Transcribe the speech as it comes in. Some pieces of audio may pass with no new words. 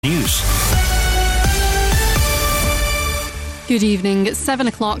News. Good evening, it's 7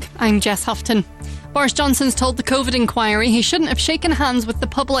 o'clock. I'm Jess Houghton. Boris Johnson's told the COVID inquiry he shouldn't have shaken hands with the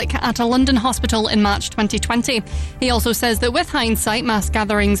public at a London hospital in March 2020. He also says that with hindsight, mass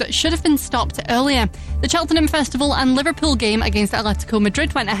gatherings should have been stopped earlier. The Cheltenham Festival and Liverpool game against Atletico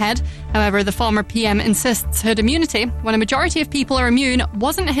Madrid went ahead. However, the former PM insists herd immunity, when a majority of people are immune,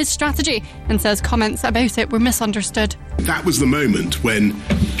 wasn't his strategy, and says comments about it were misunderstood. That was the moment when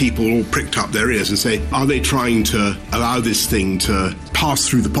people all pricked up their ears and say, are they trying to allow this thing to pass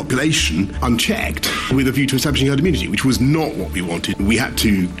through the population unchecked with a view to establishing herd immunity, which was not what we wanted. We had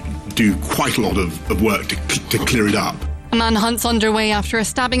to do quite a lot of work to clear it up. A manhunt's underway after a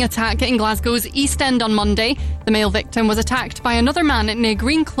stabbing attack in Glasgow's East End on Monday. The male victim was attacked by another man near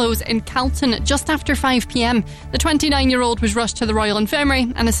Green Close in Calton just after 5 p.m. The 29-year-old was rushed to the Royal Infirmary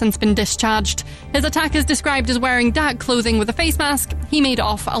and has since been discharged. His attack is described as wearing dark clothing with a face mask. He made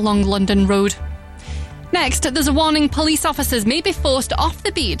off along London Road. Next, there's a warning police officers may be forced off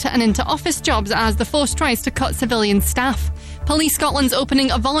the beat and into office jobs as the force tries to cut civilian staff. Police Scotland's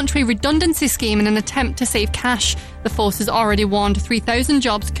opening a voluntary redundancy scheme in an attempt to save cash. The force has already warned 3,000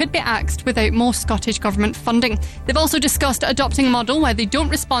 jobs could be axed without more Scottish Government funding. They've also discussed adopting a model where they don't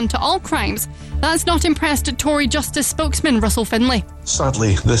respond to all crimes. That's not impressed Tory Justice spokesman Russell Finlay.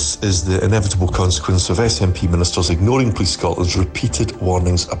 Sadly, this is the inevitable consequence of SNP ministers ignoring Police Scotland's repeated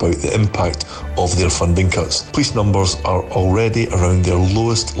warnings about the impact of their funding cuts. Police numbers are already around their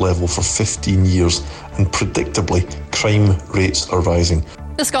lowest level for 15 years, and predictably, crime rates are rising.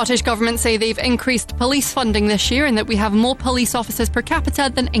 The Scottish Government say they've increased police funding this year and that we have more police officers per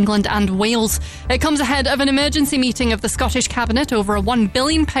capita than England and Wales. It comes ahead of an emergency meeting of the Scottish Cabinet over a £1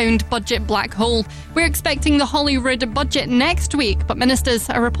 billion budget black hole. We're expecting the Holyrood budget next week, but ministers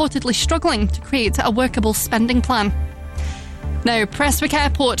are reportedly struggling to create a workable spending plan. Now, Prestwick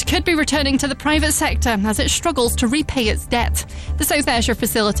Airport could be returning to the private sector as it struggles to repay its debt. The South Ayrshire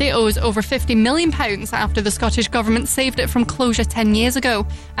facility owes over £50 million after the Scottish Government saved it from closure 10 years ago.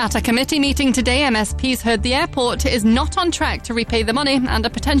 At a committee meeting today, MSPs heard the airport is not on track to repay the money and a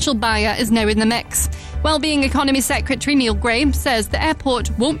potential buyer is now in the mix. Wellbeing Economy Secretary Neil Gray says the airport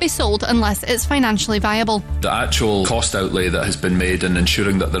won't be sold unless it's financially viable. The actual cost outlay that has been made in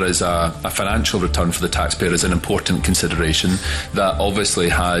ensuring that there is a financial return for the taxpayer is an important consideration that obviously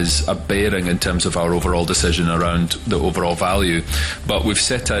has a bearing in terms of our overall decision around the overall value. But we've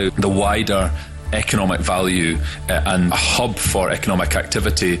set out the wider economic value and a hub for economic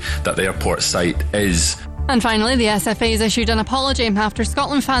activity that the airport site is. And finally, the SFA has issued an apology after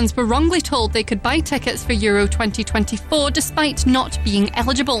Scotland fans were wrongly told they could buy tickets for Euro 2024 despite not being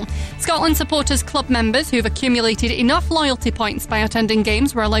eligible. Scotland Supporters Club members who've accumulated enough loyalty points by attending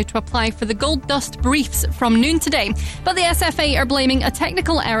games were allowed to apply for the Gold Dust briefs from noon today. But the SFA are blaming a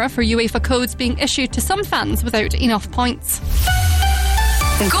technical error for UEFA codes being issued to some fans without enough points.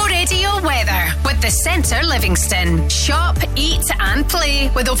 Go Radio weather with the Centre Livingston. Shop, eat and play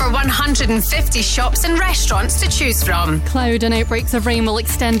with over 150 shops and restaurants to choose from. Cloud and outbreaks of rain will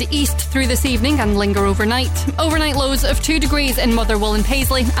extend east through this evening and linger overnight. Overnight lows of 2 degrees in Motherwell and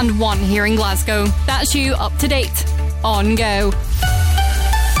Paisley and 1 here in Glasgow. That's you up to date on Go.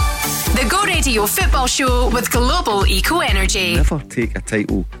 The Go Radio football show with Global Eco Energy. Never take a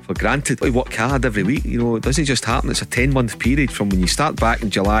title for granted. We work hard every week, it doesn't just happen. It's a 10-month period from when you start back in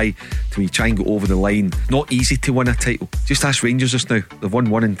July to when you try and go over the line. Not easy to win a title. Just ask Rangers just now. They've won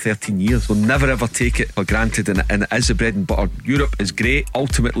one in 13 years. We'll never ever take it for granted, and it is the bread and butter. Europe is great.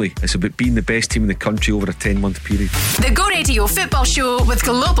 Ultimately, it's about being the best team in the country over a 10-month period. The Go Radio football show with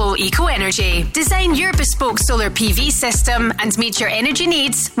Global Eco Energy. Design your bespoke solar PV system and meet your energy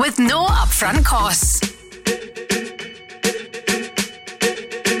needs with no upfront costs.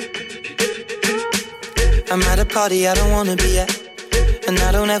 I'm at a party I don't wanna be at, and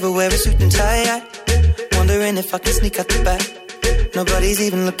I don't ever wear a suit and tie. Wondering if I can sneak out the back. Nobody's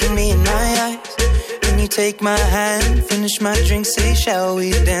even looking me in my eyes. Can you take my hand, finish my drink, say shall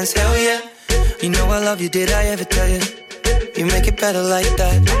we dance? Hell yeah. You know I love you, did I ever tell you? You make it better like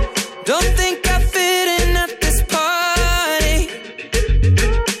that. Don't think I fit in at this party.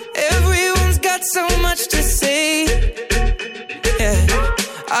 Everyone's got so much to say. Yeah,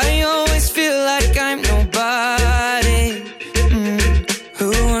 I always feel like I'm nobody.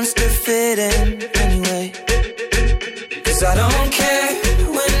 Who wants to fit in anyway? 'Cause I don't care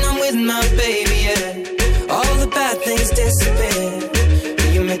when I'm with my baby, yeah. All the bad things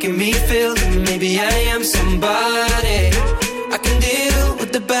disappear. You're making me feel that maybe I am somebody. I can deal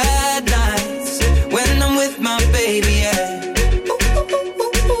with the bad nights when I'm with my baby, yeah.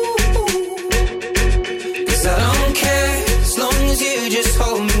 'Cause I don't care as long as you just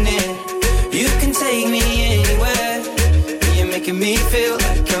hold me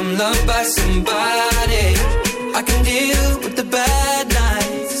loved by somebody. I can deal with the bad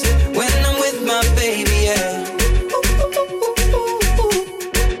nights when I'm with my baby, yeah.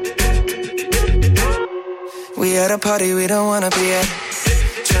 We at a party we don't wanna be at.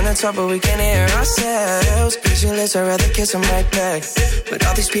 Trying to talk but we can't hear ourselves. Pictureless, I'd rather kiss them right back. But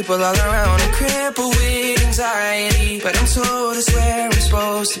all these people all around, I'm crippled with anxiety. But I'm told it's where I'm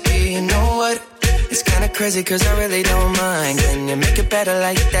supposed to be. You know what? It's kinda crazy cause I really don't mind. Can you make it better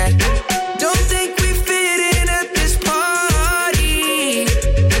like that? Don't think we fit in at this party.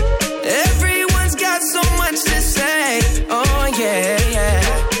 Everyone's got so much to say. Oh yeah, yeah.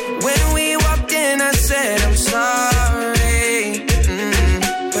 When we walked in I said I'm sorry.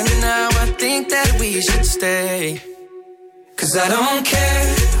 But now I think that we should stay. Cause I don't care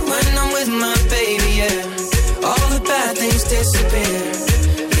when I'm with my baby, yeah. All the bad things disappear.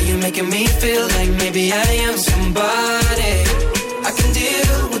 You're making me feel like maybe I am somebody. I can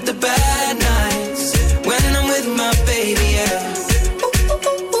deal with the bad nights when I'm with my baby, yeah.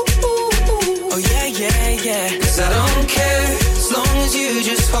 Oh yeah, yeah, yeah. Cause I don't care as long as you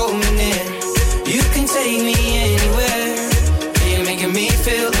just hold me near. You can take me anywhere. You're making me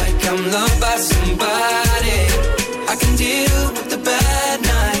feel like I'm loved by somebody. I can deal with the bad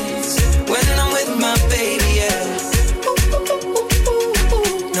nights when I'm with my baby, yeah.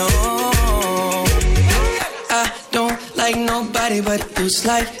 No, I don't like nobody but you. It's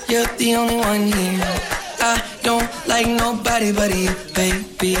like you're the only one here. I don't like nobody but you,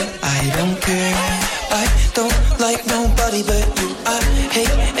 baby. I don't care. I don't like nobody but you. I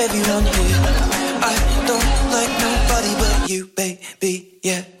hate everyone here. I don't like nobody but you, baby,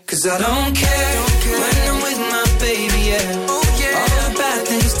 yeah. Cause I don't care when I'm with my baby, yeah. Oh, yeah. All the bad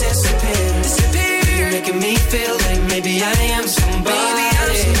things disappear. You're making me feel like maybe I am somebody.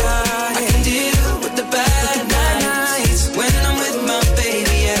 I can deal with the bad nights when I'm with my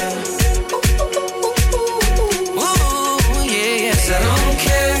baby, yeah. Ooh, yeah, yeah. Cause I don't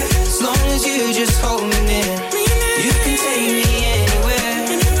care as long as you just hold me near. You can take me anywhere.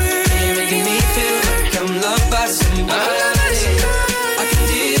 You're making me feel like I'm loved by somebody. I can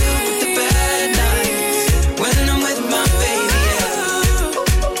deal with the bad nights when I'm with my baby, yeah.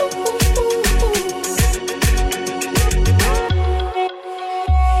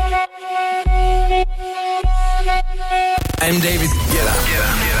 I'm David Guetta.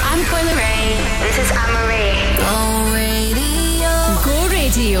 I'm Coyle Ray. This is Anne-Marie. Go radio. Go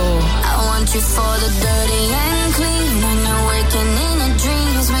radio. I want you for the dirty and clean. When you're waking in a dream,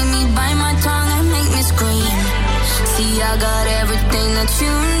 just make me bite my tongue and make me scream. See, I got everything that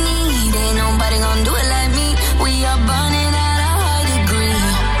you need. Ain't nobody gonna do it like me. We are burning at a high degree.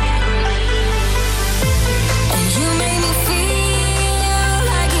 And you make me feel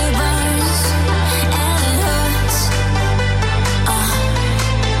like it burns and it hurts.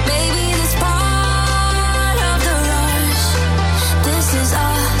 Baby, this part of the rush. This is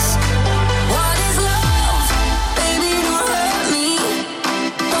us. What is love? Baby, don't hurt me.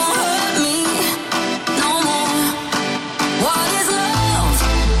 Don't hurt me no more. What is love?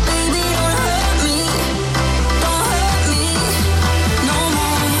 Baby, don't hurt me. Don't hurt me no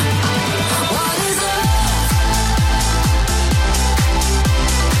more. What is love?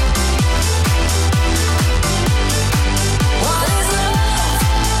 What is love?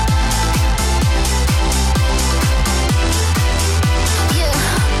 Yeah,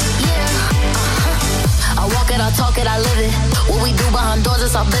 yeah. I walk it, I talk it, I live it. What we do behind doors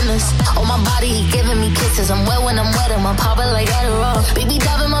is our business. On my body, he giving me kisses. I'm wet when I'm wet, and my power like Adderall. Baby,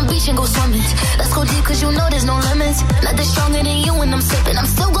 dive in my beach and go swimming. Let's go deep, cause you know there's no limits. Nothing stronger than you when I'm sipping. I'm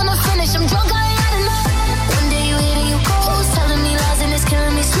still gonna finish, I'm drunk, I ain't had enough. One day you hit and you close, telling me lies and it's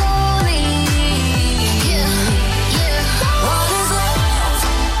killing me slowly. Yeah, yeah. What is love?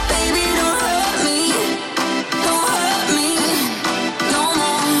 Baby, don't hurt me. Don't hurt me no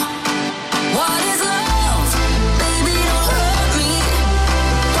more. What is love? Baby, don't hurt me.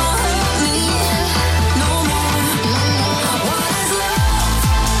 Don't hurt me no more. What is love?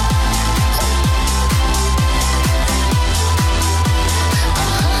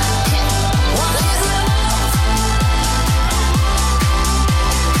 What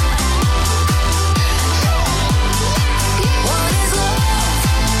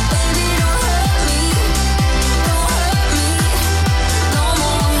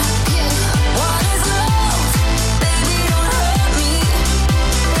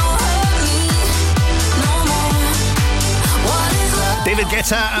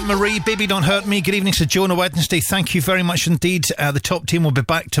Get Out, Marie, Baby Don't Hurt Me. Good evening to Joe on a Wednesday. Thank you very much indeed. The top team will be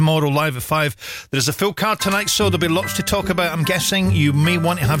back tomorrow live at 5. There's a full card tonight, so there'll be lots to talk about. I'm guessing you may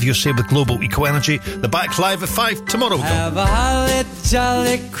want to have your say with Global Eco Energy. The back live at 5 tomorrow. Have a holly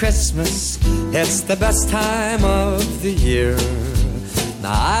jolly Christmas. It's the best time of the year.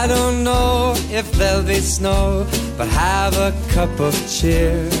 Now I don't know if there'll be snow, but have a cup of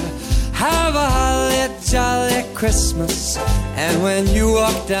cheer. Have a holly jolly Christmas. And when you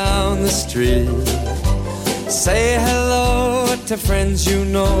walk down the street, say hello to friends you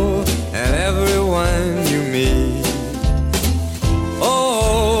know and everyone you meet.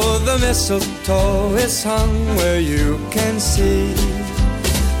 Oh, the mistletoe is hung where you can see.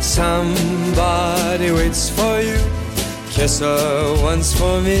 Somebody waits for you. Kiss her once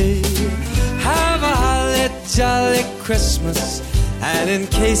for me. Have a holly jolly Christmas. And in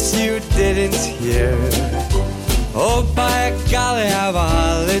case you didn't hear, oh, by golly, have a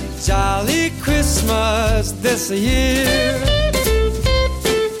holly jolly Christmas this year.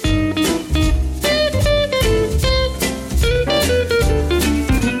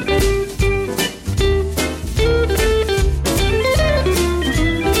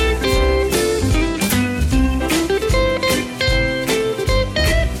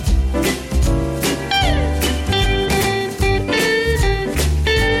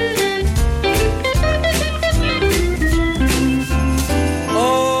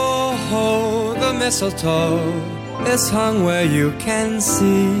 Mistletoe is hung where you can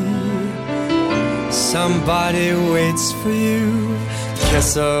see. Somebody waits for you.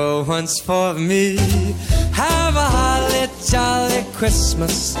 Kiss her once for me. Have a holly jolly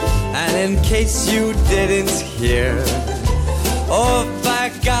Christmas. And in case you didn't hear, oh,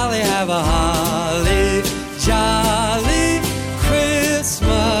 by golly, have a holly jolly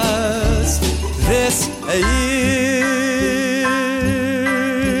Christmas this year.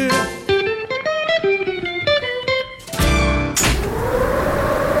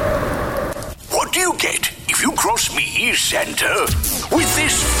 Cross me, Santa, with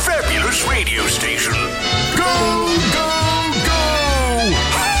this fabulous radio station. Go, go,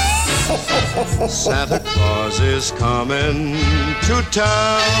 go! Santa Claus is coming to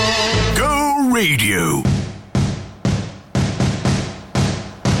town. Go radio.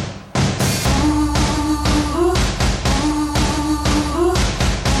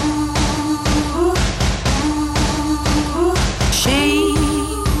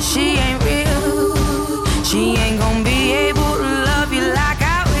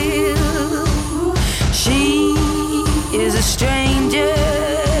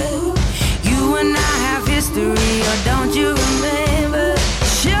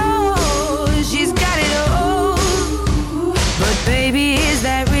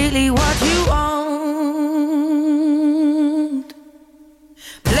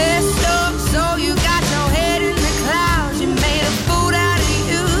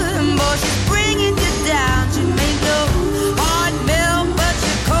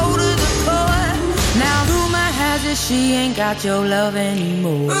 She ain't got your love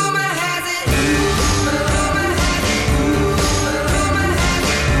anymore. Rumor has it.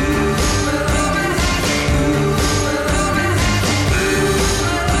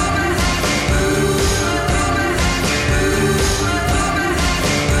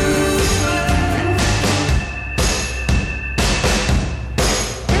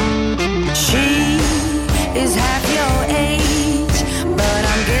 She is half your age, but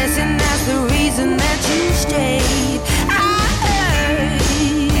I'm guessing that's the reason that you stayed.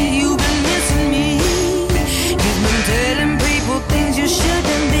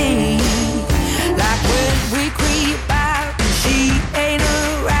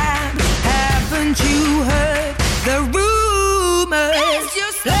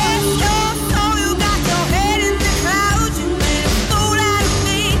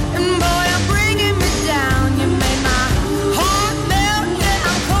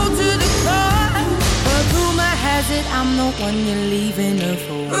 I'm the one you're leaving her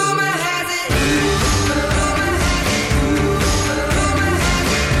for. Rumor has it.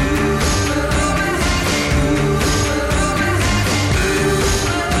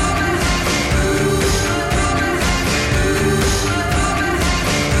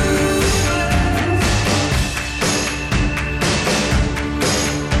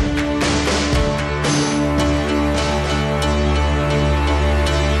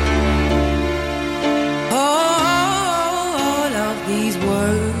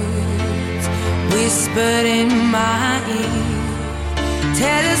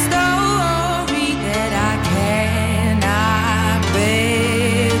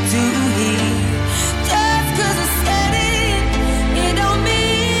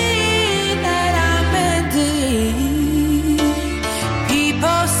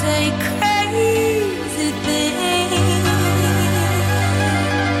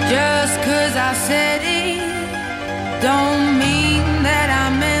 Just 'cause I said it don't mean that I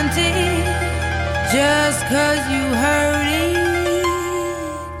meant it. Just 'cause you heard it.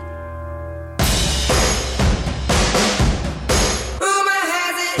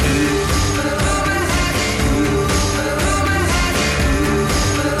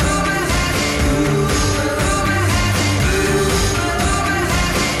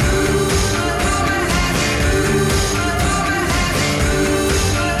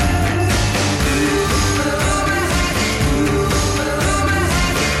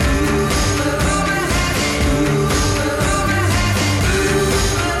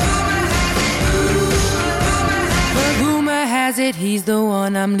 He's the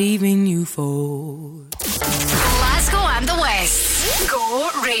one I'm leaving you for. Glasgow and the West. Go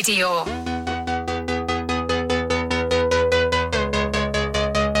Radio.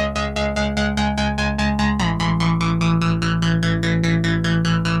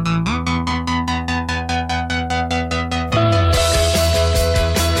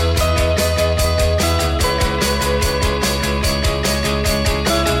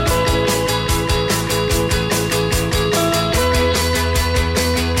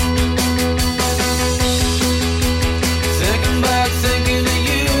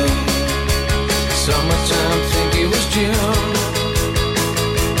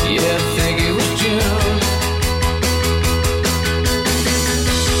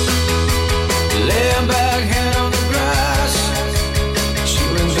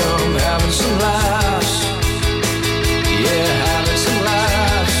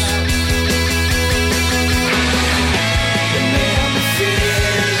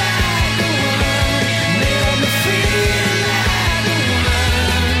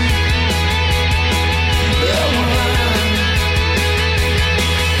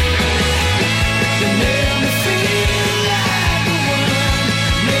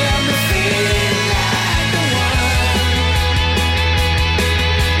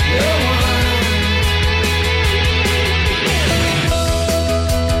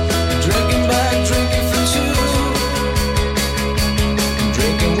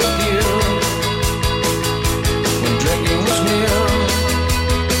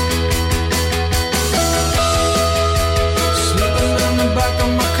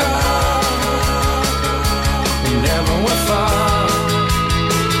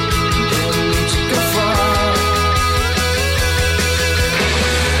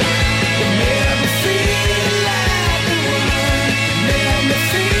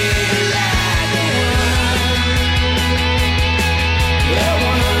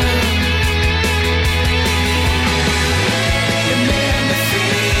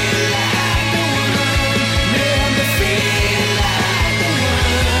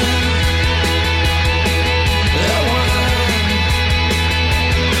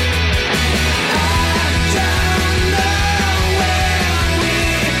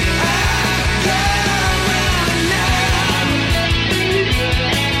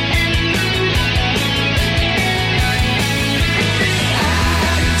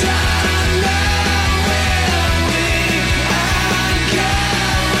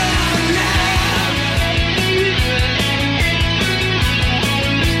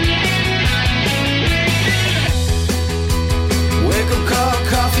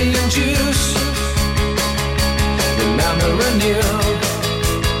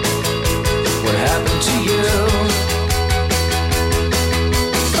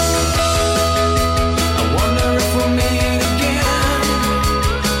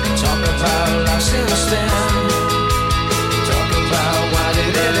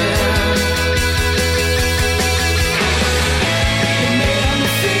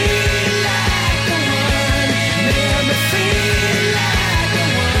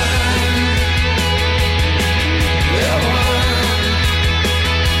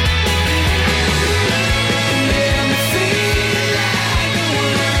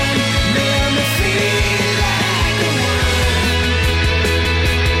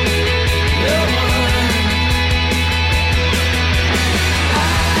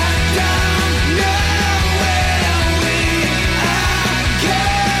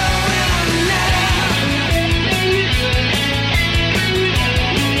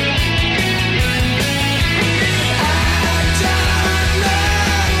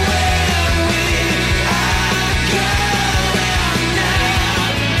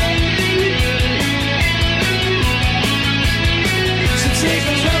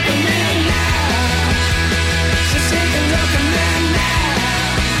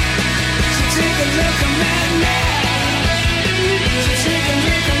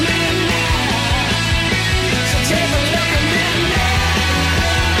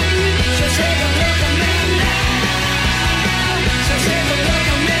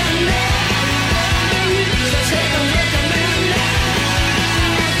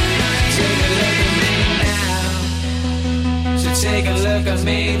 look at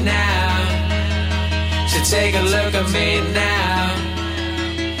me now. So take a look at me now.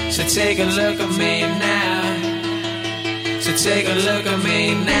 So take a look at me now. So take a look at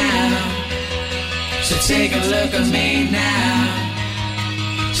me now. So take a look at me now.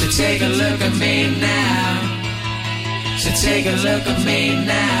 So take a look at me now. So take a look at me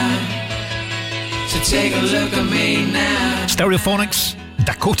now. So take a look at me now. Stereophonics,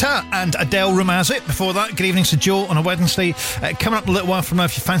 Dakota and Adele Ramazzi. Before that, good evening to Joe on a Wednesday. Coming up a little while from now,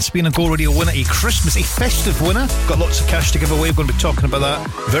 if you fancy being a Go Radio winner, a Christmas, a festive winner, got lots of cash to give away. We're going to be talking about that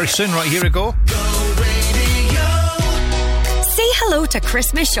very soon. Right, here we go. Say hello to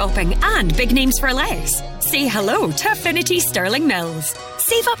Christmas shopping and big names for less. Say hello to Affinity Sterling Mills.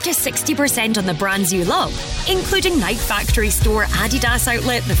 Save up to 60% on the brands you love, including Night Factory Store, Adidas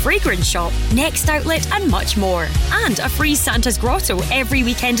Outlet, The Fragrance Shop, Next Outlet and much more. And a free Santa's Grotto every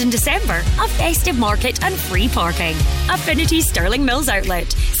weekend in December, a festive market and free parking. Affinity Sterling Mills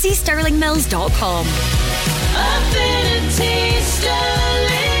Outlet. See sterlingmills.com. Affinity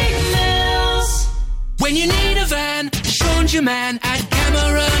Sterling Mills. When you need a van, Sean's your man at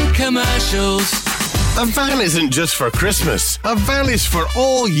Cameron Commercials. A van isn't just for Christmas. A van is for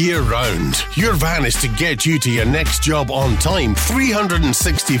all year round. Your van is to get you to your next job on time,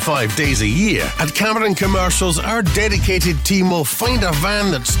 365 days a year. At Cameron Commercials, our dedicated team will find a van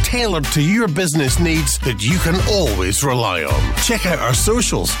that's tailored to your business needs that you can always rely on. Check out our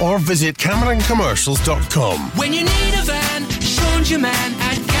socials or visit CameronCommercials.com. When you need a van, Sean's your man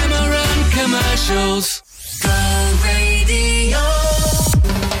at Cameron Commercials. Go Radio.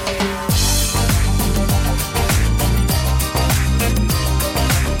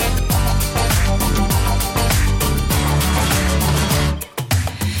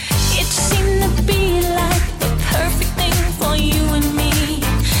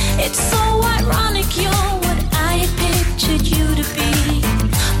 It's so ironic you're what I had pictured you to be.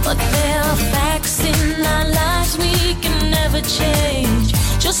 But there are facts in our lives we can never change.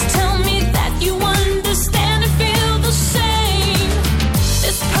 Just tell me that you understand and feel the same.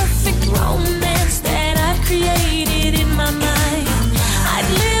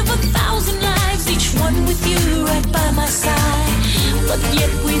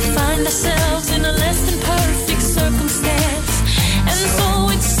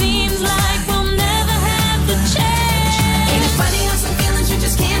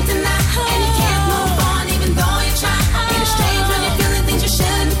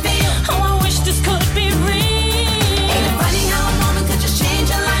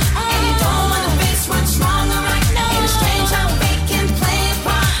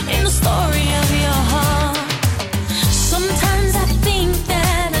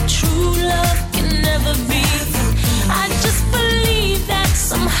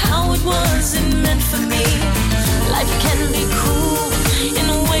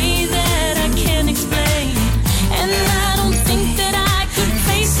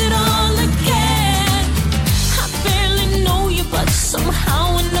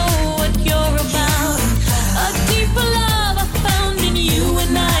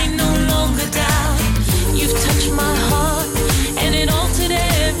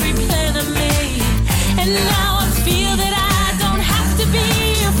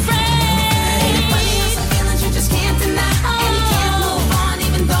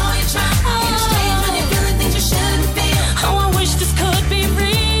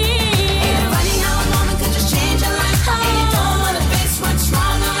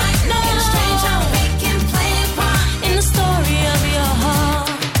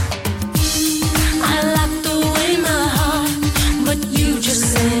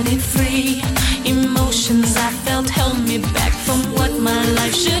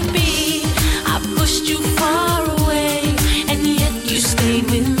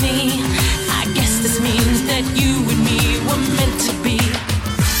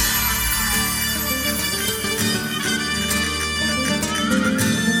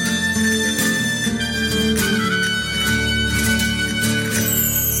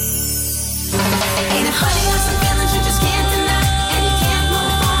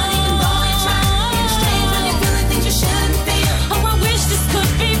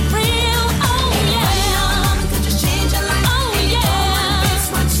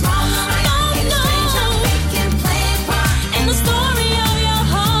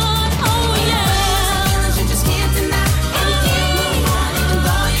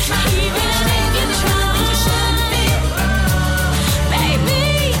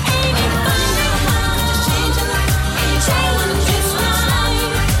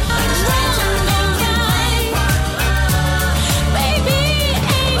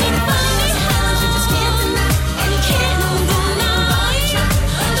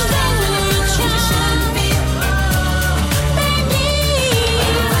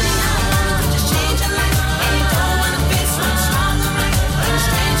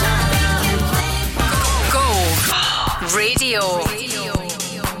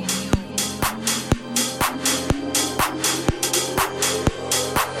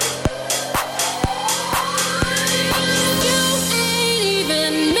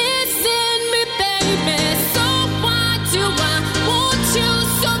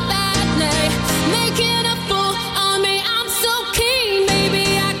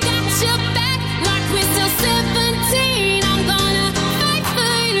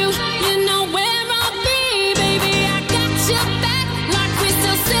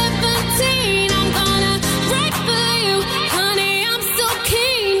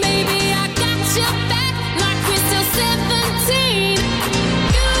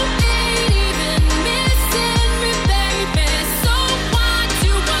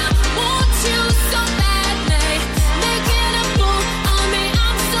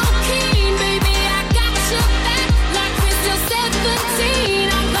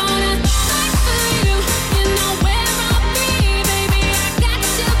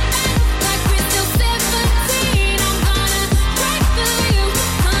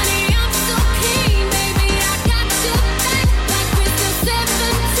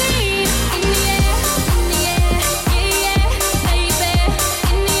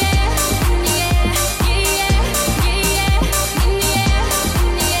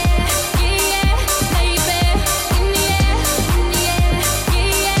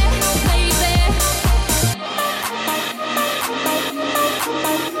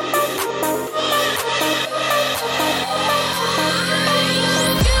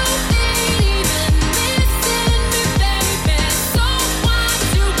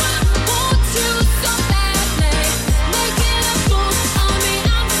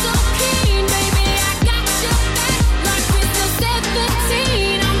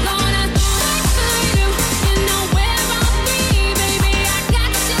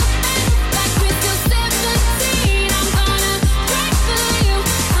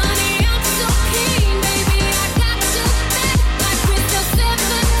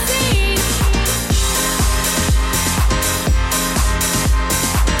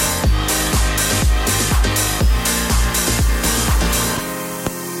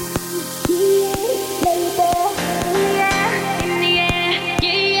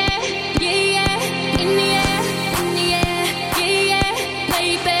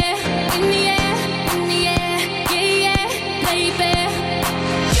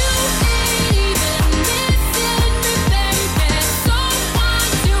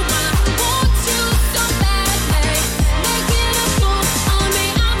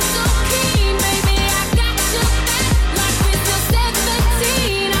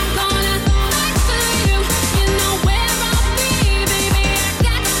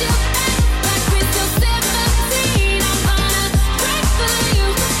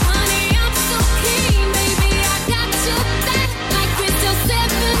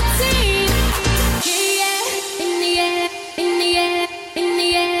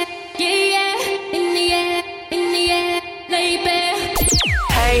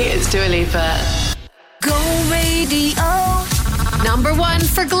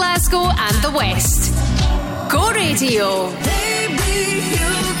 for Glasgow and the West. Go Radio. Baby, you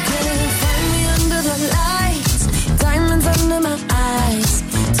can find me under the lights, diamonds under my eyes.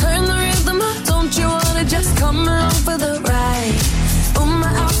 Turn the rhythm up, don't you wanna just come along for the ride? Oh,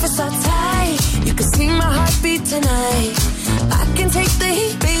 my outfits are tight, you can see my heartbeat tonight. I can take the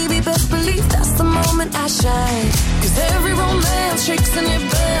heat, baby, best believe that's the moment I shine. Cause every romance shakes and it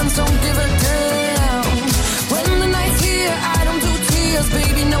bends, don't give a damn. When the night's here, I don't do tears,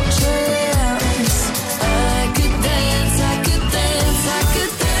 baby, no chance. I could dance, I could dance, I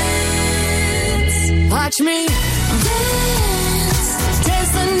could dance. Watch me dance,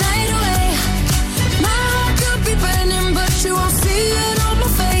 dance the night away. My heart could be burning, but you won't see it on my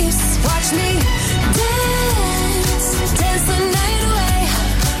face. Watch me dance, dance the night away.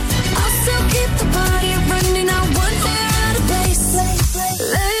 I'll still keep the party running, I won't get out of place.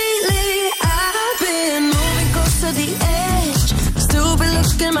 Lately, I've been moving close to the edge, still be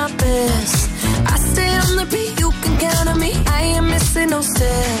looking my best. I stay on the beat, you can count on me, I ain't missing no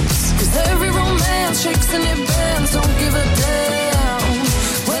steps. Cause every romance shakes and it bends, don't give a damn.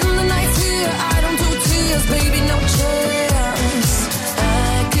 When the night's here, I don't do tears, baby, no chance. I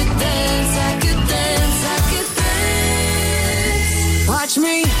could dance, I could dance, I could dance. Watch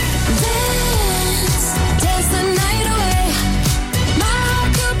me dance, dance the night away. My heart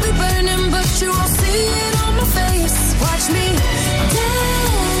could be burning, but you won't see it on my face. Watch me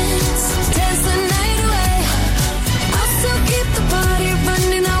dance, dance the night away. I'll still keep the party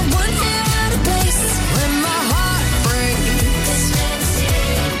running, I won't get out of place. When my heart breaks,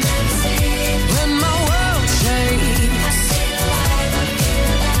 when my world shakes,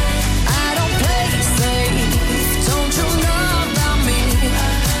 I don't play safe, don't you know about me?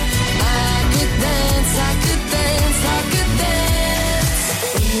 I could dance, I could dance, I could dance.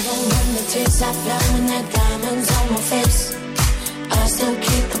 Even when the tears are flowing, there diamonds on my face, I still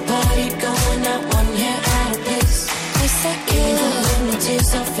keep the party going, not one hair out of place. Yes, I can. Even when the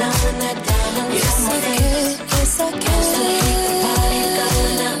tears are flowing, there diamonds on my face, yes, I can. I still keep the party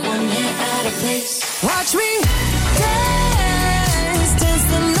going, not one hair out of place. Watch me dance, dance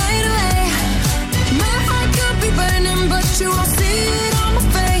the night away. My heart could be burning, but you won't see it on my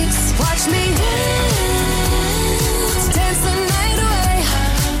face. Watch me dance, dance the night away.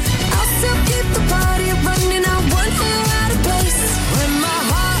 I'll still keep the party running, I won't get out of place. When my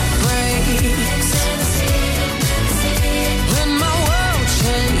heart breaks, when my world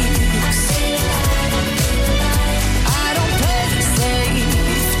shakes, I don't play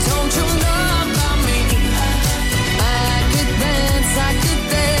safe, don't you know about me? I could dance, I could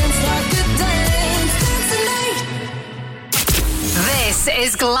dance, I could dance, dance tonight. This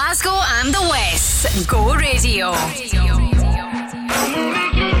is Glasgow and the West. Go Radio.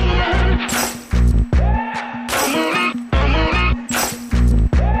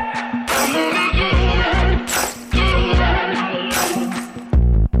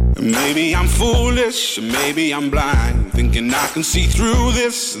 Maybe I'm foolish, maybe I'm blind, thinking I can see through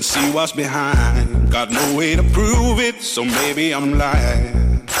this and see what's behind. Got no way to prove it, so maybe I'm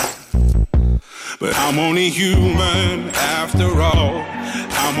lying. But I'm only human after all.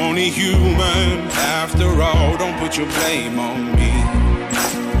 I'm only human after all. Don't put your blame on me.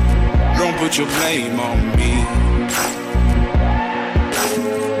 Don't put your blame on me.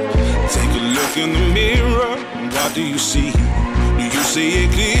 Take a look in the mirror, what do you see? Do you see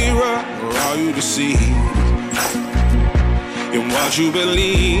it clearer, or are you deceived in what you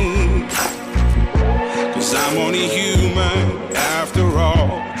believe? Cause I'm only human after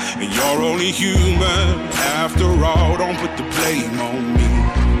all, and you're only human after all. Don't put the blame on me.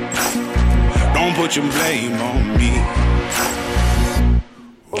 Don't put your blame on me.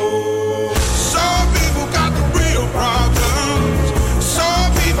 Some people got the real problems.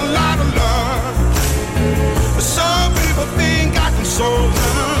 Some people out of love. Some people think I can solve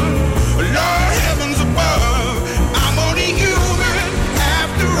them. Lord heavens above, I'm only human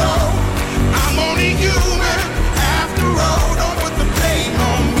after all. I'm only human after all. Don't put the blame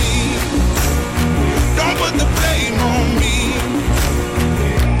on me. Don't put the blame on me.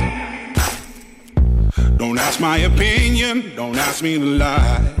 Don't ask my opinion, don't ask me to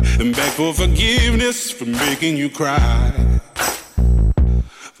lie, and beg for forgiveness for making you cry.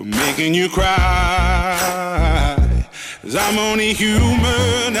 For making you cry. 'Cause I'm only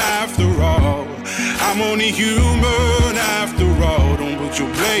human after all. I'm only human after all. Don't put your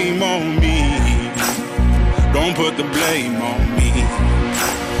blame on me. Don't put the blame on me.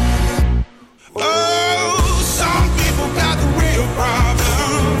 Oh, some people got the real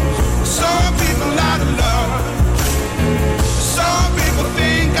problems. Some people out of love. Some people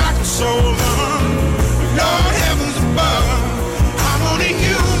think I can solve them. Lord heavens above, I'm only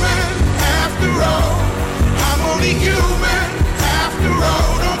human.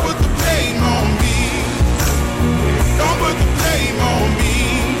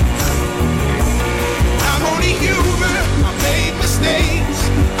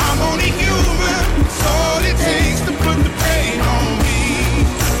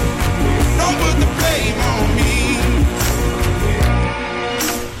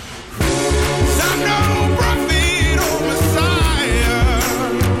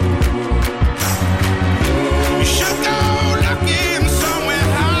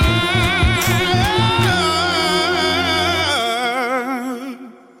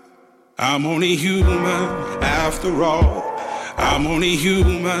 I'm only human after all. I'm only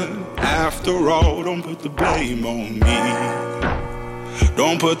human after all. Don't put the blame on me.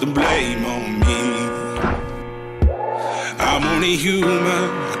 Don't put the blame on me. I'm only human.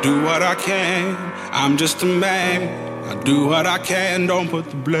 I do what I can. I'm just a man. I do what I can. Don't put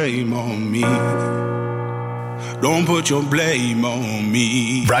the blame on me. Don't put your blame on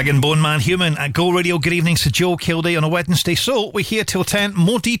me. Rag and Bone Man Human at Go Radio. Good evening to Joe Kilday on a Wednesday. So we're here till 10.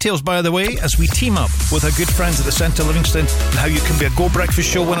 More details, by the way, as we team up with our good friends at the Centre Livingston and how you can be a Go Breakfast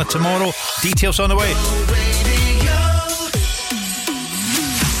Show winner tomorrow. Details on the way.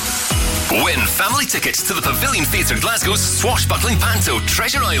 Win family tickets to the Pavilion Theatre Glasgow's swashbuckling panto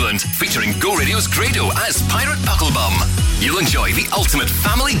Treasure Island, featuring Go Radio's Grado as Pirate Bucklebum. You'll enjoy the ultimate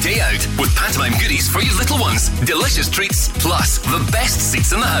family day out with pantomime goodies for your little ones, delicious treats, plus the best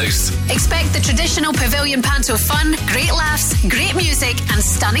seats in the house. Expect the traditional Pavilion Panto fun, great laughs, great music and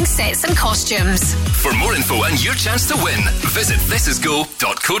stunning sets and costumes. For more info and your chance to win, visit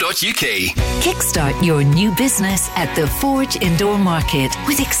thisisgo.co.uk. Kickstart your new business at the Forge Indoor Market.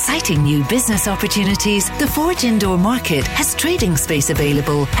 With exciting new business opportunities, the Forge Indoor Market has trading space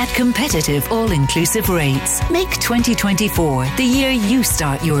available at competitive all-inclusive rates. Make 2024 the year you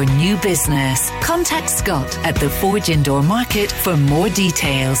start your new business. Contact Scott at the Forge Indoor Market for more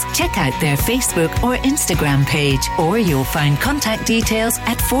details. Check out their Facebook or Instagram page, or you'll find contact details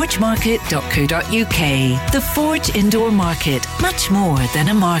at forgemarket.co.uk. The Forge Indoor Market, much more than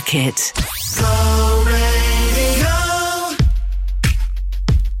a market. Go Radio.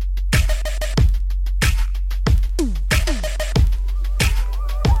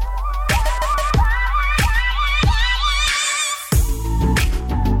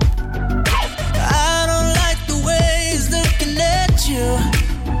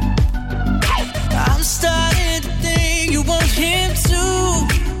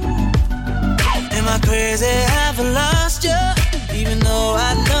 Crazy, have I lost you? Even though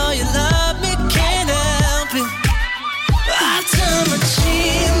I know you love me, can't help it. I turn my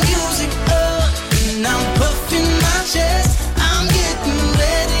cheap music up and I'm puffing my chest. I'm getting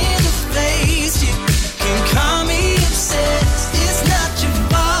ready to face you. Can call me obsessed. It's not your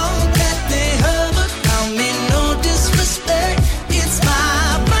fault that they hurt, but I mean no disrespect. It's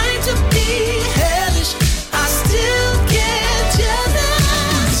my right to be hellish. I still get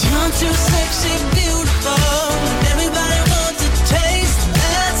jealous. You're too sexy, beautiful, and everybody wants a taste.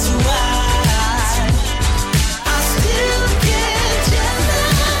 That's why I still get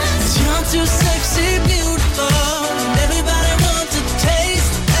jealous. You're too sexy, beautiful, and everybody wants a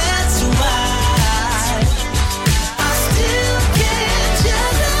taste. That's why I still get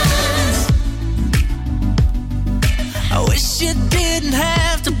jealous. I wish you didn't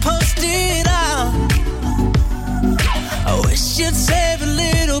have to post it out. I wish you'd save a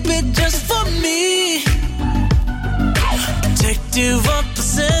little bit just for me. Protective or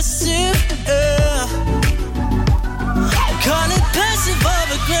possessive, yeah. Call it passive or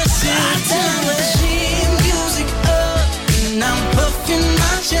aggressive. I turn my cheap music up and I'm puffing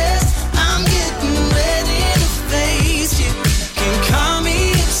my chest. I'm getting ready to face you. Can call me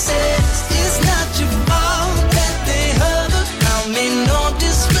obsessed. It's not your fault that they hurt, but I mean no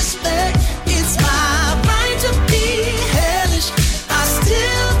disrespect. It's my right to be hellish. I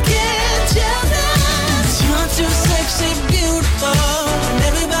still get jealous. You're too sexy, beautiful, and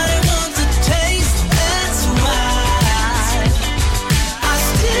everybody wants a taste. That's why I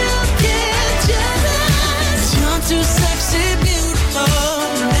still get jealous. You're too sexy, beautiful,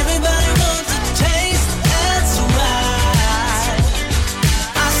 and everybody wants a taste. That's why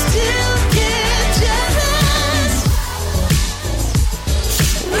I still get jealous.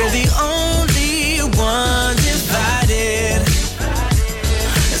 We're the only one divided.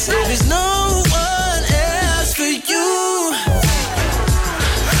 As if there's no one else for you.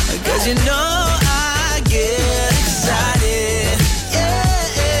 'Cause you know I get excited,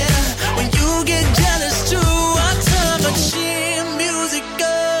 yeah. When you get jealous too, I turn my cheap music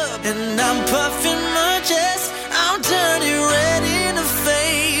up and I'm puffing my chest. I'm turning ready to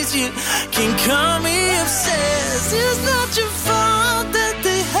face you. Can call me obsessed. It's not your fault that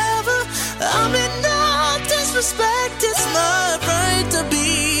they have her. I mean no disrespect. It's my right to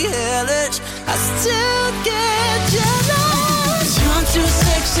be hellish. I still get jealous. You're too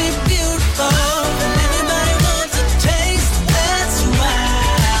sexy, beautiful, and everybody wants a taste. That's why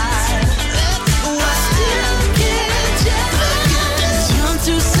I still get jealous. You're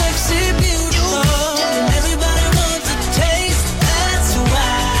too sexy, beautiful, and everybody wants a taste. That's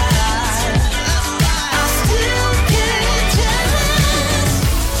why I still get jealous.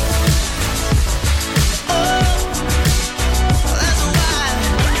 Oh, that's why.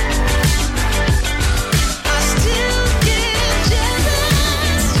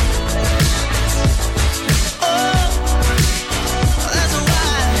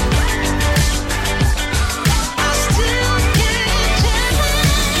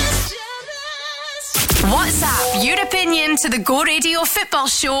 the Go Radio Football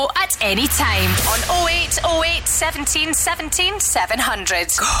Show at any time on 0808 17 17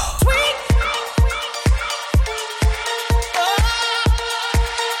 700.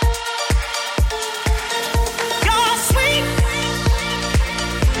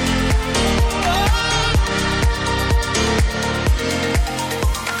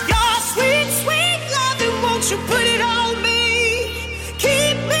 You put it on me,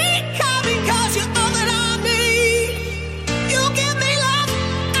 keep me coming, 'cause you're all that I need. You give me love,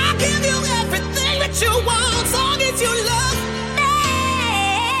 I give you everything that you want, as long as you love me.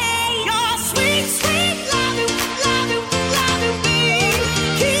 Your sweet, sweet loving, loving, loving me.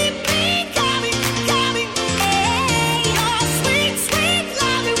 Keep me coming, coming, your sweet, sweet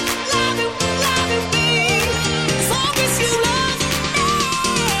loving, loving, loving me, as long as you love me.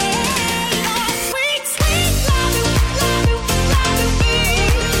 Your sweet, sweet loving, loving, loving me.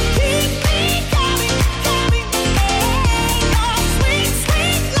 Keep me coming, coming, your sweet,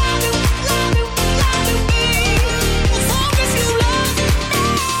 sweet loving, loving, loving me, as long as you love me.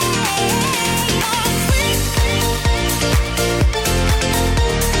 Your sweet,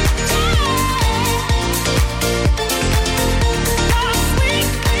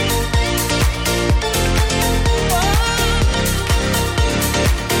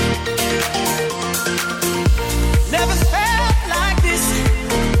 never felt like this.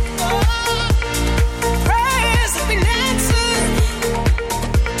 Prayers have been answered.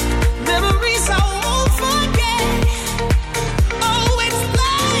 Memories I won't forget. Oh, it's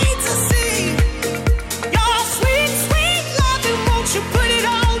plain to see. Your sweet, sweet loving, won't you put it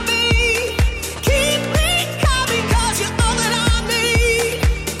on me? Keep me coming, 'cause you're all that I need.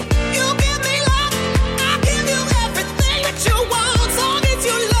 You give me love, I give you everything that you want, as long as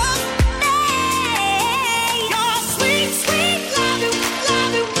you love me. Your sweet, sweet loving,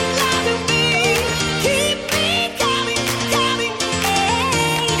 loving, loving me. Keep me coming, coming,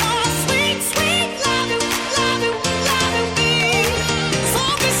 your sweet, sweet loving, loving, loving me, as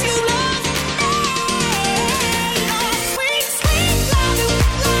long as you love me. Your sweet, sweet loving,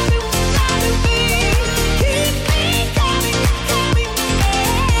 loving, loving me. Keep me coming, coming,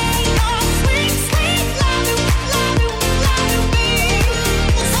 your sweet, sweet loving, loving, loving me,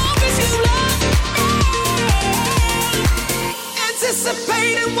 as long as you love me.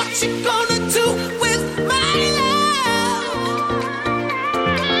 Anticipating what you're gonna do with my love.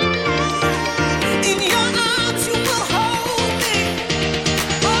 In your arms you will hold me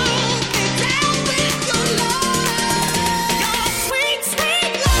down with your love. Your sweet,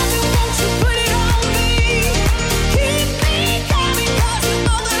 sweet loving, won't you put it on me? Keep me coming, 'cause you're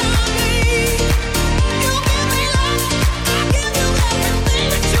all that I need. You give me love, I give you everything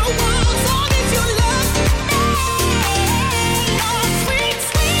that you want, as long as you love me. Your sweet,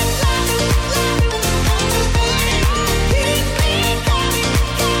 sweet loving, loving, keep me coming,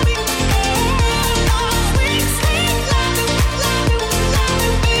 coming, your sweet, sweet loving, loving,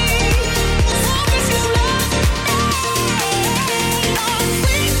 loving me, as long as you love me. Your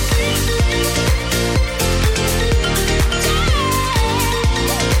sweet,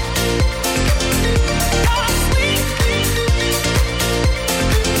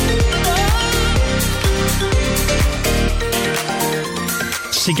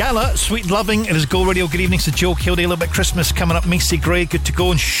 Sigala, Sweet Loving. It is Go Radio. Good evening to Joe Kilday. A little bit Christmas coming up. Macy Gray, good to go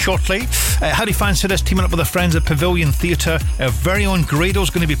and shortly. How do you fancy this? Teaming up with the friends at Pavilion Theatre. Our very own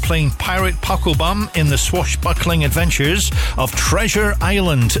Grado's going to be playing Pirate Pucklebum in the swashbuckling adventures of Treasure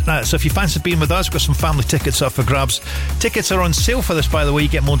Island. So if you fancy being with us, we've got some family tickets up for grabs. Tickets are on sale for this, by the way. You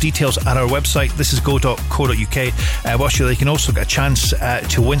get more details at our website. This is go.co.uk. Whilst you're there, you can also get a chance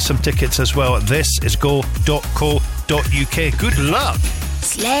to win some tickets as well. This is go.co.uk. Good luck.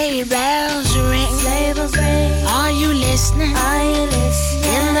 Sleigh bells ring. Are you listening?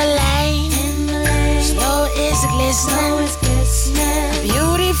 In the lane. Snow is glistening. A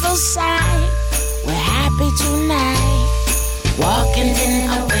beautiful sight. We're happy tonight. Walking in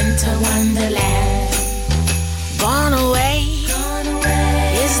a winter wonderland. Gone away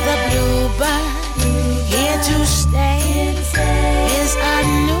is the bluebird. Here to stay is a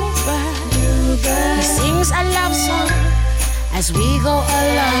new bird. He sings a love song as we go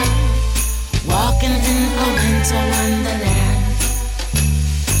along, walking in a winter wonderland.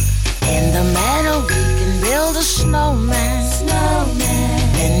 In the meadow we can build a snowman,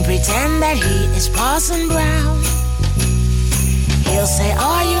 then pretend that he is Parson Brown. He'll say,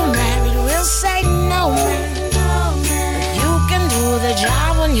 are you married? We'll say, no man, but you can do the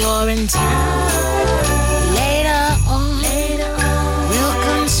job when you're in town. Later on, we'll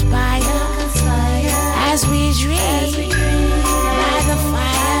conspire as we dream by the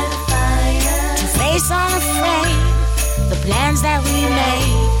fire to face unafraid the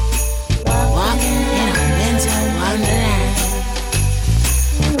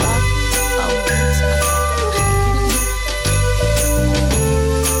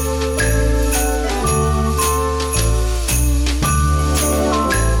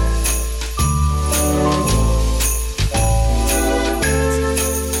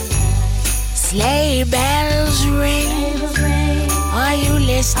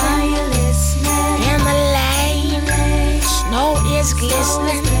listening? In the lane, snow is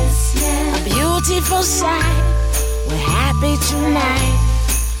glistening. A beautiful sight. We're happy tonight.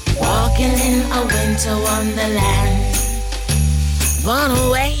 Walking in a winter wonderland. Gone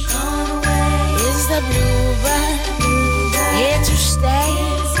away is the bluebird. Here to stay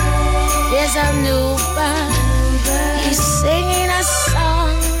is a new bird. He's singing a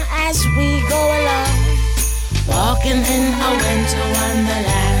song as we go along. Walking in a winter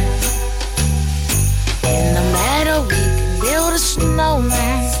wonderland. In the meadow we can build a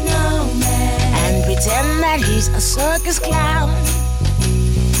snowman and pretend that he's a circus clown.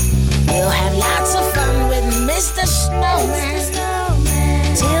 We'll have lots of fun with Mr. Snowman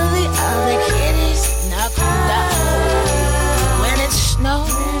till the other kitties knock him down. When it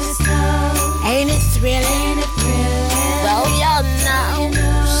snows, ain't it thrilling? Though your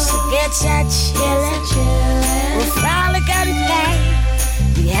nose gets a chillin', we'll frolic and play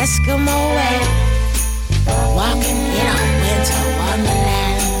the Eskimo way. Walking in a winter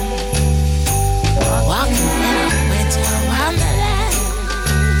wonderland. Walking in a winter wonderland.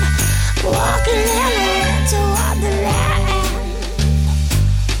 Walking in a winter wonderland.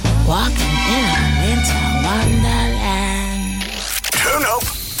 Walking in a winter wonderland. Turn up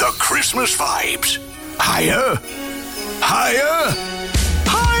the Christmas vibes. Higher. Higher.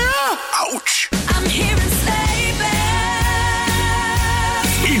 Higher. Ouch. I'm hearing sleigh bells.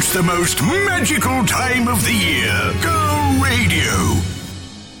 It's the most magical time of the year. Go Radio.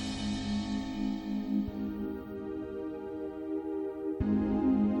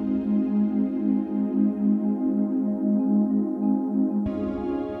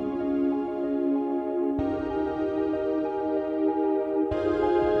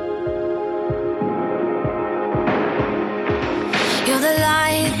 You're the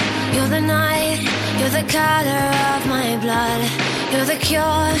light, you're the night, you're the color of my blood. You're the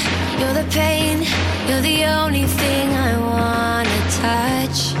cure, you're the pain, you're the only thing I wanna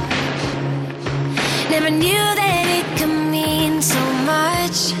touch. Never knew that it could mean so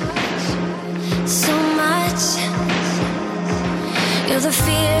much, so much. You're the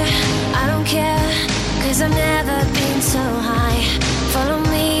fear, I don't care, 'cause I've never been so high. Follow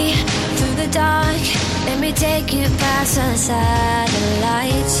me through the dark, let me take you past the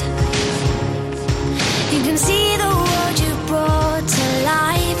satellites. You can see the world you brought to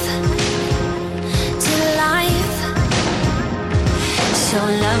life, to life. So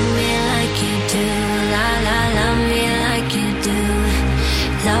love me like you do, la la, love me like you do.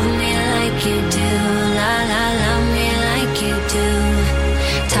 Love me like you do, la la, love me like you do.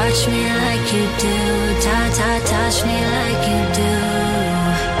 Touch me like you do, touch me like you do.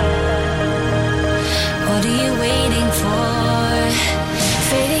 What are you waiting for?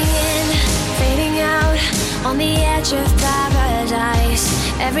 Fading in, fading out, on the edge of paradise.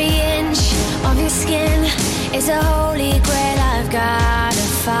 Every inch of your skin is a holy grail I've gotta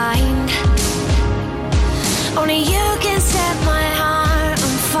find. Only you can set my heart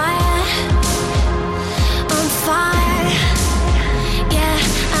on fire, on fire. Yeah,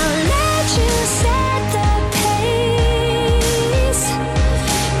 I'll let you set the pace,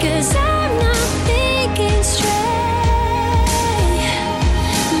 'cause I'm not thinking straight.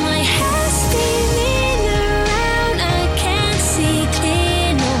 My head's spinning around, I can't see clear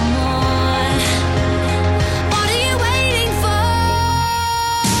no more. What are you waiting for?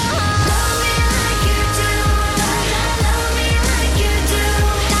 Love me like you do, la la,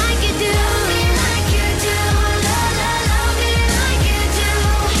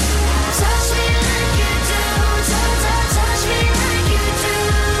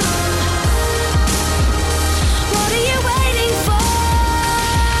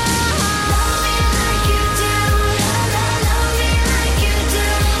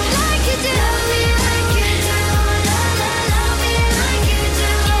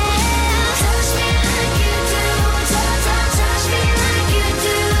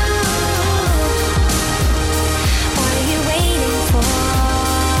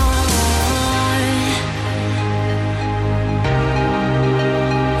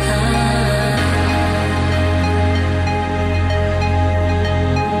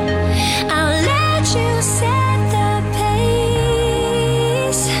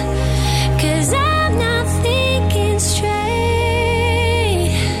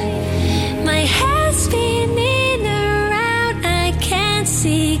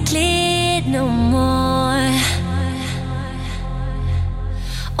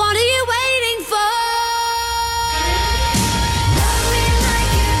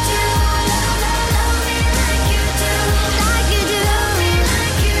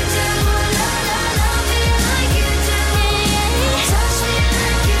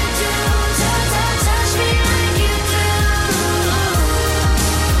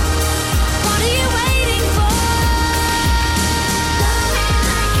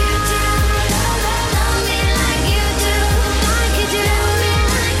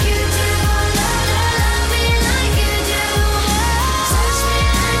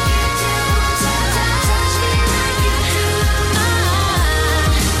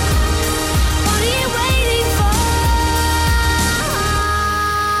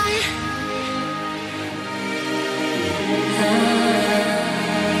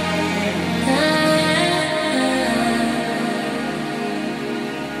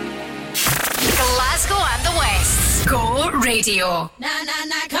 Radio. Na na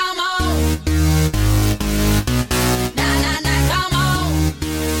na, come on.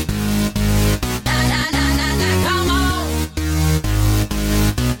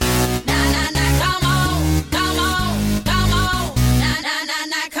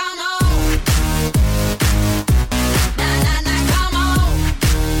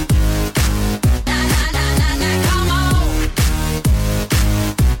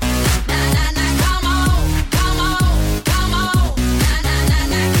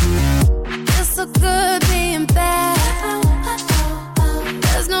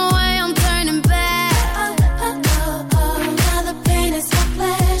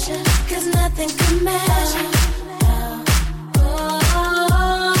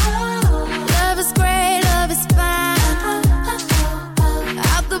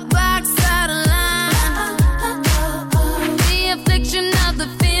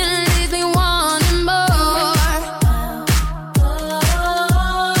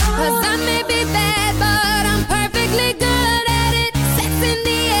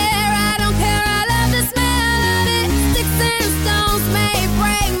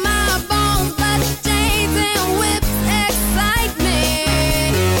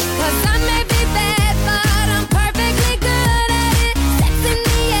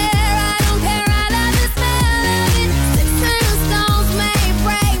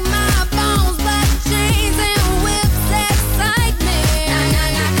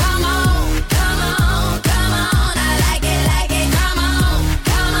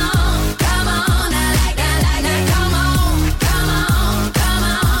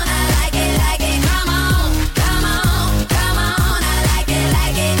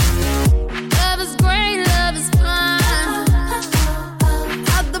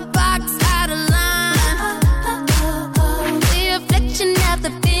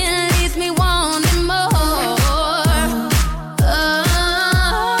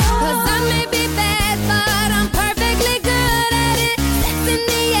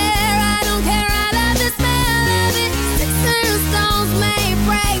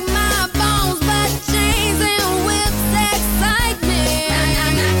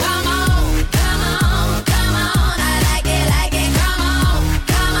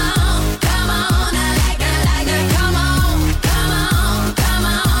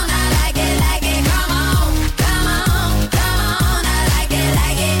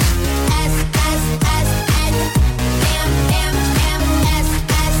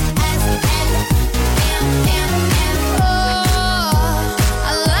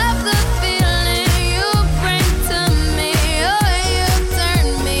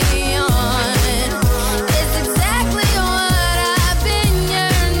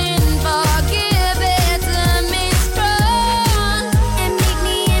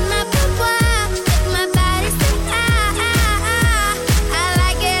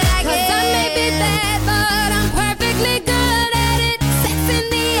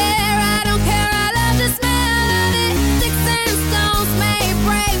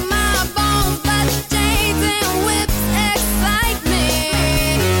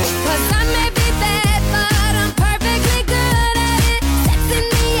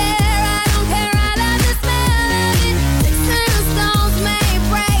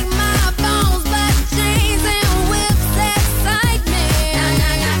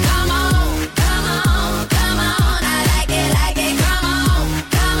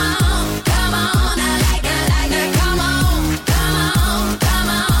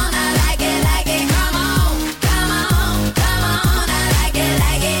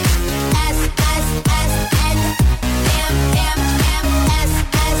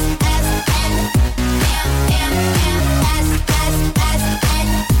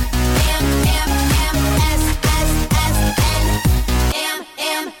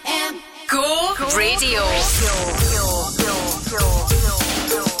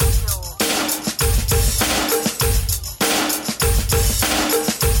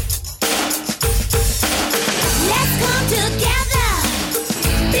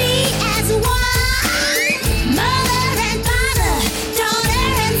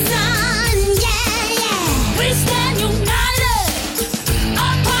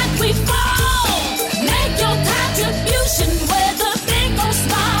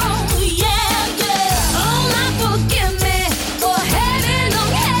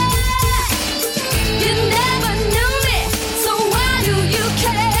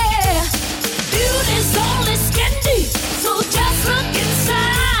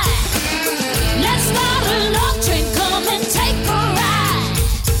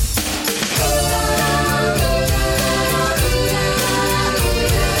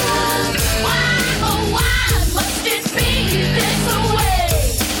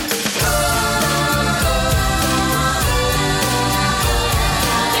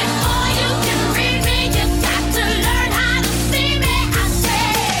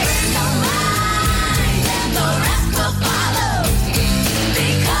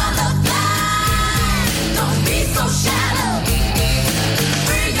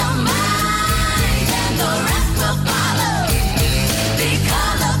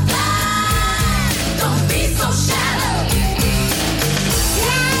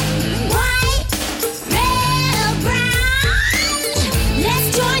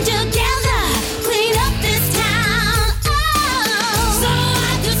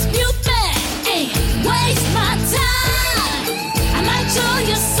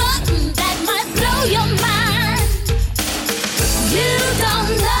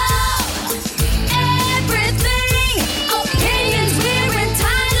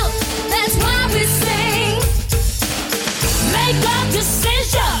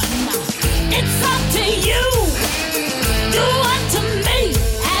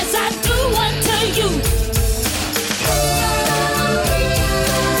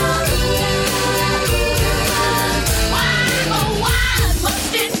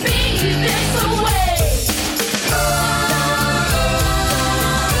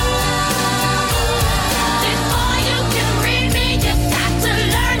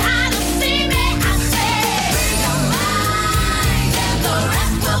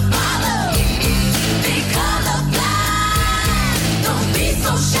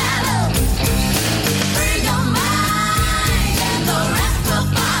 so shallow. Free your mind and the rest will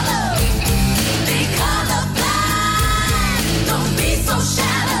follow. Be colorblind, don't be so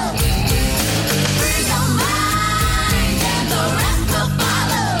shallow. Free your mind and the rest will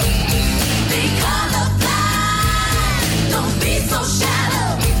follow. Be colorblind, don't be so shallow.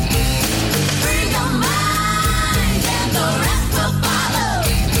 Free your mind and the rest will follow.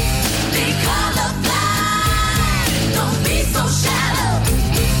 Be colorblind, don't be so shallow.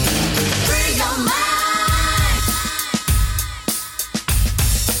 Free your mind.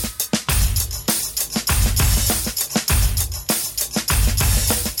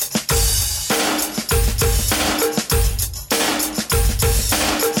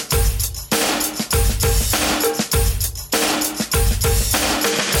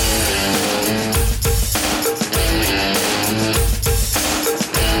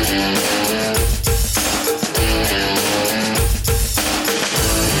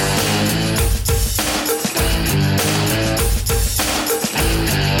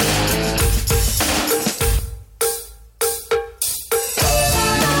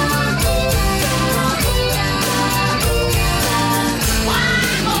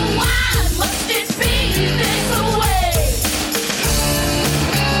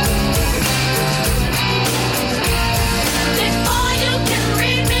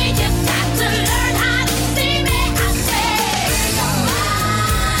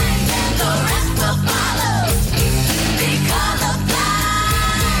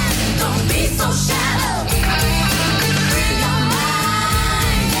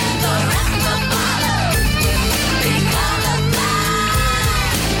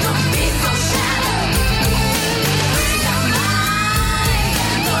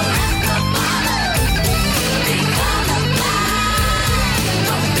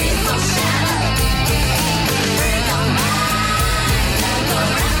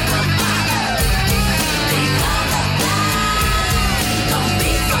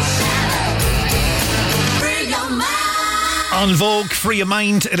 On Vogue, Free Your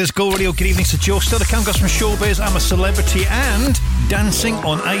Mind, it is Go Radio. Good evening to Joe. Still the Cam Gus from Showbiz. I'm a Celebrity and Dancing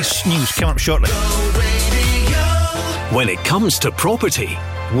on Ice news coming up shortly. When it comes to property,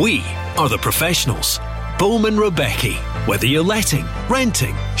 we are the professionals. Bowman Rebecca. Whether you're letting,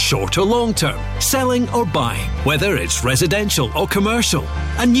 renting, short or long term, selling or buying, whether it's residential or commercial,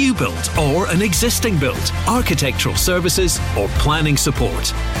 a new build or an existing build, architectural services or planning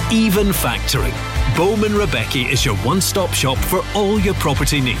support, even factoring. Bowman Rebecca is your one-stop shop for all your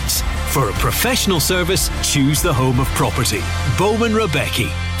property needs. For a professional service, choose the home of property. Bowman Rebecca.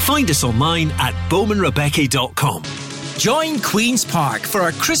 Find us online at bowmanrebecca.com. Join Queen's Park for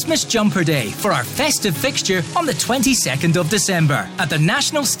our Christmas Jumper Day for our festive fixture on the 22nd of December at the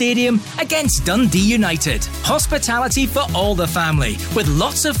National Stadium against Dundee United. Hospitality for all the family with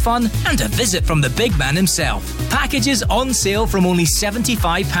lots of fun and a visit from the big man himself. Packages on sale from only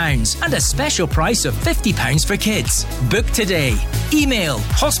 £75 and a special price of £50 for kids. Book today. Email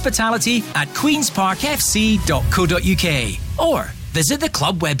hospitality@queensparkfc.co.uk or visit the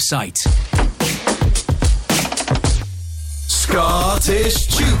club website. Scottish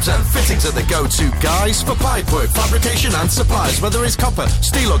Tubes and Fittings are the go-to guys for pipework, fabrication and supplies. Whether it's copper,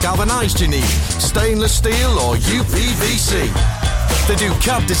 steel or galvanised you need, stainless steel or UPVC. They do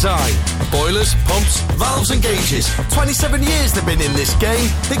cab design, boilers, pumps, valves and gauges. 27 years they've been in this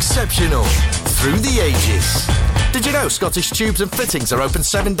game, exceptional, through the ages. Did you know Scottish Tubes and Fittings are open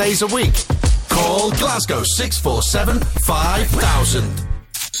 7 days a week? Call Glasgow 647 5000.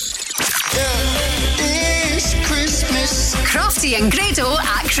 It's Christmas. Crofty and Grado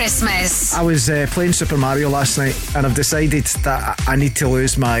at Christmas. I was playing Super Mario last night and I've decided that I need to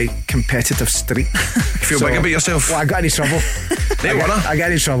lose my competitive streak. Feel big about yourself? Well, I got in trouble. I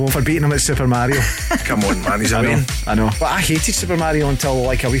got in trouble for beating him at Super Mario. Come on, man, he's a win. I know. But I hated Super Mario until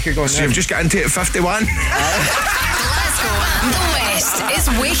like a week ago. So you've just got into it at 51? Glasgow and the West is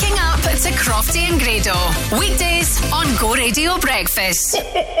waking up to Crofty and Grado. Weekdays on Go Radio Breakfast.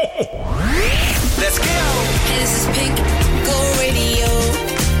 Let's go. This is Pink Go Radio.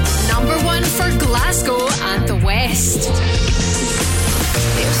 Number one for Glasgow and the West.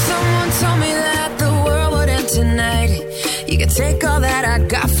 If someone told me that the world would end tonight, you could take all that I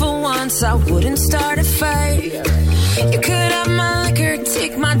got for once, I wouldn't start a fight. You could have my liquor,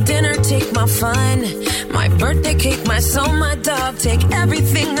 take my dinner, take my fun, my birthday cake, my soul, my dog, take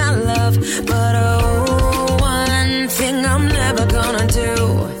everything I love. But oh, one thing I'm never gonna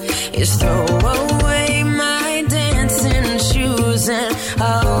do is throw away my dancing shoes. And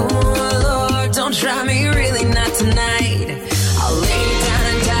oh Lord, don't try me, really not tonight. I'll lay down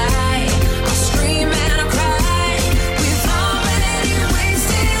and die, I'll scream and I'll cry. We've already wasted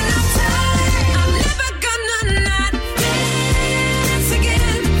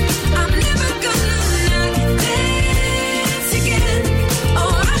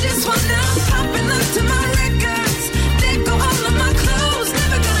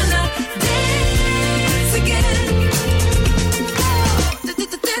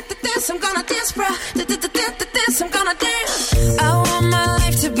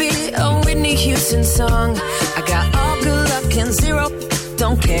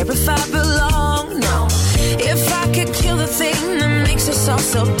care if I belong. No, if I could kill the thing that makes us all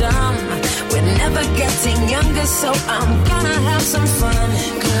so dumb. We're never getting younger, so I'm gonna have some fun.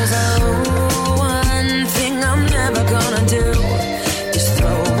 'Cause one thing I'm never gonna do is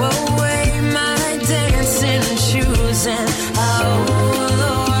throw away my dancing shoes. And oh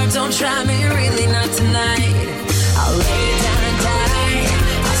Lord, don't try me, really not tonight. I'll lay down and die.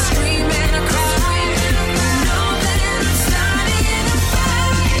 I'll scream and I'll cry. Know that I'm starting a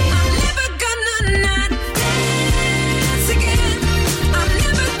fight. I'm never gonna not dance again. I'm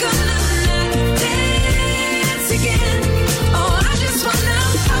never gonna not dance again. Oh, I just wanna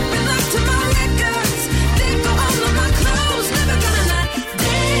pop and lock to my records. Then go all of my clothes. Never gonna not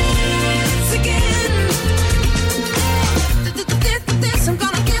dance again. This I'm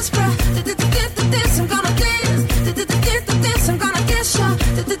gonna guess, bro. This I'm gonna dance. This I'm gonna guess, y'all.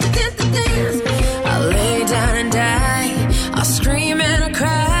 I'll lay down and die. I'll scream and I'll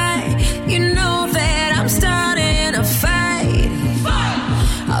cry. You know that I'm starting a fight.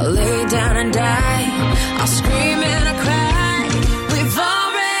 I'll lay down and die. I'll scream and I'll cry. We've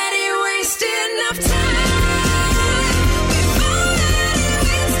already wasted enough time. We've already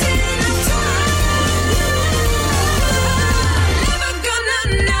wasted enough time. Never gonna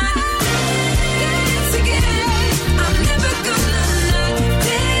not dance again. I'm never gonna not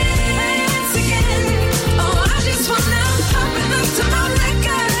dance again. Oh, I just wanna pop and look to my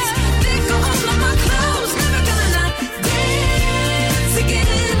records. Then go all of my clothes. Never gonna not dance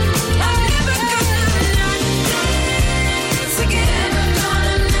again. I'm never gonna not dance again.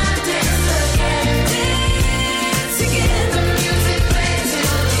 Gonna not dance again. Dance again. The music plays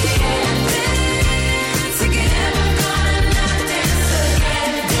till the end. Dance again. Gonna not dance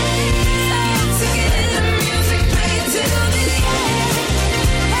again. Dance again. The music plays till the end.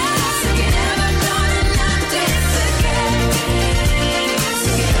 Dance again. Gonna not dance again. Dance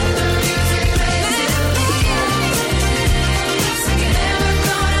again. The music plays till the end. Dance again.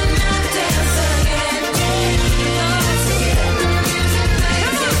 Gonna not dance again. Dance again. The music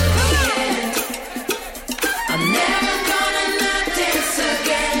plays till the end. I'm never gonna not dance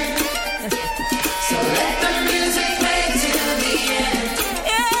again. So let the music play till the end.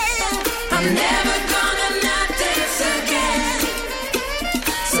 I'm never gonna not dance again.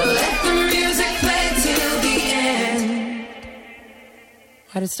 So let the music play till the end.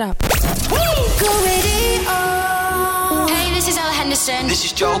 Why'd it stop? Go radio. Hey, this is Ella Henderson. This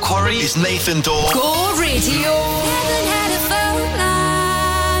is Joel Corey. It's Nathan Dawe. Go radio. Haven't had a phone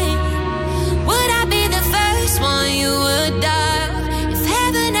line. Would I be the first one you would dial? If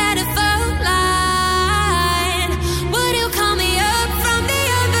heaven had a phone line, would you call me up from the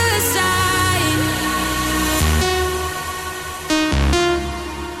other side?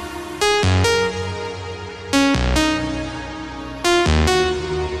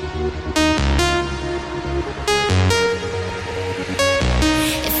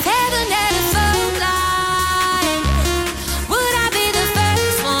 If heaven had a phone line, would I be the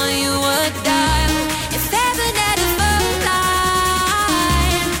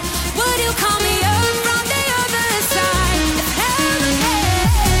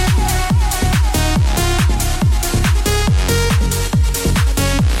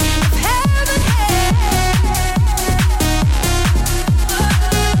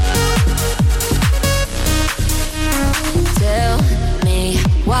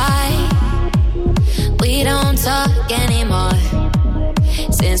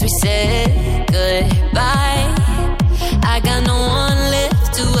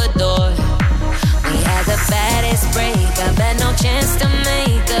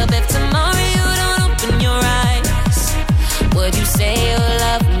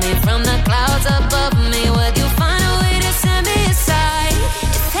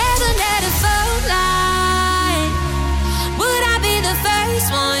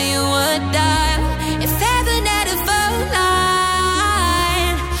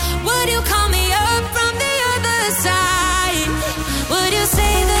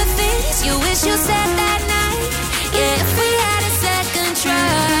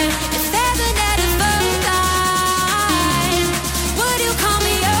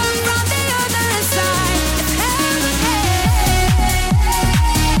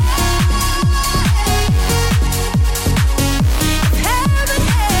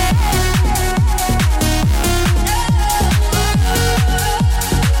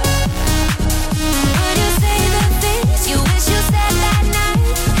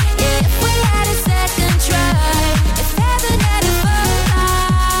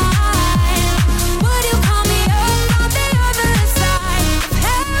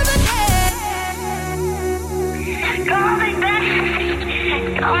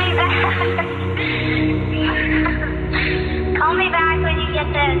me back. Call me back when you get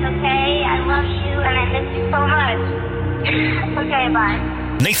this, okay? I love you and I miss you so much. Okay, bye.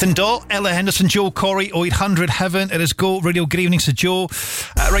 Nathan Daw, Ella Henderson, Joe Corey, 0800 Heaven. It is Go Radio. Good evening to Joe.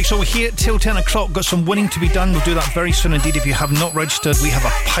 Right, so we're here till 10 o'clock. Got some winning to be done. We'll do that very soon indeed. If you have not registered, we have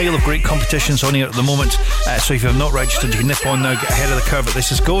a pile of great competitions on here at the moment. So if you have not registered, you can nip on now, get ahead of the curve at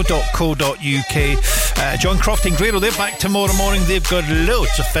thisisgo.co.uk. John Croft and Grado, they're back tomorrow morning. They've got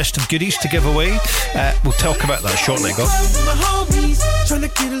loads of festive goodies to give away. We'll talk about that shortly. Go. My homies trying to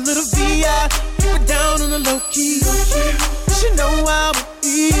get a little VI, keep it down on the low key. She know how it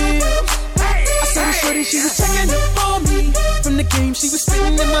feels. I saw the shorty, she was checking up on me. From the game, she was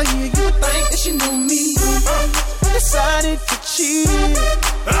spitting in my ear. You would think that she knew me. Decided to cheat.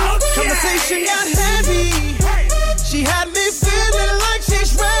 Conversation got heavy. She had me feeling like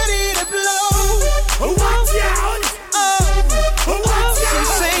she's ready to blow. Watch out!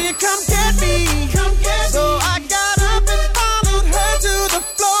 She's saying, come get me. So I got up and followed her to the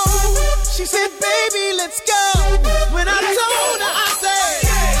floor. She said, baby, let's go. When I told her, I said,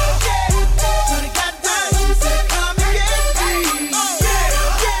 shorty got down, she said, come and get me.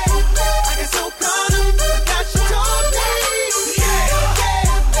 I got so caught up, that she told me.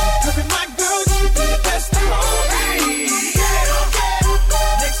 Cause my girl, she be the best of all me.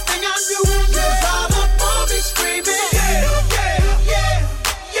 Next thing I knew, she was all up on me screaming.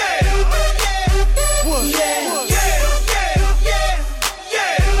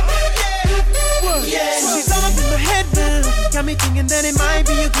 She's all up in my head now. Got me thinking that it might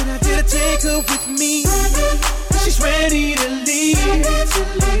be a good idea to take her with me. She's ready to leave.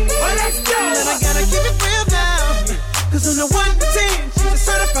 Well, let's go. And I gotta keep it real now. Cause on the 1 to 10, she's a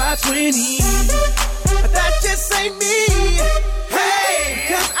certified 20. But that just ain't me. Hey,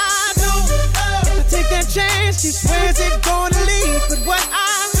 cause I know if I take that chance, she swears it's gonna leave. But what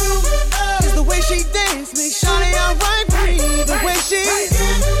I do is the way she dance makes shawty alright with me. The way she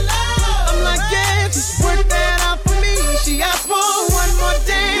I'm like, yeah, just work that out for me. She asked for one more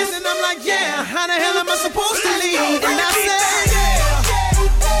dance, and I'm like, yeah, how the hell am I supposed to leave? And I said,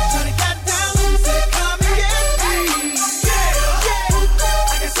 shawty got down, she said, come and get me.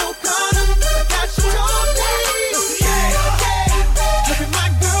 I got so caught up, I got you told me. Look at my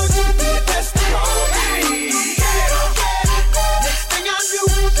girl, she be the best of all me. Next thing I knew,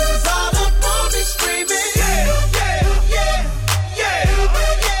 she was all up on me screaming.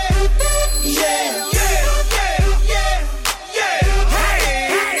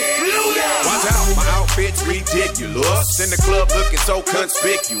 Ridiculous. In the club looking so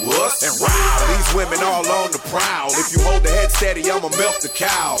conspicuous. And wow, these women all on the prowl. If you hold the head steady, I'ma milk the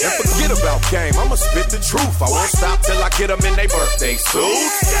cow. And forget about game, I'ma spit the truth. I won't stop till I get them in their birthday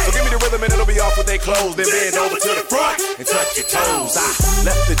suits. So give me the rhythm and it'll be off with they clothes. Then bend over to the front and touch your toes. I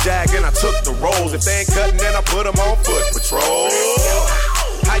left the jag and I took the rolls. If they ain't cutting, then I put them on foot patrol.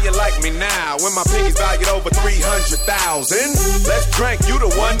 How you like me now when my pinky's valued over 300,000? Let's drink, you the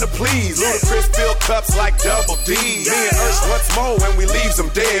one to please. Ludacris fill cups like Double D. Me and Ursh once more when we leaves them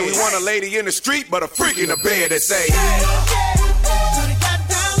dead. We want a lady in the street but a freak in the bed that say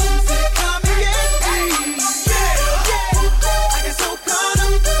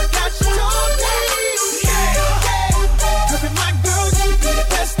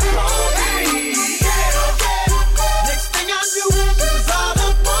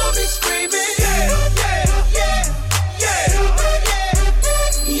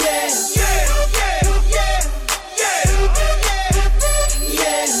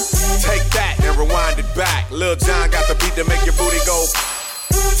Lil Jon got the beat to make your booty go.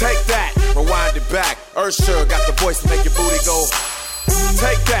 Take that, rewind it back. Ursher got the voice to make your booty go.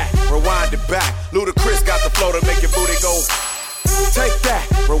 Take that, rewind it back. Ludacris got the flow to make your booty go. Take that,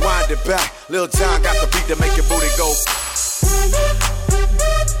 rewind it back. Lil Jon got the beat to make your booty go.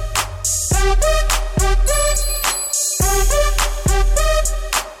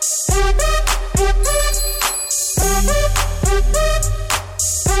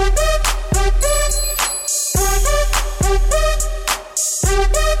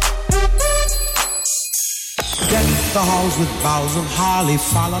 Deck the halls with boughs of holly,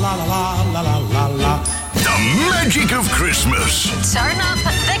 fa la la la la la la la. The magic of Christmas. Turn up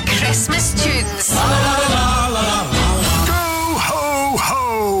the Christmas tunes. La la la la la la. Go ho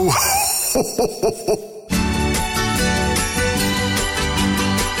ho. Ho ho ho ho.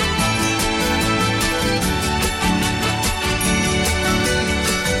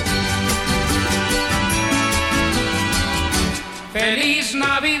 Feliz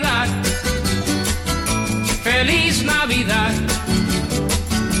Navidad, Feliz Navidad,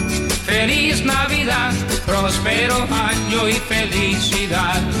 Feliz Navidad, próspero año y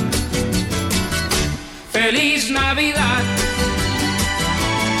felicidad. Feliz Navidad,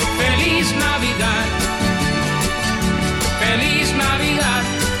 feliz Navidad, feliz Navidad,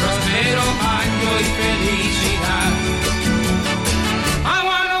 próspero año y felicidad. I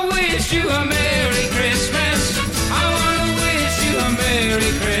wanna wish you a Merry Christmas. I wanna wish you a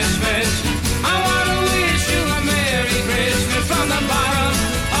Merry Christmas. I wanna wish you a Merry Christmas from the bottom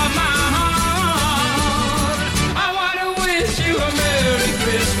of my heart. I wanna wish you a Merry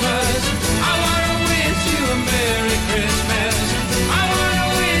Christmas. I wanna wish you a Merry Christmas. I wanna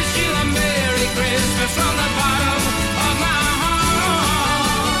wish you a Merry Christmas from the bottom of my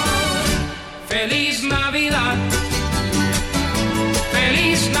heart. Feliz Navidad.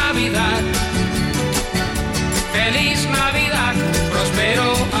 Feliz Navidad. Feliz Navidad. Próspero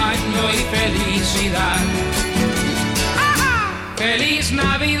año y felicidad. Feliz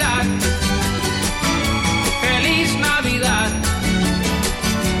Navidad. Feliz Navidad.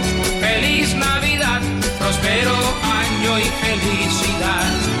 Feliz Navidad. Próspero año y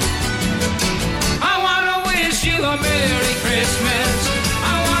felicidad. I wanna wish you a Merry Christmas.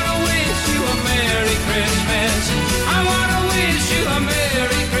 I wanna wish you a Merry Christmas. I wanna wish you a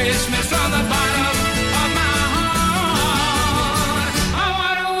Merry Christmas from the bottom of my heart. I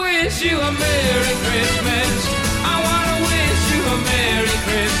wanna wish you a Merry Christmas. I wanna wish you a Merry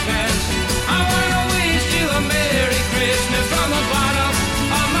Christmas. I wanna wish you a Merry Christmas from the bottom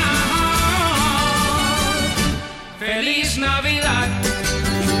of my heart. Feliz Navidad.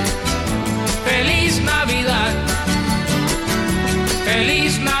 Feliz Navidad.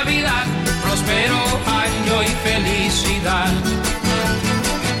 Feliz Navidad. Próspero año y felicidad.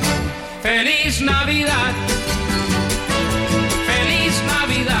 Feliz Navidad. Feliz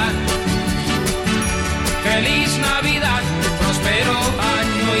Navidad. Feliz Navidad. Próspero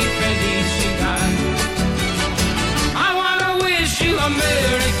año y felicidad. I wanna wish you a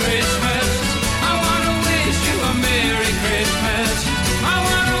Merry Christmas. I wanna wish you a Merry Christmas. I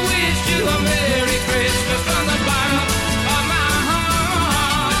wanna wish you a Merry Christmas from the bottom of my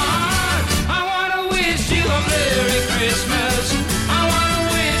heart. I wanna wish you a Merry Christmas. I wanna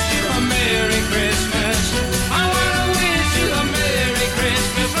wish you a Merry Christmas. I wanna wish you a Merry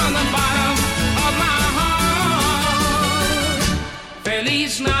Christmas from the bottom of my heart.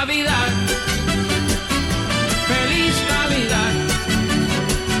 Feliz Navidad. Feliz Navidad.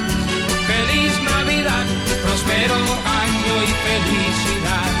 Feliz Navidad. Próspero año y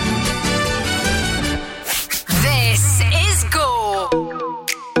felicidad. This is Go.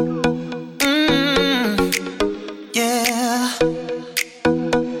 Yeah.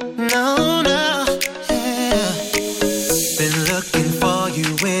 No, yeah. Been looking for you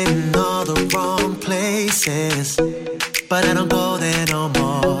in all the wrong places, but I don't go there no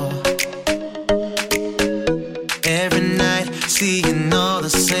more. Every night, seeing all the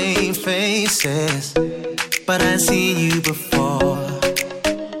same faces, but I ain't seen you before.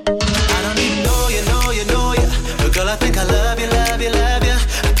 I don't even know you, but girl, I think I love you, love you, love you.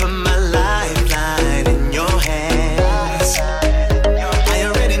 I put my lifeline in your hands. I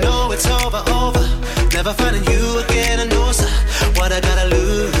already know it's over, never finding you again, I know, so what I gotta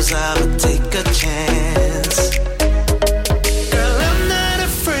lose, I'ma take a chance. Girl, I'm not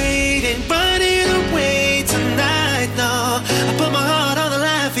afraid, ain't running away tonight, no. I put my heart on the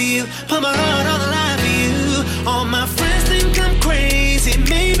line for you, put my heart on the line for you. All my friends think I'm crazy,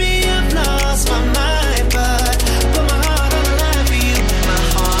 maybe I've lost my mind, but I put my heart on the line for you, my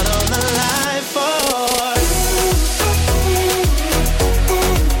heart on the line for you.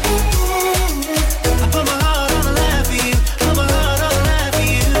 I put my heart on the line for you, put my heart on the line for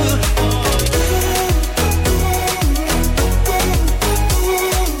you.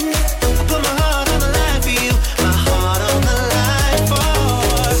 I put my heart on the line for you, my heart on the line for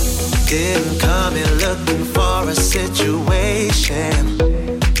you. Didn't come in looking for a situation,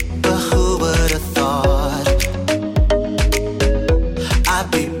 but who would have thought I'd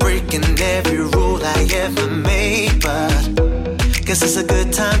be breaking every rule I ever made, but guess it's a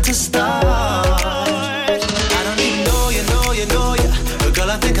good time to start. I don't even know you, but girl,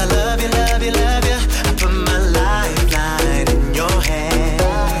 I think I love you, love you, love you. I put my lifeline in your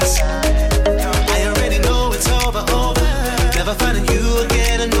hands. I already know it's over, never finding you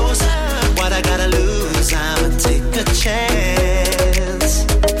again, I know, so what I gotta lose, I'ma take a chance.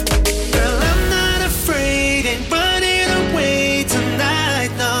 Girl, I'm not afraid, ain't running away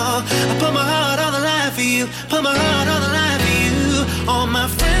tonight, no. I put my heart on the line for you, put my heart on the line for you. All my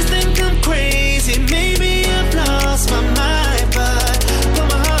friends think I'm crazy, maybe I've lost my mind, but I put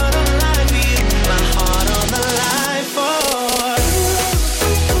my heart on the line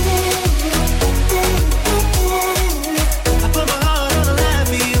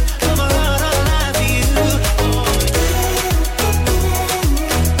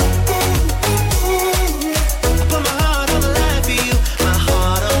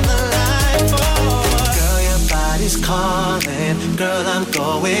but I'm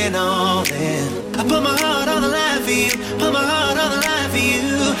going all in. I put my heart on the line for you, put my heart on the line for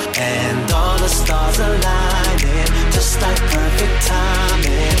you. And all the stars aligning, just like perfect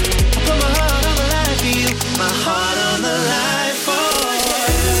timing. I put my heart on the line for you, my heart on the line for you.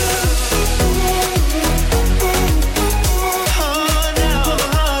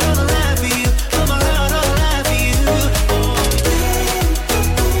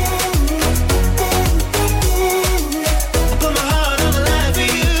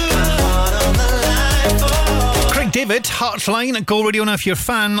 David, Heartline at Go Radio. Now, if you're a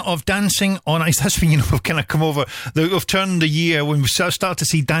fan of Dancing on Ice, that's when, you know, we've kind of come over, we've turned the year when we start to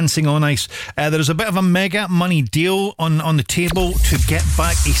see Dancing on Ice. There's a bit of a mega money deal on the table to get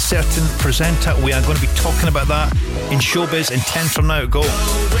back a certain presenter. We are going to be talking about that in Showbiz in 10 from now. Go.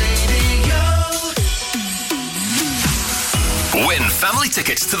 Win family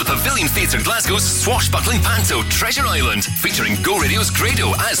tickets to the Pavilion Theatre Glasgow's swashbuckling panto Treasure Island, featuring Go Radio's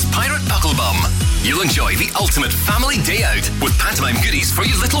Grado as Pirate Pucklebum. You'll enjoy the ultimate family day out with pantomime goodies for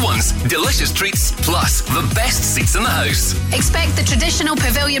your little ones, delicious treats, plus the best seats in the house. Expect the traditional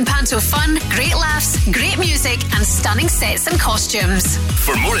Pavilion panto fun, great laughs, great music and stunning sets and costumes.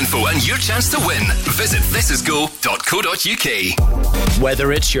 For more info and your chance to win, visit thisisgo.co.uk.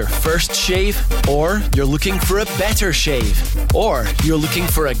 Whether it's your first shave, or you're looking for a better shave, or you're looking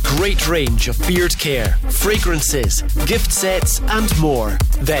for a great range of beard care, fragrances, gift sets and more,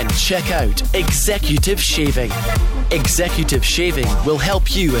 then check out Executive Shaving. Executive Shaving will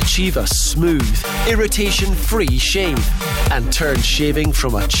help you achieve a smooth, irritation-free shave and turn shaving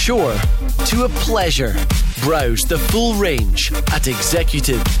from a chore to a pleasure. Browse the full range at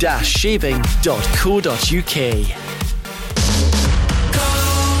executive-shaving.co.uk.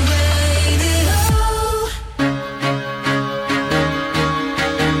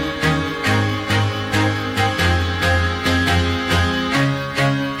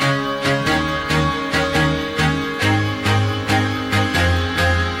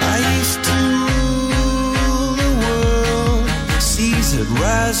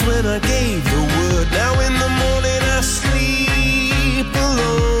 When I gave the word, now in the morning I sleep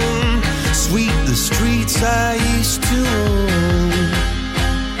alone. Sweep the streets I used to own.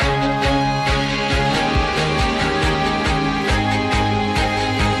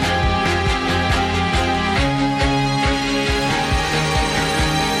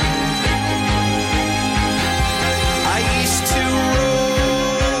 I used to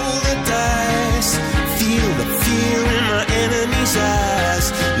roll the dice, feel the fear in my enemy's eyes.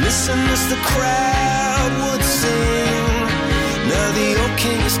 Listen as the crowd would sing. Now the old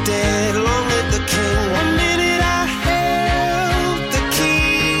king is dead, long live the king. 1 minute I held the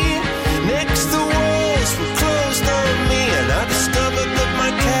key. Next the walls were closed on me, and I discovered that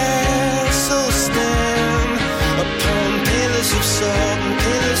my castle stand upon pillars of salt and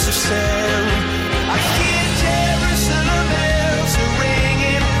pillars of sand. I hear Jerusalem bells are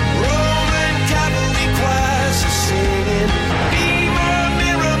ringing, Roman cavalry choirs are singing.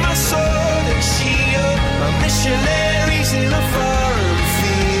 Missionaries in a foreign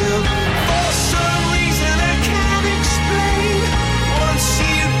field. For some reason I can't explain. Once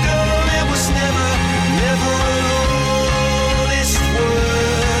you gone, it was never an honest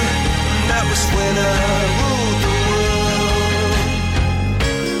word. And that was when I ruled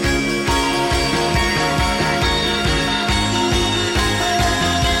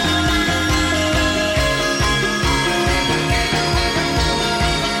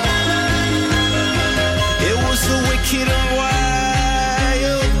the wicked and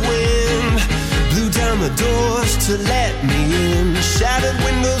wild wind blew down the doors to let me in. Shattered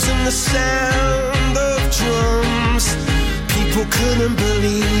windows and the sound of drums. People couldn't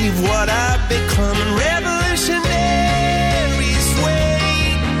believe what I'd become. Revolutionaries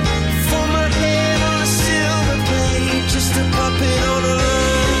wait for my head on a silver plate, just a puppet on a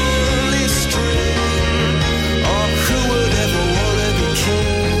lonely string. Oh, who would ever want to be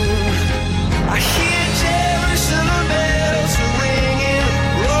king? I hear Jerusalem bells are ringing,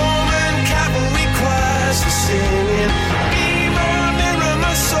 Roman cavalry choirs are singing. Be my mirror,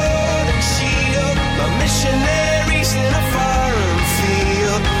 my sword and shield, my missionaries in a foreign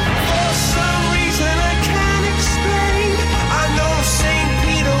field. For some reason I can't explain.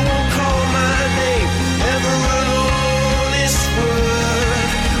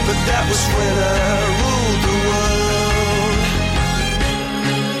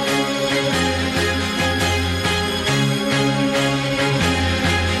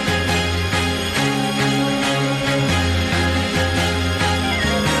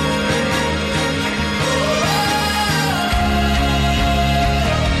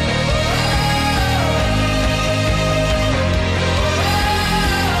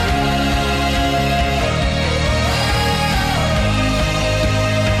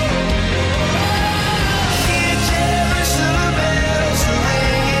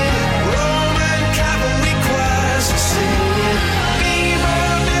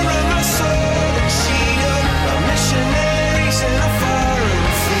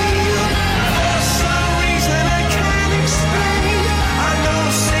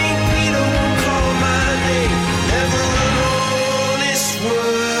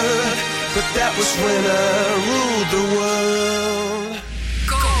 but that was when I ruled the world.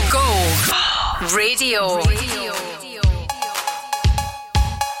 Go Radio.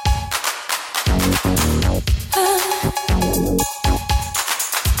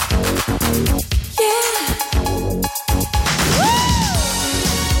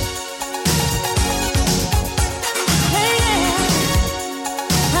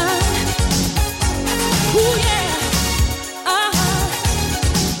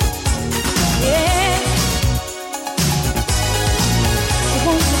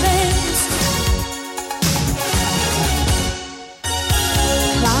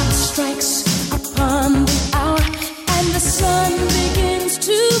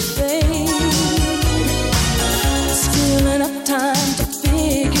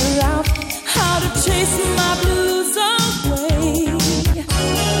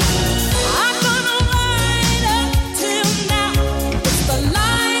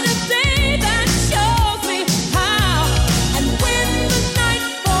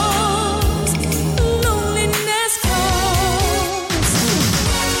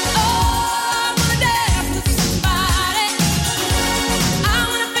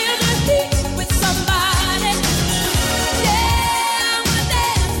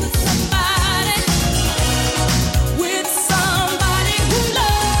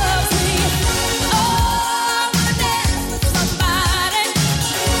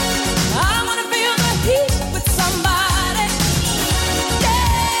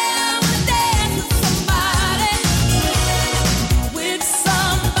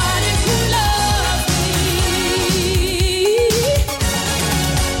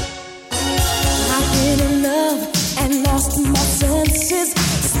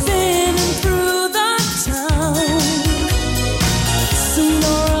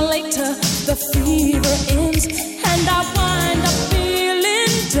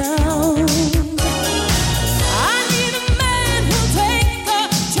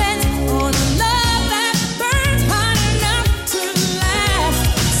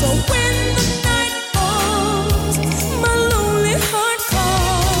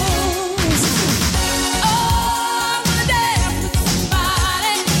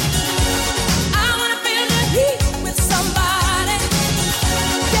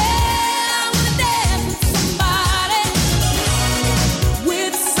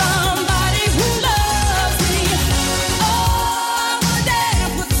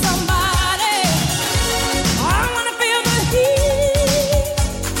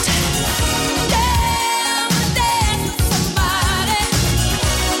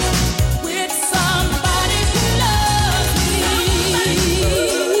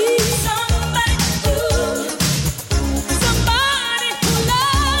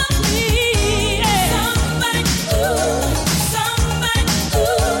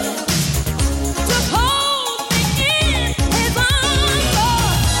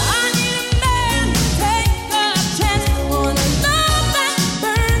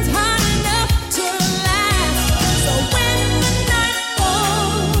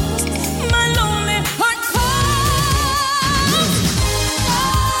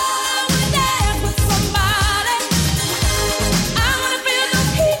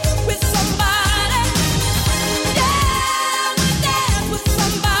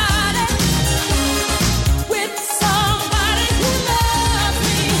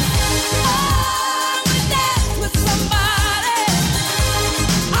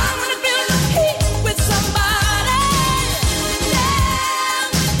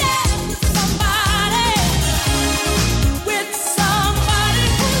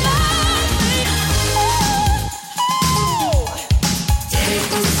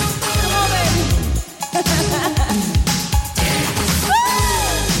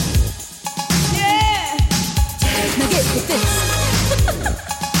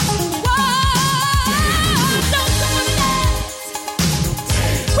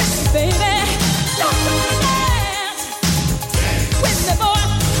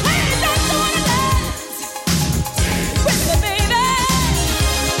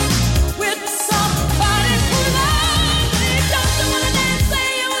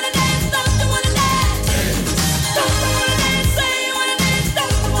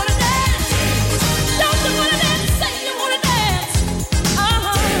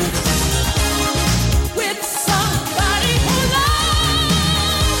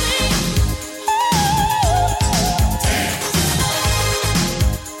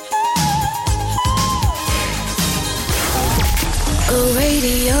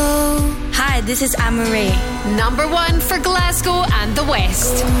 Hi, this is Anne-Marie. Number 1 for Glasgow and the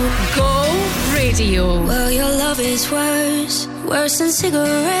West. Go Radio. Well, your love is worse than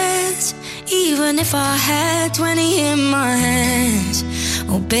cigarettes. Even if I had 20 in my hands.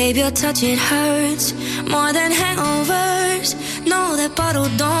 Oh, babe, your touch, it hurts more than hangovers. No, that bottle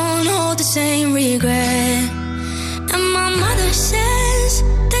don't hold the same regret. And my mother says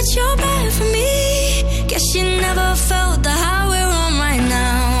that you're bad for me. Guess she never felt the high we're on right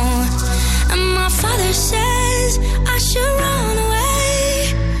now. And my father says I should run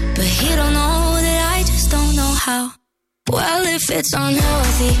away, but he don't know that I just don't know how. Well, if it's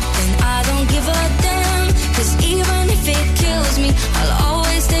unhealthy, then I don't give a damn. Cause even if it kills me, I'll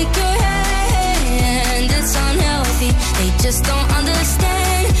always take your hand. It's unhealthy, they just don't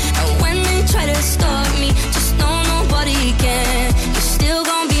understand. And when they try to stop me, just know nobody can. You're still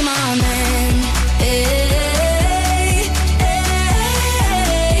gonna be my man. Hey, hey,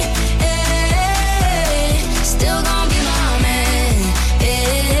 hey, still gonna be my man. Hey,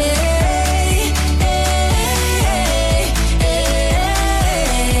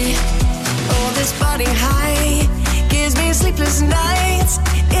 hey, oh, this body high gives me sleepless nights.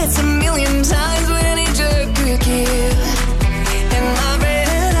 It's a million times what any jerk could give. And my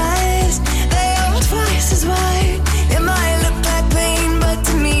red eyes, they are twice as wide. It might look like pain, but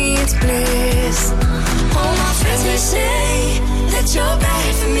to me it's bliss. All my friends, they say that you're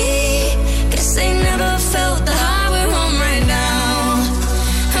bad for me. Guess they never felt the high we're on right now.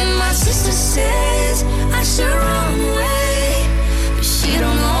 And my sister says I should run away, but she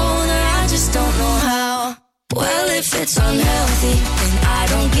don't know that I just don't know how. Well, if it's unhealthy, then I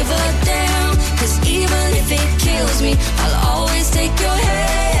don't give a damn. Cause even if it kills me, I'll always take your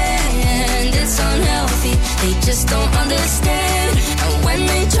hand. It's unhealthy, they just don't understand. And when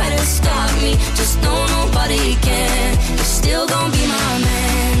they try to stop me, just know nobody can. You're still gonna be my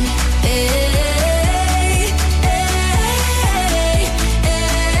man. Hey, hey,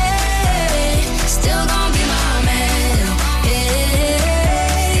 hey, still gonna be my man. Hey,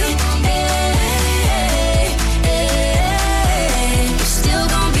 hey, you're still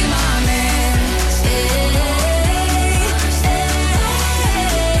gonna be my man.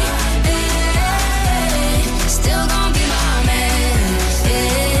 Still gonna be my man.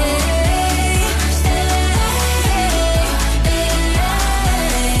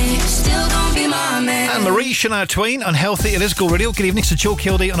 Still gonna be my man. And Marie Shania Twain, Unhealthy. It is Go Radio. Good evening to Joe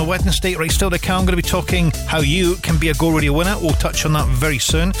Kilday on a Wednesday. Right, still to come. I'm going to be talking how you can be a Go Radio winner. We'll touch on that very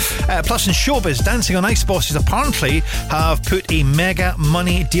soon. Plus in showbiz, Dancing on Ice bosses apparently have put a mega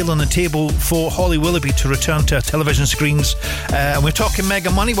money deal on the table for Holly Willoughby to return to our television screens. And we're talking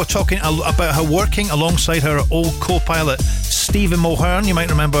mega money. We're talking about her working alongside her old co-pilot Stephen Mulhern. You might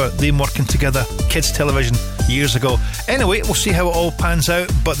remember them working together, kids television, years ago. Anyway, we'll see how it all pans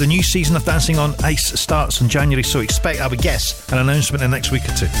out. But the new season of Dancing on Ice starts in January, so expect, I would guess, an announcement in the next week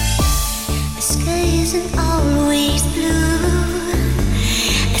or two. The sky isn't always blue,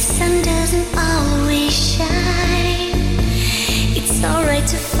 the sun doesn't always shine. It's alright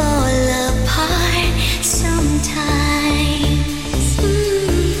to fall apart sometimes.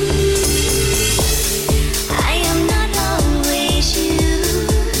 I am not always you,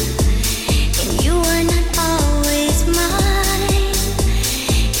 and you are not always mine.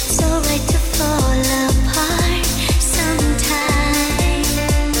 It's alright to fall apart sometimes.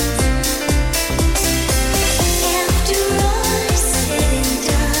 After all is said and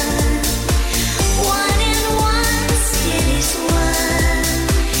done, one and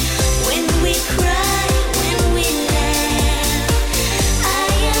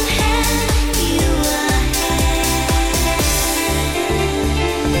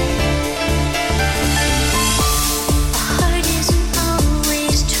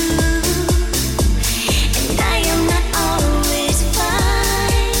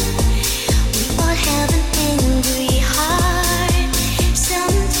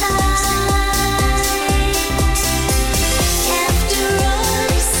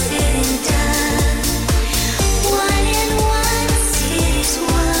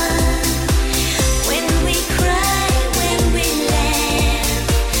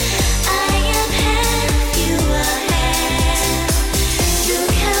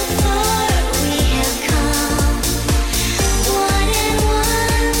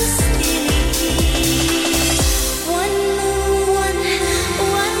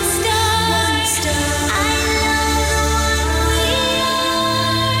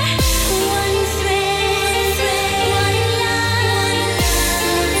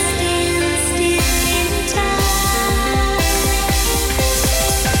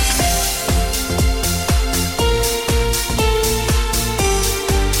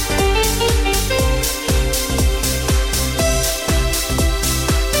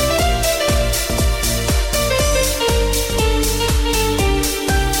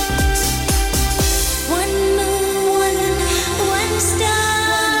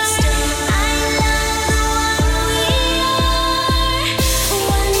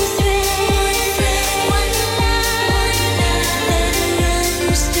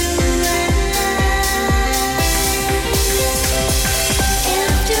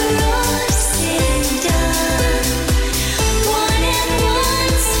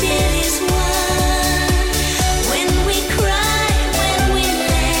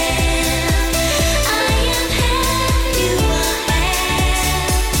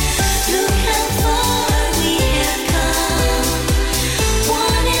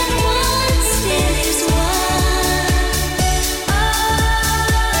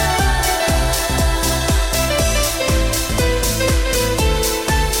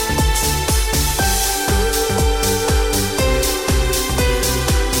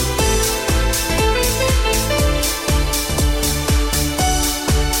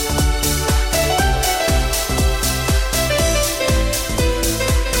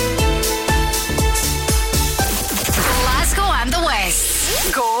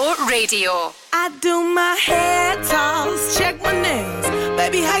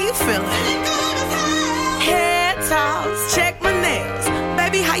you feeling? Head toss, check my nails.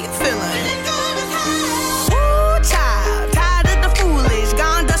 Baby, how you feeling? Ooh, child, tired of the foolish.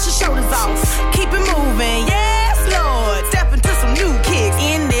 Gone, dust your shoulders off. Keep it moving, yes, Lord. Step into some new kicks.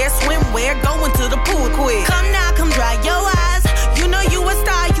 In there, swimwear, going to the pool quick. Come now, come dry your eyes. You know you a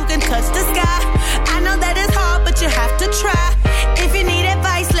star, you can touch the sky. I know that it's hard, but you have to try. If you need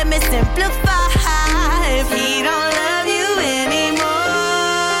advice, let me simplify. If he don't love you anymore,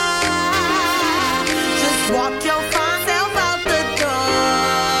 just walk your fine self out the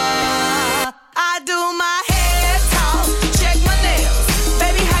door. I do my head talk, check my nails.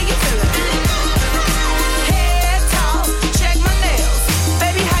 Baby, how you feeling? Head talk, check my nails.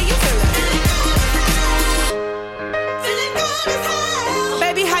 Baby, how you feeling? Feeling good as hell.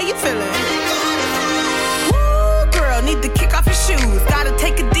 Baby, how you feeling? Woo, girl, need to kick off your shoes. Gotta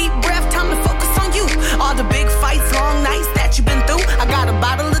take a deep breath, time to focus on you. All the big fights, long nights that you've been through. I got a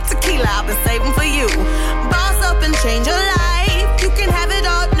bottle of tequila I've been saving for you. Boss up and change your life. You can have it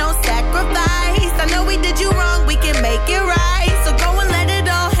all, no sacrifice. I know we did you wrong, we can make it right. So go and let it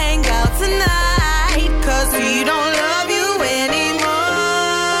all hang out tonight. Cause we don't love you anymore.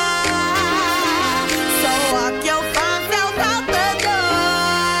 So walk your fine self out the door.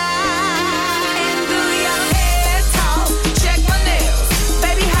 And do your head talk, check my nails.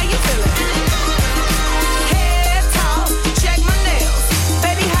 Baby, how you feeling? Head talk, check my nails.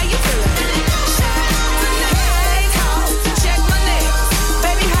 Baby, how you feeling? Head talk, check my nails.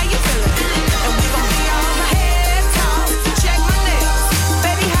 Baby, how you feeling? And we gon' be on head talk, check my nails.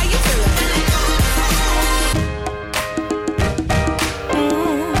 Baby, how you feeling?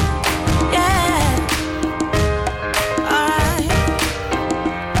 Yeah. Alright.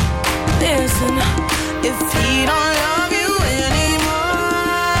 Listen, if he don't love you anymore,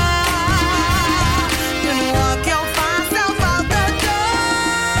 then walk your fine self out the door.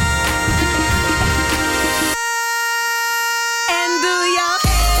 And do your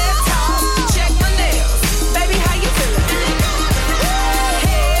head talk, check my nails. Baby, how you feeling?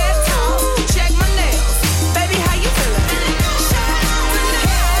 Head talk, check my nails. Baby, how you feeling?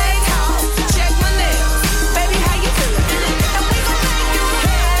 Head talk, check my nails. Baby, how you feeling? And we gon' make you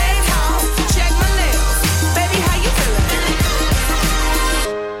head talk, check my nails. Baby, how you feeling?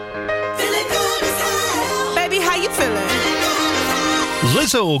 Feeling good as hell. Baby, how you feeling?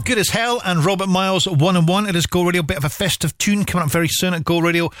 Lizzo, Good as Hell, and Robert Miles, 1-on-1. It is Go Radio, bit of a festive tune coming up very soon at Go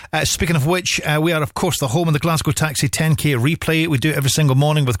Radio. Speaking of which, we are, of course, the home of the Glasgow Taxi 10K replay. We do it every single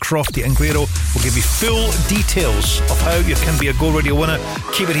morning with Crofty and Grado. We'll give you full details of how you can be a Go Radio winner.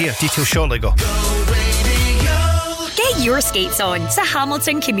 Keep it here. Details shortly. Go. Get your skates on to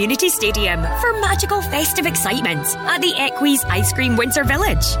Hamilton Community Stadium for magical festive excitement at the Equise Ice Cream Winter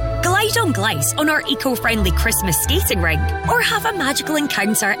Village. Glide on Glice on our eco-friendly Christmas skating rink, or have a magical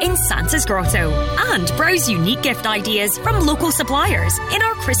encounter in Santa's Grotto, and browse unique gift ideas from local suppliers in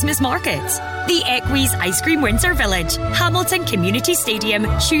our Christmas market. The Equise Ice Cream Winter Village, Hamilton Community Stadium,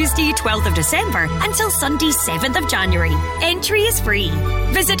 Tuesday 12th of December until Sunday 7th of January. Entry is free.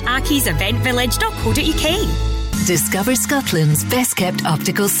 Visit akieseventvillage.co.uk. Discover Scotland's best kept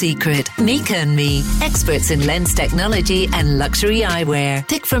optical secret. Mika and Me, experts in lens technology and luxury eyewear.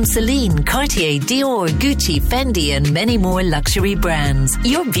 Pick from Celine, Cartier, Dior, Gucci, Fendi and many more luxury brands.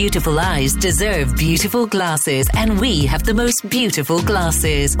 Your beautiful eyes deserve beautiful glasses, and we have the most beautiful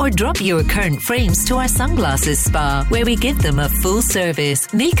glasses. Or drop your current frames to our sunglasses spa, where we give them a full service.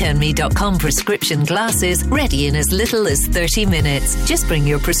 MikaandMe.com prescription glasses, ready in as little as 30 minutes. Just bring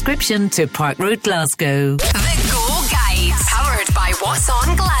your prescription to Park Road, Glasgow. Go Guides, powered by What's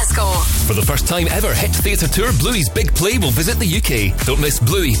On Glasgow. For the first time ever hit theatre tour, Bluey's Big Play will visit the UK. Don't miss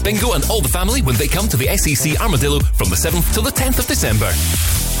Bluey, Bingo and all the family when they come to the SEC Armadillo from the 7th till the 10th of December.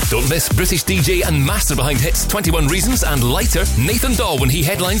 Don't miss British DJ and master behind hits 21 Reasons and Lighter, Nathan Daw, when he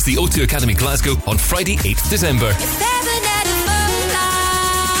headlines the O2 Academy Glasgow on Friday 8th December.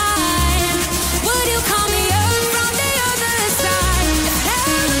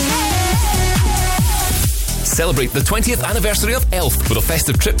 Celebrate the 20th anniversary of Elf with a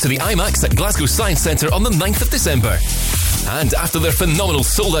festive trip to the IMAX at Glasgow Science Centre on the 9th of December. And after their phenomenal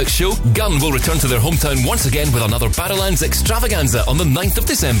sold-out show, Gun will return to their hometown once again with another Barrowlands extravaganza on the 9th of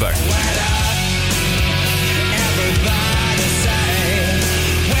December.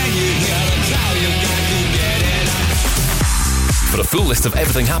 For a full list of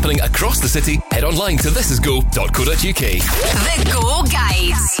everything happening across the city, head online to thisisgo.co.uk. The Go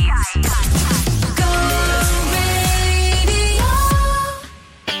Guides.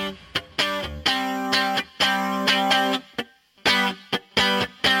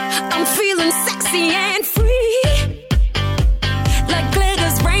 I'm feeling sexy and free, like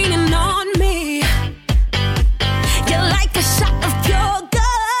glitters rain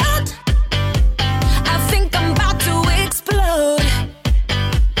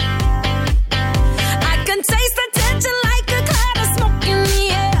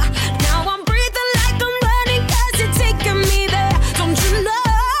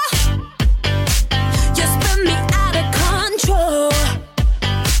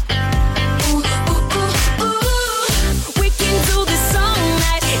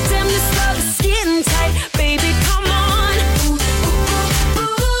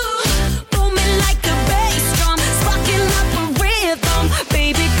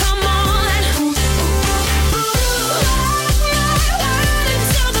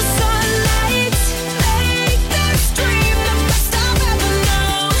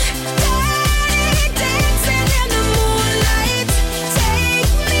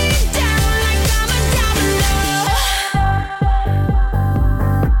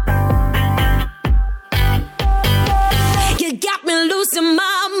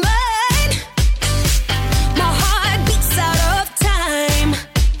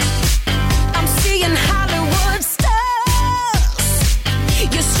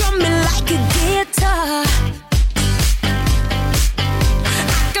fucking guitar.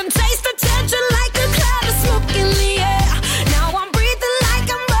 I can taste the tension like a cloud of smoke in the air. Now I'm breathing like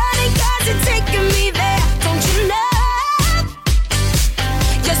I'm running 'cause you're taking me there. Don't you know?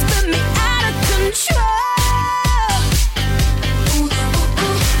 You spin me out of control.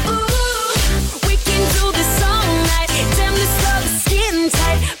 We can do this all night. Damn, this love is skin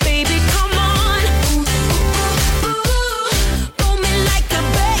tight. Baby, come on. Pull me like a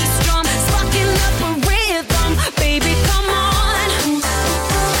bass drum, sparking up a rhythm. Baby, come on.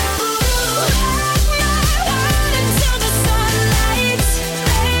 Until the sunlight.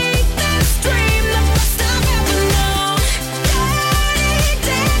 Make this dream the best I've ever known. Dirty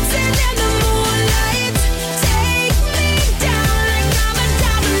dancing in the moonlight. Take me down like I'm a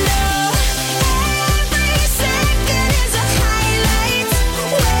domino. Every second is a highlight.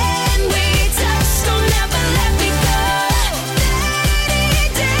 When we touch, don't ever let me go. Dirty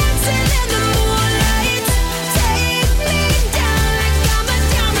dancing in the moonlight. Take me down like I'm a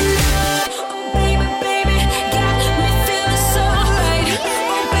domino. Oh baby, baby, got me feeling so right.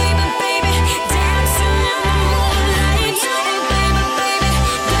 Oh baby, baby, dancing in the moonlight. Oh baby, baby,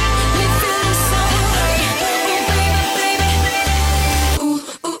 got me feeling so right. Oh baby, baby, ooh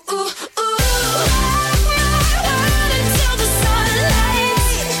ooh ooh ooh. Until the sunlight.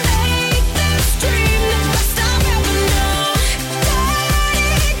 Make this dream the best I've ever known.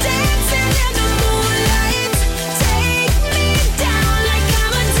 Dirty dancing in the moonlight. Take me down like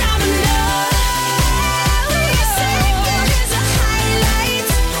I'm a domino. Every second is a highlight.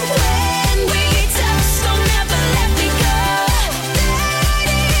 When we touch, don't ever let me go.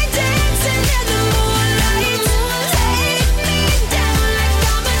 Dirty dancing in the moonlight. Take me down like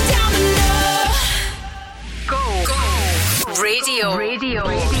I'm a domino. Radio.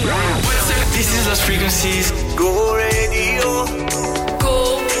 This is Lost Frequencies. Go radio. Go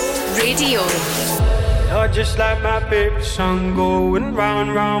Radio. You're just like my favorite song going round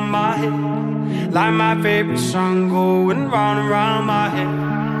and round my head. Like my favorite song going round and round my head.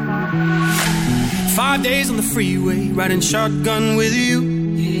 5 days on the freeway, riding shotgun with you.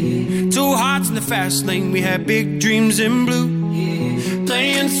 Two hearts in the fast lane, we had big dreams in blue.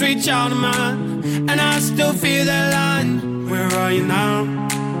 Playing sweet child of mine, and I still feel that line. Where are you now?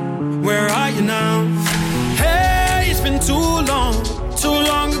 Where are you now? Hey, it's been too long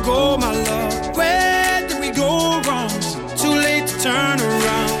ago, my love. Where did we go wrong? Too late to turn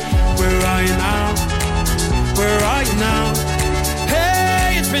around. Where are you now? Where are you now?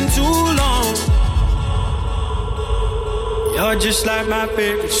 Hey, it's been too long. You're just like my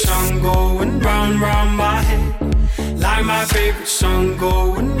favorite song going round and round my head. Like my favorite song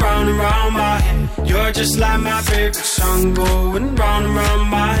going round and round my head. You're just like my favorite song going round and round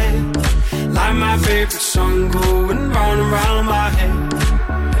my head. Like my favorite song going round and round my head.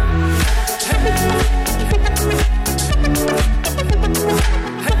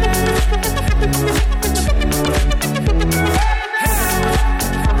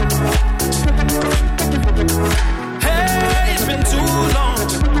 Hey, it's been too long.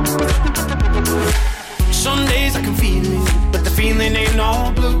 Some days I can feel it, but the feeling ain't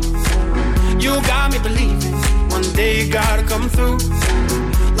all blue. You got me believing one day you gotta come through.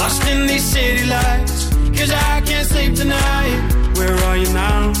 Lost in these city lights, 'cause I can't sleep tonight. Where are you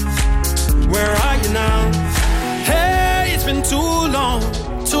now? Where are you now? Hey, it's been too long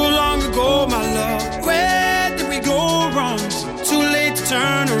ago, my love. Where did we go wrong? Too late to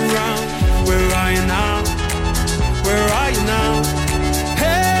turn around. Where are you now? Where are you now?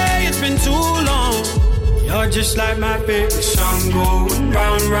 Hey, it's been too long. You're just like my favorite song going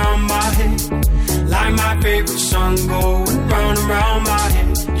round and round my head. Like my favorite song going round and round my head.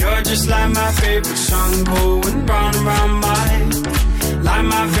 You're just like my favorite song going round and round my head. Like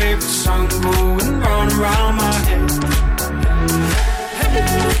my favorite song going round and round my head.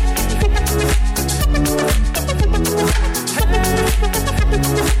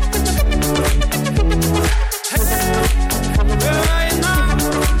 Where are you now?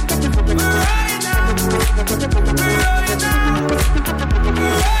 Where are you now? Where are you now?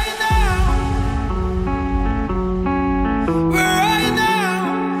 Where are you now? Where are you now?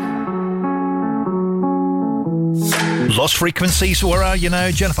 Lost Frequencies, where are you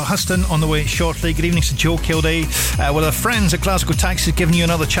now? Jennifer Huston on the way shortly. Good evening to Joe Kilday. With our friends at Glasgow Taxis giving you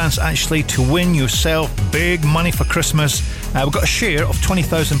another chance actually to win yourself big money for Christmas. We've got a share of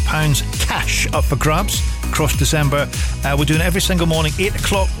 £20,000 cash up for grabs. across December. We're doing it every single morning, 8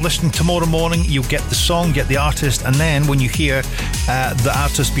 o'clock. Listen tomorrow morning, you'll get the song, get the artist, and then when you hear the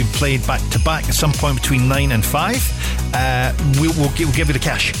artist being played back to back at some point between 9 and 5, we'll give you the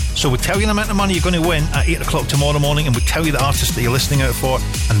cash. So we'll tell you the amount of money you're going to win at 8 o'clock tomorrow morning, and we'll tell you the artist that you're listening out for,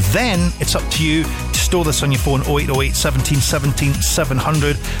 and then it's up to you to store this on your phone, 0808 17 17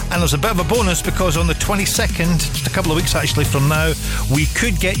 700. And there's a bit of a bonus, because on the 22nd, just a couple of weeks actually from now, we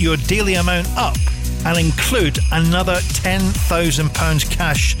could get your daily amount up and include another £10,000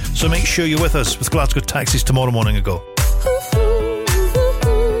 cash. So make sure you're with us with Glasgow Taxis tomorrow morning ago.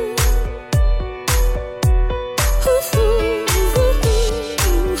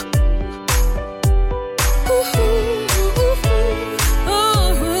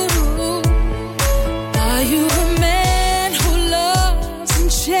 Are you a man who loves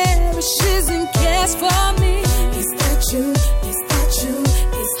and cherishes and cares for me? Is that you? Is that you?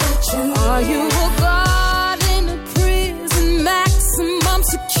 Is that you? Are you a guard in a prison, maximum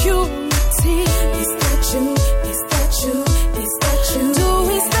security? Is that you? Is that you? Is that you? Do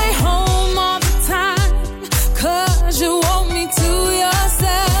we stay home all the time? 'Cause you want me to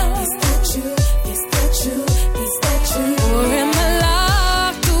yourself. Is that you? Is that you? Is that you? Or am I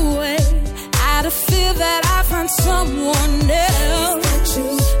locked away out of fear that I find someone else? Is that you?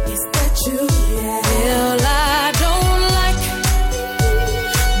 Is that you? Yeah. Well, I don't like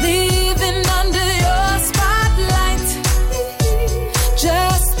leaving under your spotlight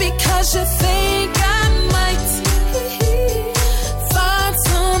just because you think I might find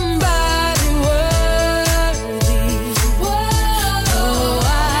somebody worthy. Oh,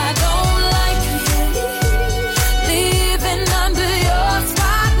 I don't like leaving under your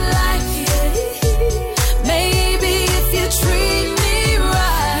spotlight. Maybe if you treat me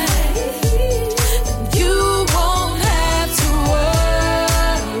right, you won't have to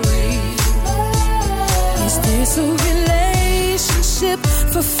worry. Is this a relationship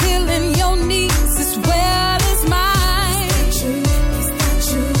fulfilling your needs as well as mine? Is that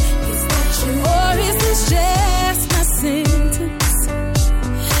you? Is that you? Or is this just my sentence?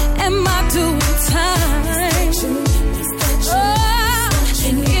 Am I doing time? Oh,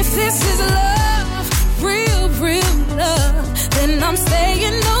 and if this is love, real, real love, then I'm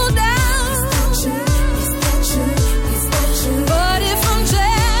saying no doubt. But if I'm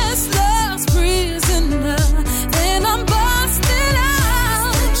just love's prisoner, then I'm busted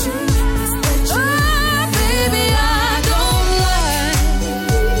out. Oh, baby, I don't like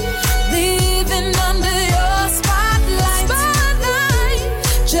leaving under your spotlight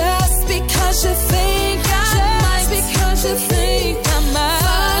just because you think I might. Because you think I might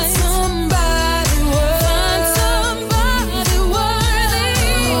find somebody worthy.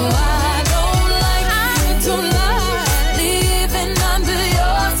 Oh, I don't like leaving under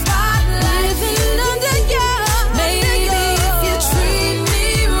your spotlight. Maybe if you treat me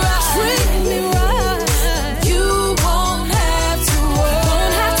right, you won't have to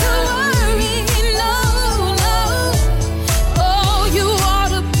worry. No, no. Oh, you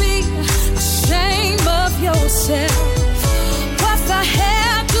ought to be ashamed of yourself. What the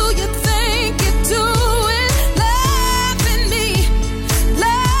hell do you think you're doing?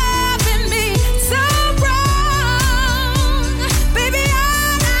 Loving me so wrong. Baby,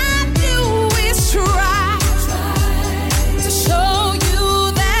 all I do is try to show you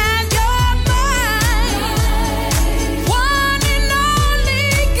that you're mine. One and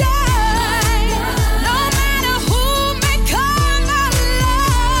only guy. No matter who may come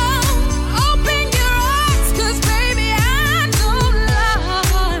along, open your eyes, 'cause baby, I don't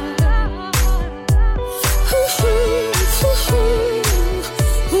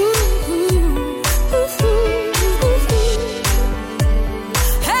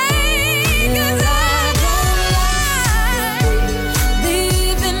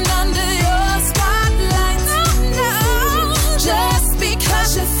leaving under your spotlight. Just because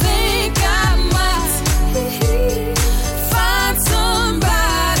you think I might find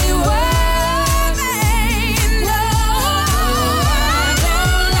somebody worthy. No, I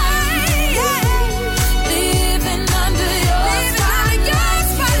don't like leaving under your spotlight.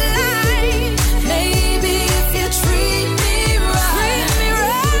 Maybe if you treat me right,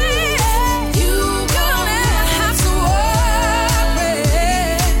 you gonna have to worry.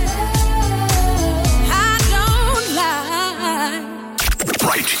 I don't like.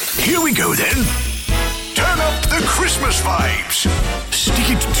 Right, here we go then. Turn up the Christmas vibes. Stick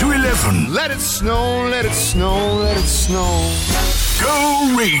it to 11. Let it snow, let it snow, let it snow. Go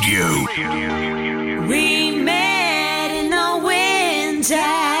Radio. We met in the winter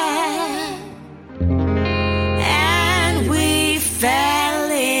and we fell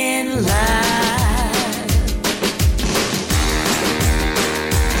in love.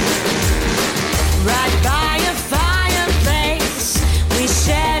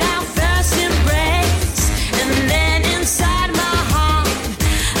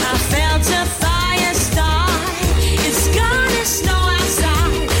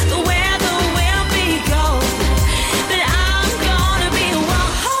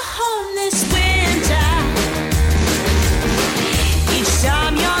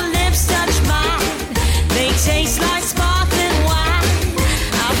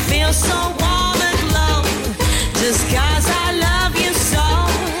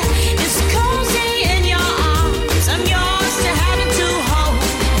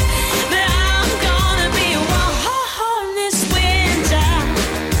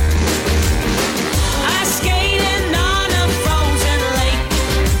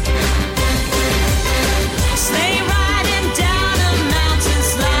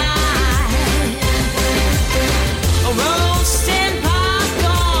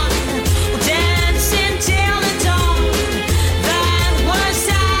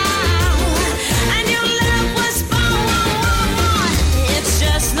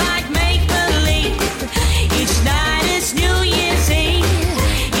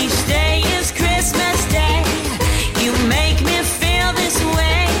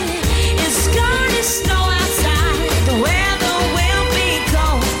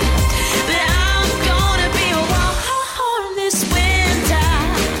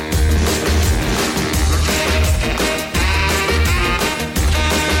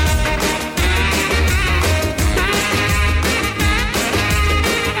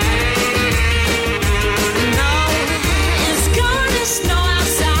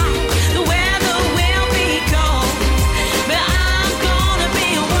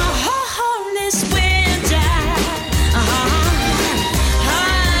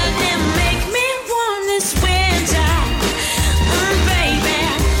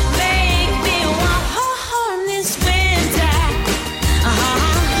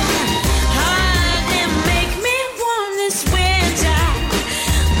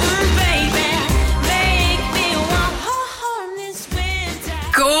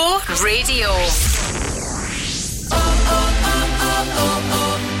 Radio.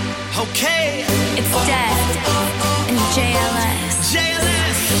 Okay. It's Dead and JLS.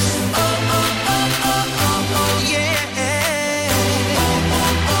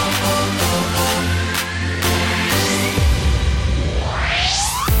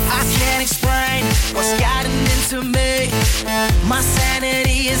 I can't explain what's gotten into me. My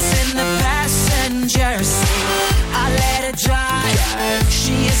sanity is in the passenger seat. I let it drive.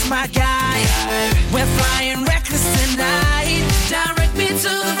 She is my guide. We're flying reckless tonight. Direct me to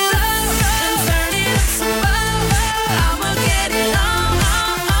the floor and turn it up some more. I'ma get it on.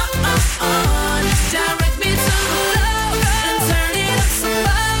 Direct me to the floor and turn it up some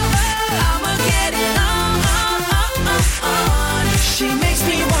more. I'ma get it on. She makes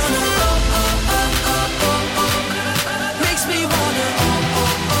me wanna. Makes me wanna.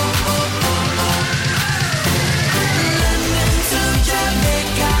 London to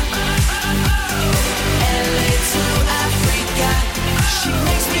Jamaica, LA to Africa. She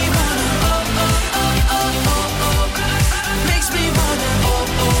makes me wanna. Makes me wanna.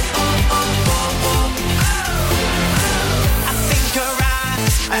 I think her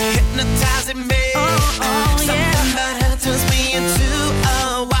eyes are hypnotizing me. Something about her turns me into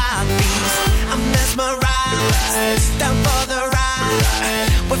a wild beast. I'm mesmerized, down for the ride.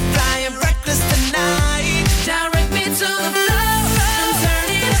 We're flying reckless tonight. Direct me to the floor and turn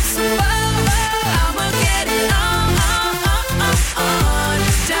it up some more. I'ma get it on.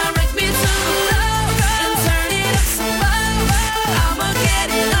 Direct me to the floor and turn it up some more. I'ma get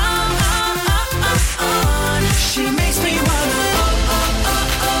it on. She makes me wanna.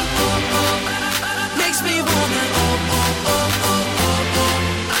 Makes me wanna.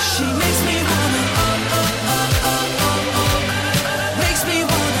 She makes me wanna. Makes me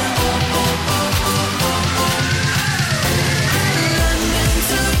wanna. London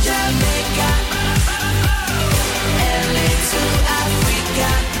to Jamaica, LA to Africa.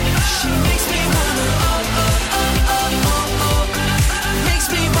 She makes me wanna. Makes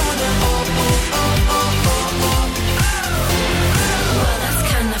me wanna. Well, that's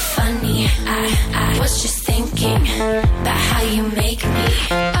kinda funny. I was just thinking about how you make me.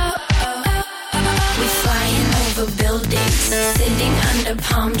 We flying over buildings, sitting under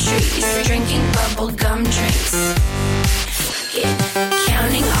palm trees, drinking bubble gum drinks. Yeah,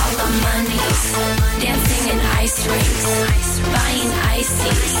 counting all our monies, dancing in ice rinks, buying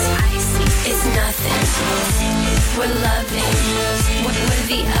ices. It's nothing. We're loving. We're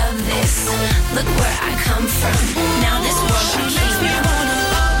worthy of this. Look where I come from. Now this world I Makes me came wanna.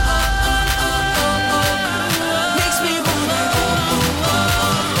 Makes me wanna.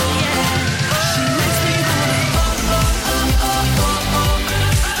 Yeah. She makes me wanna.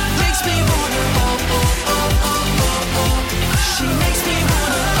 Makes me wanna. She makes me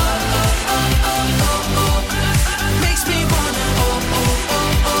wanna. Makes me wanna.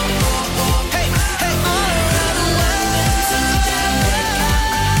 Hey, hey, all around the world to Jamaica,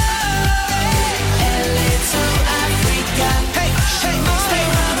 LA to Africa. Hey, hey, makes me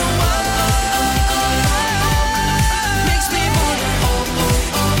wanna. Makes me wanna.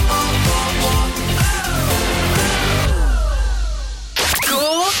 Go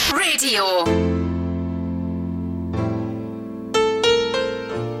Radio.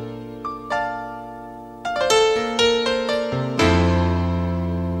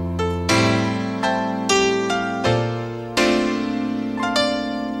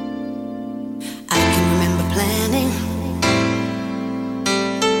 I can remember planning,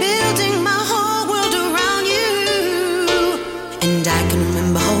 building my whole world around you, and I can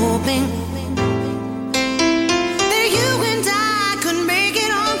remember hoping that you and I could make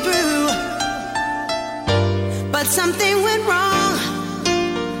it on through. But something went wrong.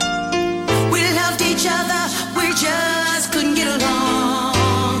 We loved each other, we just couldn't get along.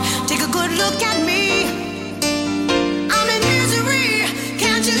 Take a good look at me. I'm in misery,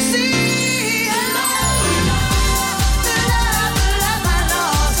 can't you see? The love I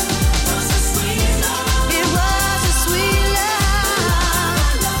lost was a sweet love. It was a sweet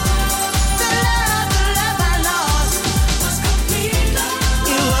love. The love I lost was complete love.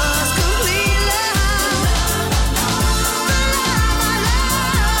 It was complete love. The love I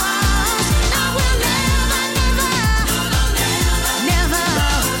lost, I will never, never,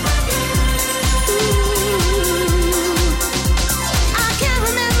 ooh. I can't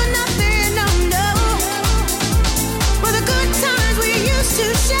remember nothing, no. But the good times we used to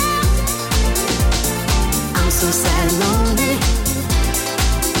share. I'm so sad and lonely.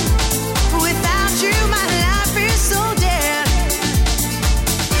 Without you, my life is so dead.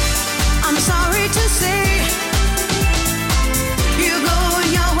 I'm sorry to say, you're going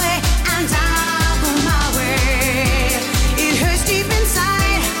your way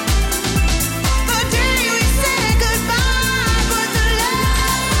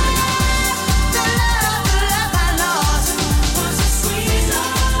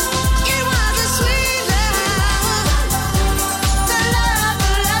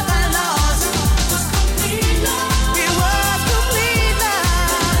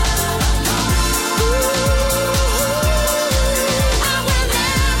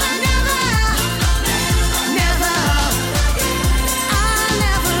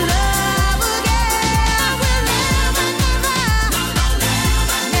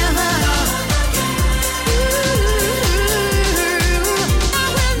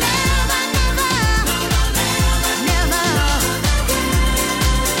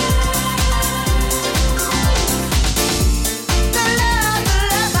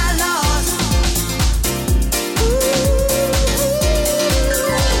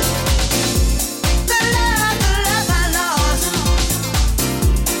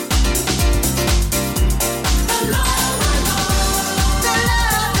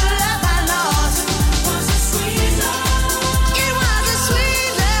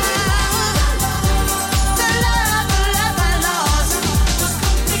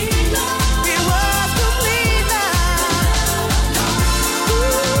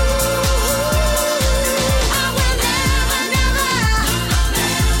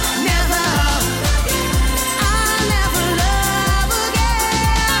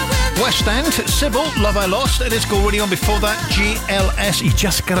West End. Sybil, Love I Lost. It is Go Radio. Before that, GLS. You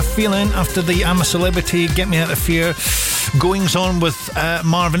just got a feeling after the I'm a Celebrity, Get Me Out of Fear goings on with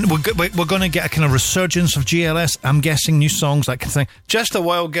Marvin. We're going to get a kind of resurgence of GLS. I'm guessing new songs, that kind of thing. Just a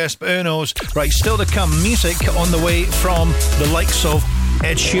wild guess, but who knows? Right, still to come. Music on the way from the likes of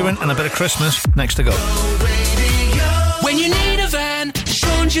Ed Sheeran and a bit of Christmas next to go. When you need a van,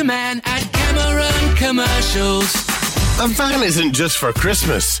 Sean's your man at Cameron Commercials. A van isn't just for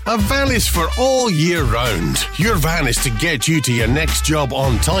Christmas. A van is for all year round. Your van is to get you to your next job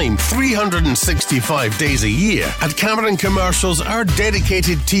on time 365 days a year. At Cameron Commercials, our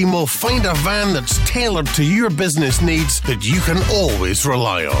dedicated team will find a van that's tailored to your business needs that you can always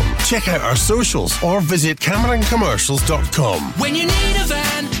rely on. Check out our socials or visit CameronCommercials.com. When you need a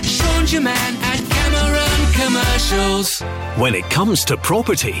van, Sean's your man at Cameron Commercials. When it comes to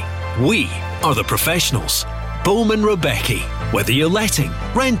property, we are the professionals. Bowman Rebecca. Whether you're letting,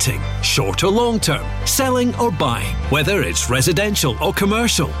 renting, short or long term, selling or buying, whether it's residential or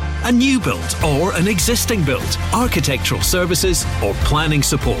commercial, a new build or an existing build, architectural services or planning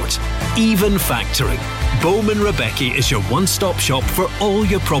support, even factoring. Bowman Rebecca is your one-stop shop for all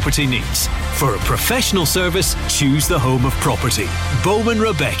your property needs. For a professional service, choose the home of property. Bowman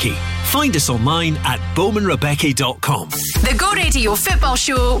Rebecca. Find us online at bowmanrebecca.com. The Go Radio Football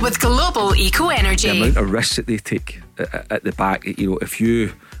Show with Global Eco Energy. The amount of risks that they take at the back, you know, if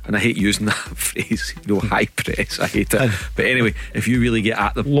you, and I hate using that phrase, you know, high press, I hate it. But anyway, if you really get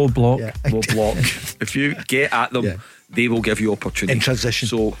at them, low block, if you get at them, they will give you opportunity. In transition.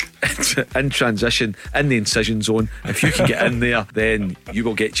 So, in transition, in the incision zone, if you can get in there, then you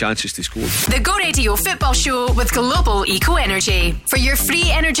will get chances to score. The Go Radio Football Show with Global Eco Energy. For your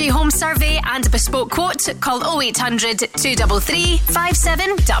free energy home survey and bespoke quote, call 0800 233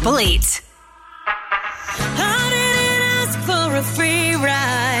 5788. I didn't ask for a free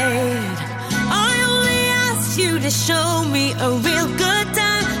ride. I only asked you to show me a real good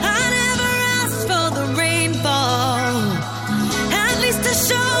time. I never asked for the rainfall. At least I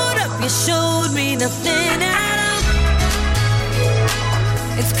showed up. You showed me nothing at all.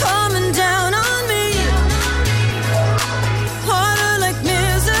 It's coming down on me. Harder like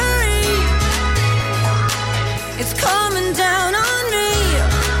misery. It's coming down on me.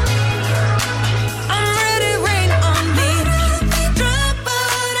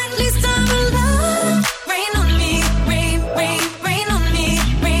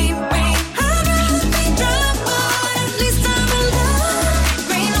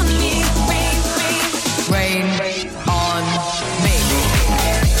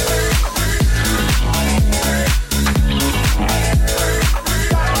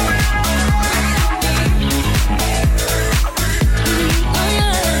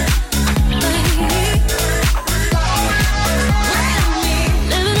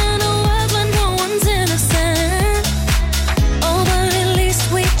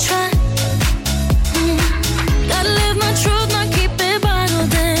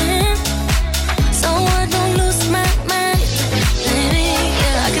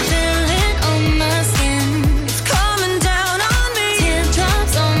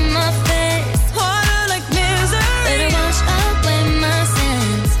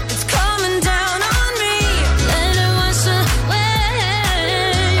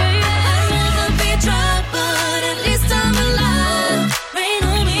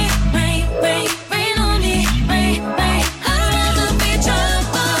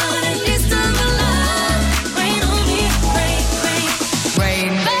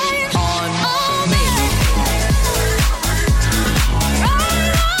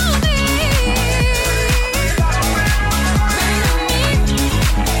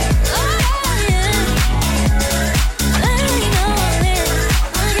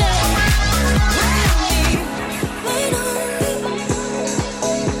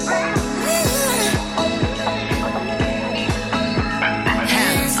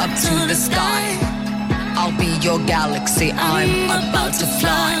 galaxy, I'm about to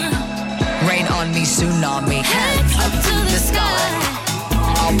fly. Rain on me, tsunami, hands up to the sky.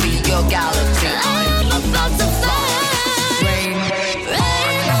 I'll be your galaxy, I'm about to fly. Rain on me.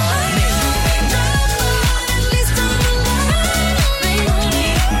 Rain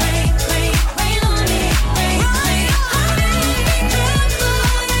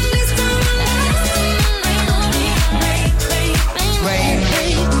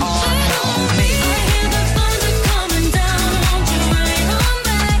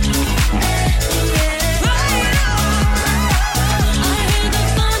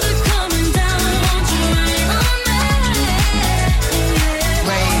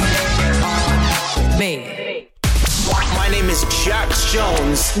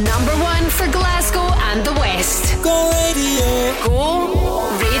Number 1 for Glasgow and the West. Go radio. Go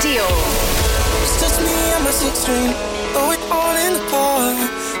radio. It's just me and my 6-string. Throw it on in the car.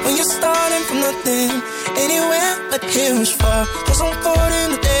 When you're starting from nothing, anywhere but here is far. Cause I'm caught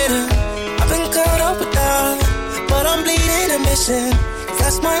in the data. I've been caught up with that, but I'm bleeding and missing.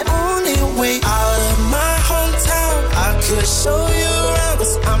 That's my only way out of my hometown. I could show you around,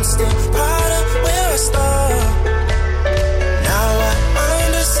 cause I'm still proud of where I started. Now I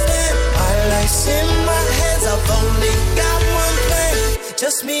understand my life's in my hands. I've only got one plan,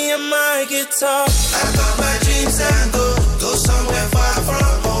 just me and my guitar. I got my dreams and go somewhere far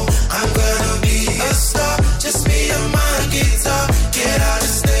from home. I'm gonna be a star, just me and my guitar. Get out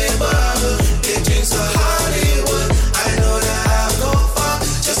and stay above, get dreams to Hollywood. I know that I'll go far,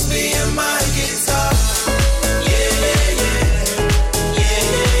 just me and my guitar. Yeah, yeah, yeah, yeah,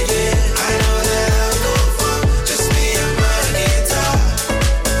 yeah, yeah. I know that I'll go far, just me and my guitar.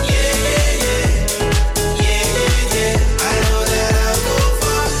 Yeah, yeah, yeah, yeah, yeah, yeah. I know that I'll go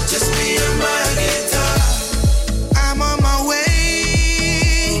far, just me and my guitar. I'm on my way.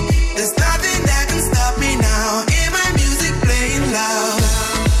 There's nothing that can stop me now. Hear my music playing loud.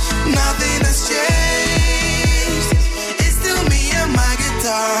 Nothing has changed. It's still me and my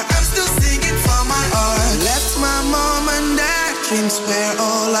guitar. I'm still singing for my art. Left my mom and dad. Dreams were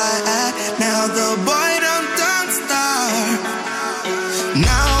all I had. Now the boy don't start.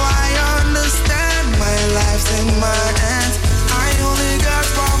 Now I understand my life's in my hands. I only got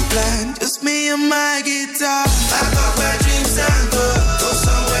one plan, just me and my guitar. I got my dreams and go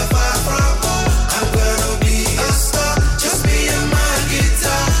somewhere far from home. I'm gonna be a star, just me and my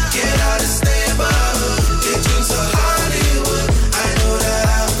guitar. Get out and stay above, get dreams to Hollywood. I know that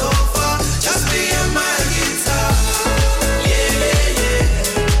I'll go far, just me and my guitar. Yeah, yeah, yeah,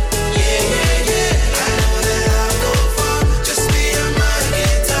 yeah, yeah, yeah. I know that I'll go far, just me and my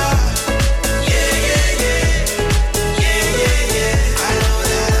guitar. Yeah, yeah, yeah, yeah, yeah, yeah. I know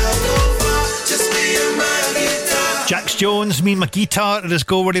that I'll go far, just me and my guitar. Jax Jones, me and my guitar. It is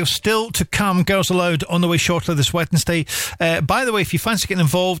Go Radio. Still to come. Girls Aloud on the way shortly this Wednesday. By the way, if you fancy getting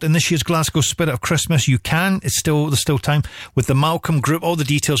involved in this year's Glasgow Spirit of Christmas, you can. There's still time with the Malcolm Group. All the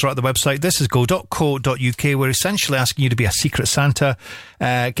details are at the website. This is go.co.uk. We're essentially asking you to be a secret Santa,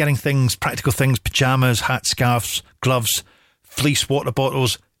 getting things, practical things, pyjamas, hats, scarves, gloves, fleece, water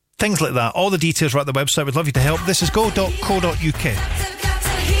bottles, things like that. All the details are at the website. We'd love you to help. This is go.co.uk.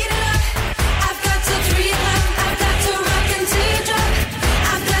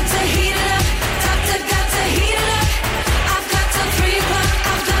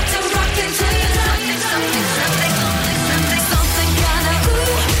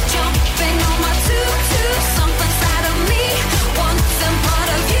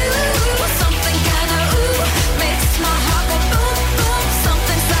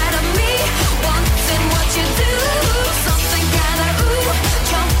 Something kinda ooh,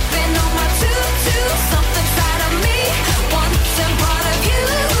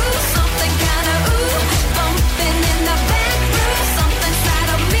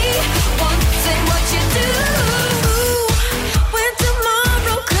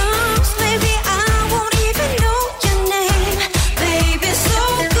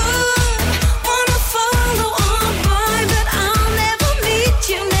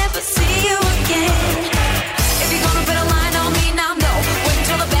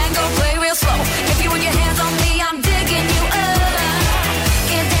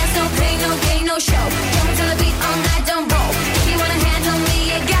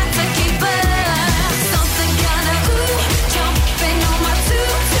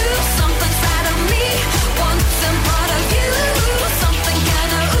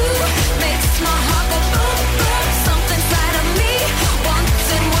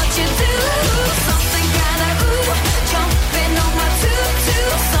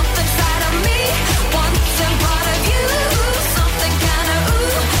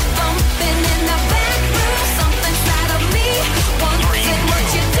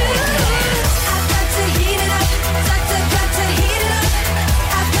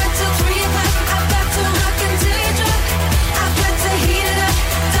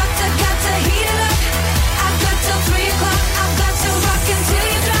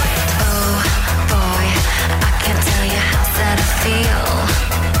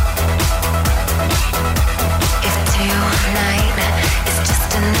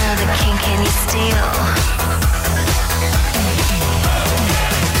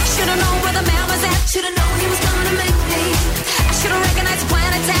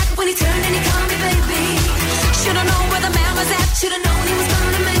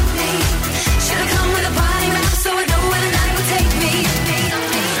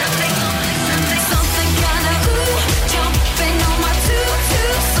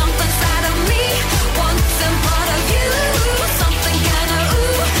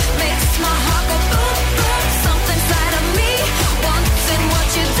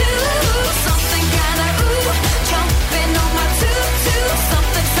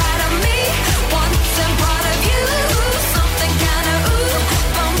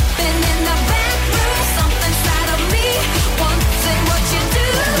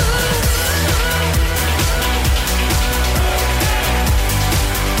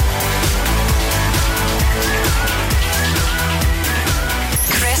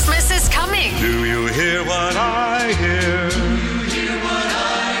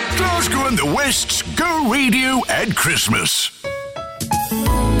 West's Go Radio at Christmas.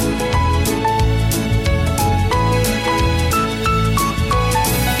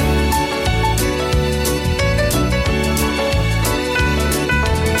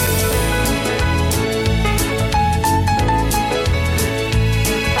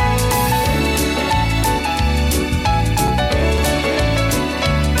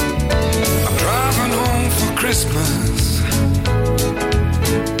 Christmas.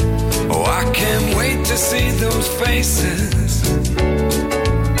 Oh, I can't wait to see those faces.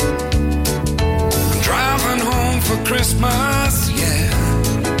 I'm driving home for Christmas, yeah.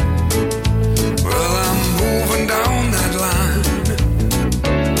 Well, I'm moving down that line,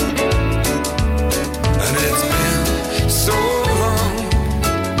 and it's been so long,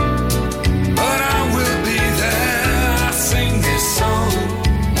 but I will be there. I sing this song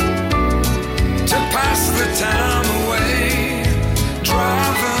to pass the time away,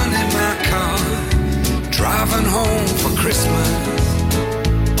 driving in my car, driving home for Christmas.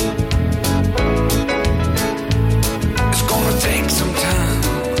 It's gonna take some time,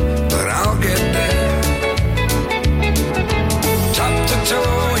 but I'll get there. Top to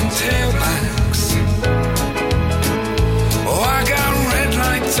toe in tailbacks. Oh, I got red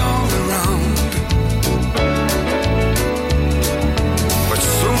lights all around, but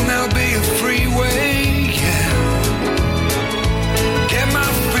soon there'll be a freeway.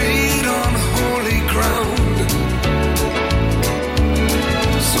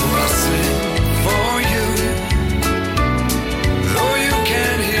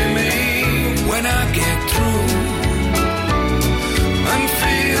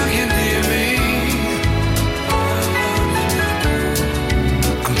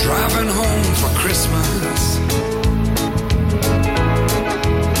 Driving home for Christmas.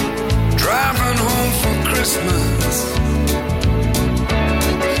 Driving home for Christmas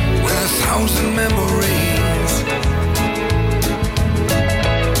with 1,000 memories.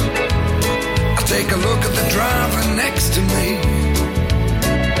 I take a look at the driver next to me.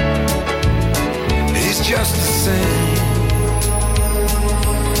 He's just the same.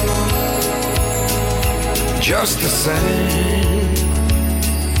 Just the same.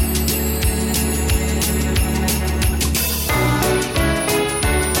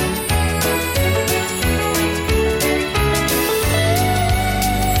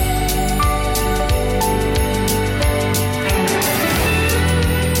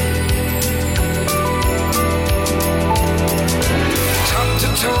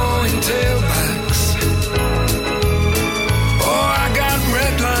 Towing tailbacks. Oh, I got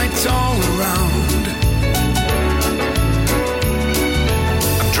red lights all around.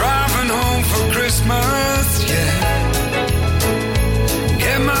 I'm driving home for Christmas, yeah.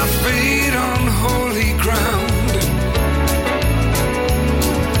 Get my feet on holy ground.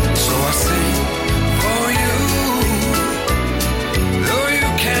 So I sing for you, though you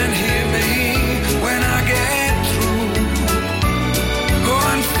can't hear me when I get through.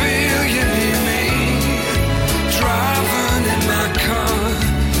 Feel you near me, driving in my car,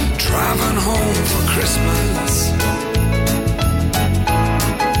 driving home for Christmas.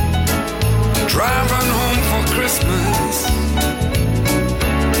 Driving home for Christmas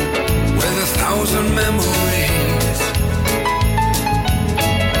with 1,000 memories.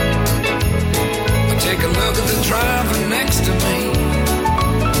 I take a look at the driver next to me.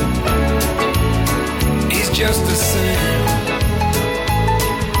 He's just the same.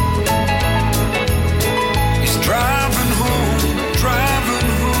 Driving home, driving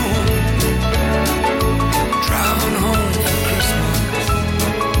home, driving home for Christmas.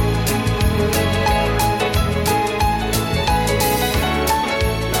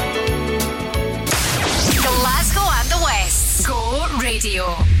 Glasgow and the West. Go Radio.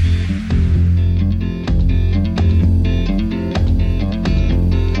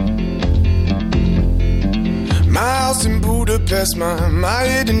 My house in Budapest, my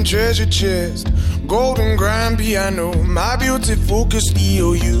hidden treasure chest. Golden grand piano, my beauty focused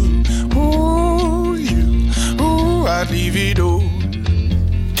EOU. Ooh, you, ooh, I'd leave it all.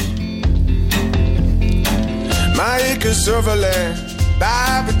 My acres of land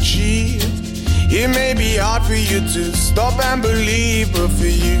I've achieved. It may be hard for you to stop and believe, but for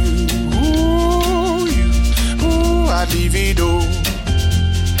you, ooh, I'd leave it all.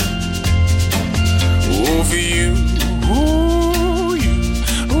 Oh, for you,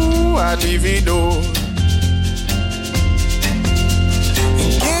 I'd leave it all.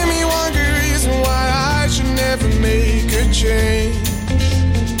 Give me one good reason why I should never make a change.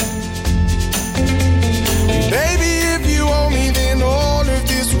 Baby, if you owe me, then all of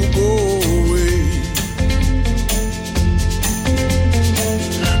this will go away.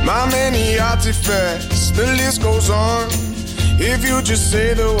 My many are mighty fast, the list goes on. If you just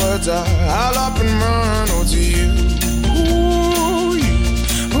say the words, I'll up and run. Oh, to you,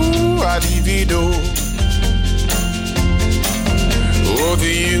 I'd divido. Oh, to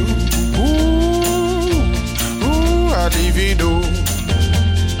you, I'd divido.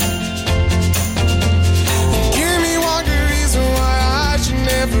 Give me one good reason why I should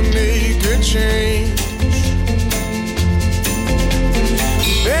never make a change.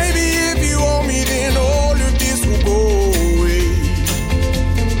 Baby, if you owe me, then all of this will go away.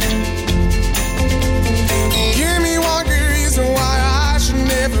 Give me one good reason why I should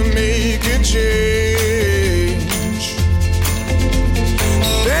never make a change.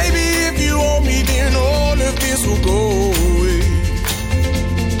 Baby, if you owe me, then all of this will go away.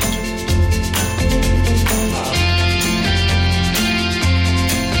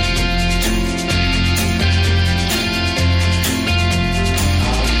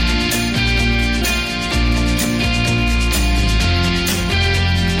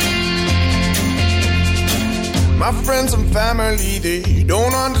 My friends and family, they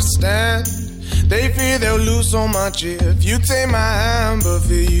don't understand. They fear they'll lose so much if you take my hand. But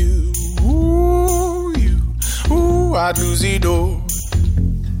for you, I'd lose it all.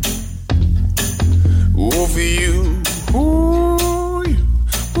 Oh, for you,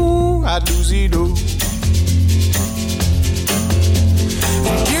 I'd lose it all.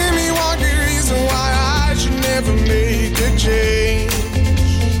 Give me one good reason why I should never make a change.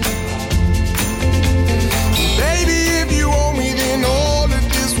 Baby, if you owe me, then all of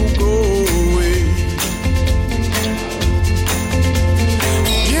this will go away.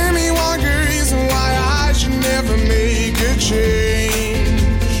 Give me one good reason why I should never make a change.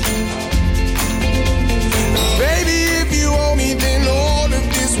 Baby, if you owe me, then all of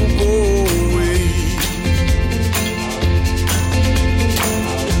this will go away.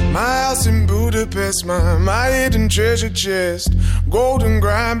 My house in Budapest, my hidden treasure chest, golden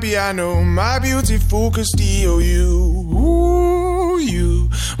grand piano, my beautiful Castillo.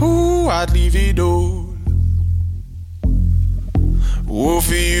 I'd leave it all. Oh,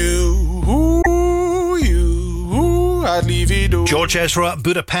 for you, I'd leave it all. George Ezra,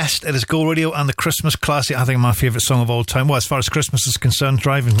 Budapest. It is Go Radio and the Christmas classic. I think my favourite song of all time. Well, as far as Christmas is concerned,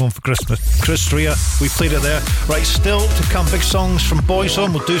 Driving Home for Christmas. Chris Rea, we played it there. Right, still to come big songs from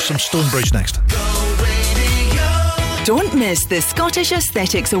Boyzone. We'll do some Stonebridge next. Don't miss the Scottish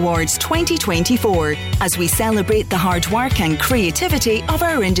Aesthetics Awards 2024 as we celebrate the hard work and creativity of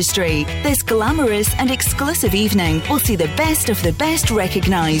our industry. This glamorous and exclusive evening will see the best of the best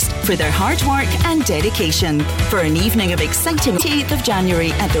recognised for their hard work and dedication. For an evening of exciting 8th of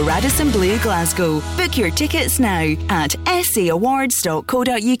January at the Radisson Blu, Glasgow. Book your tickets now at sawards.co.uk.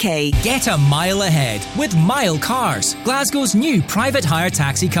 Get a mile ahead with Mile Cars, Glasgow's new private hire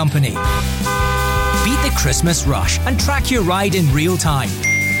taxi company. Beat the Christmas rush and track your ride in real time.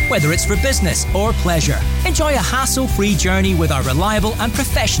 Whether it's for business or pleasure, enjoy a hassle-free journey with our reliable and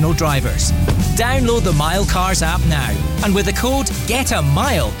professional drivers. Download the Mile Cars app now, and with the code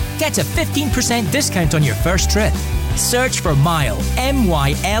GETAMILE, get a 15% discount on your first trip. Search for Mile,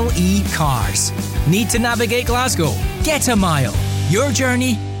 M-Y-L-E Cars. Need to navigate Glasgow? Get a Mile. Your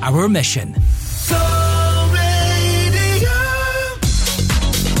journey, our mission.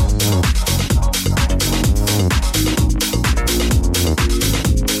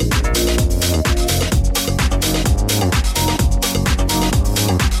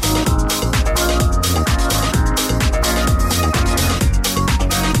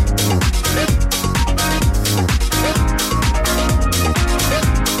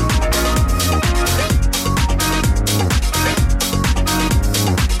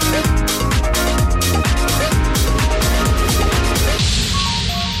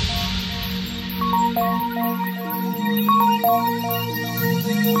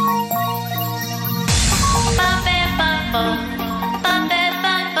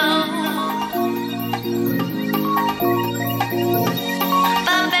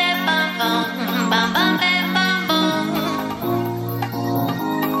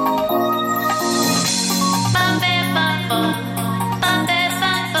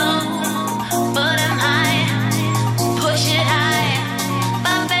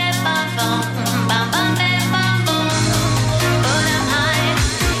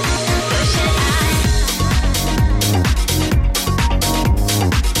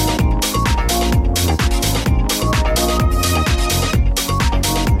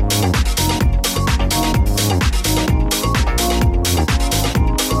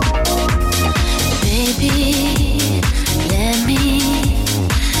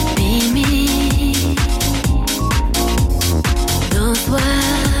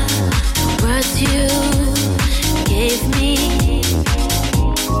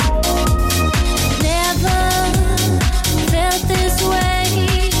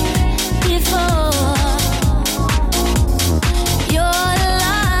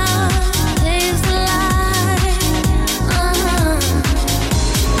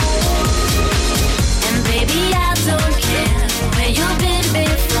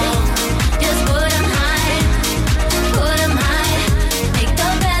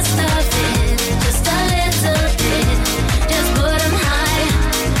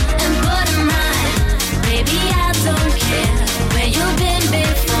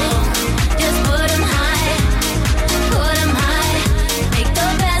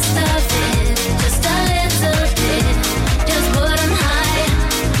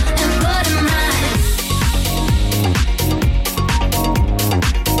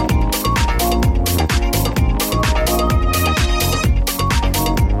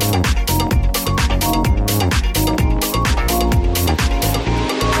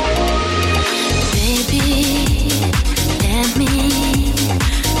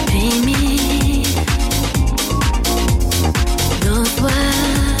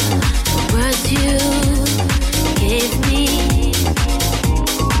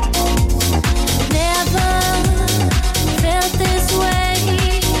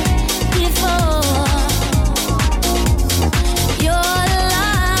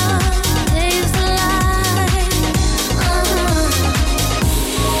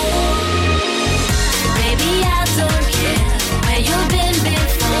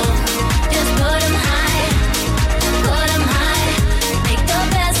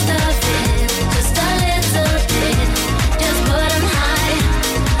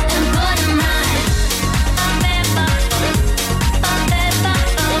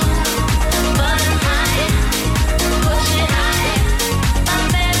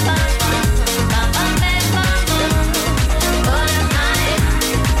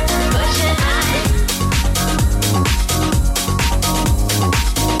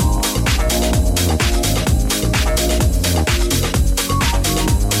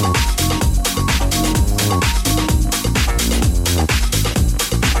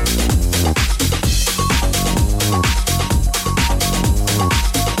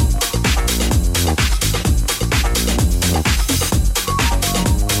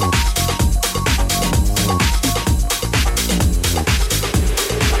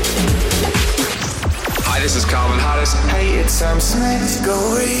 Christmas Go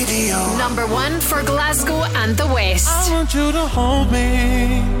Radio. Number 1 for Glasgow and the West. I want you to hold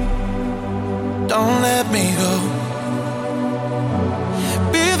me. Don't let me go.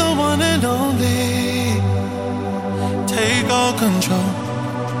 Be the one and only. Take all control.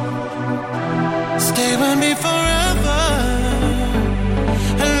 Stay with me forever.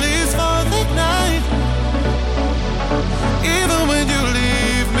 At least for the night. Even when you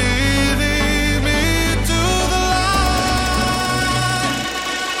leave me to the light.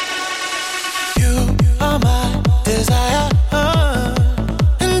 You are my desire.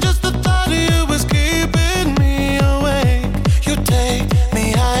 And just the thought of you was keeping me awake. You take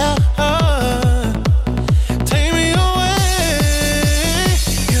me higher. Take me away.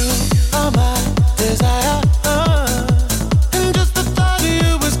 You are my desire. And just the thought of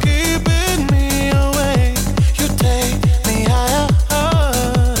you was keeping me awake. You take me higher.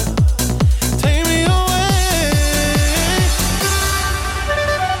 Take me away.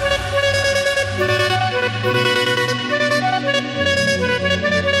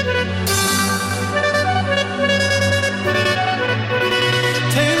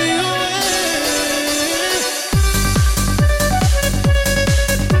 Take me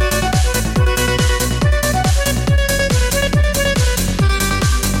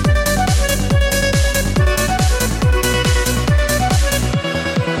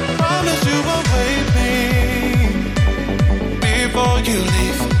Promise you won't wait me before you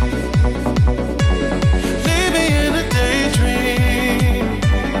leave. Leave me in a daydream,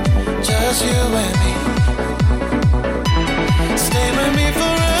 just you and me. Stay with me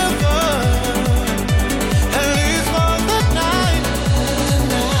forever, at least for the night.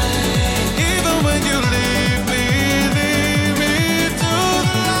 Even when you leave me to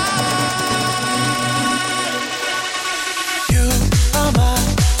the light. You are my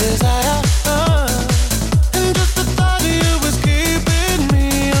desire. And just the thought of you was keeping me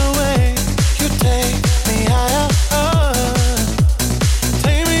awake. You take me higher.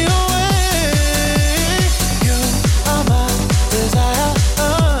 Take me away. You are my desire.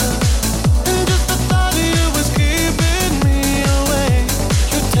 And just the thought of you was keeping me awake.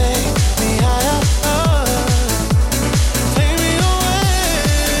 You take me higher. Take me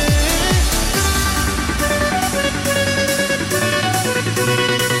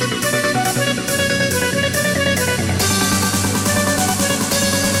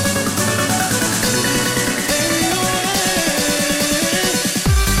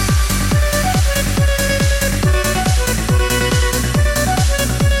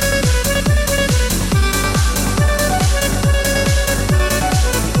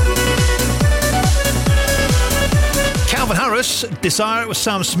Calvin Harris, Desire with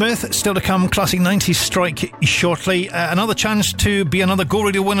Sam Smith. Still to come, classic 90s strike shortly. Another chance to be another Go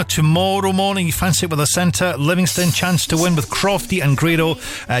Radio winner tomorrow morning. You fancy it with a centre. Livingston, chance to win with Crofty and Grado.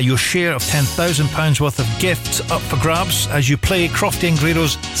 Your share of £10,000 worth of gifts up for grabs as you play Crofty and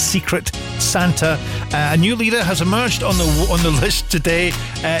Grado's Secret Santa. A new leader has emerged on the list today.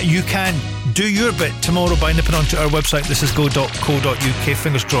 You can do your bit tomorrow by nipping onto our website. This is go.co.uk.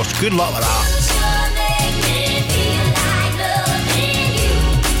 Fingers crossed. Good luck with that.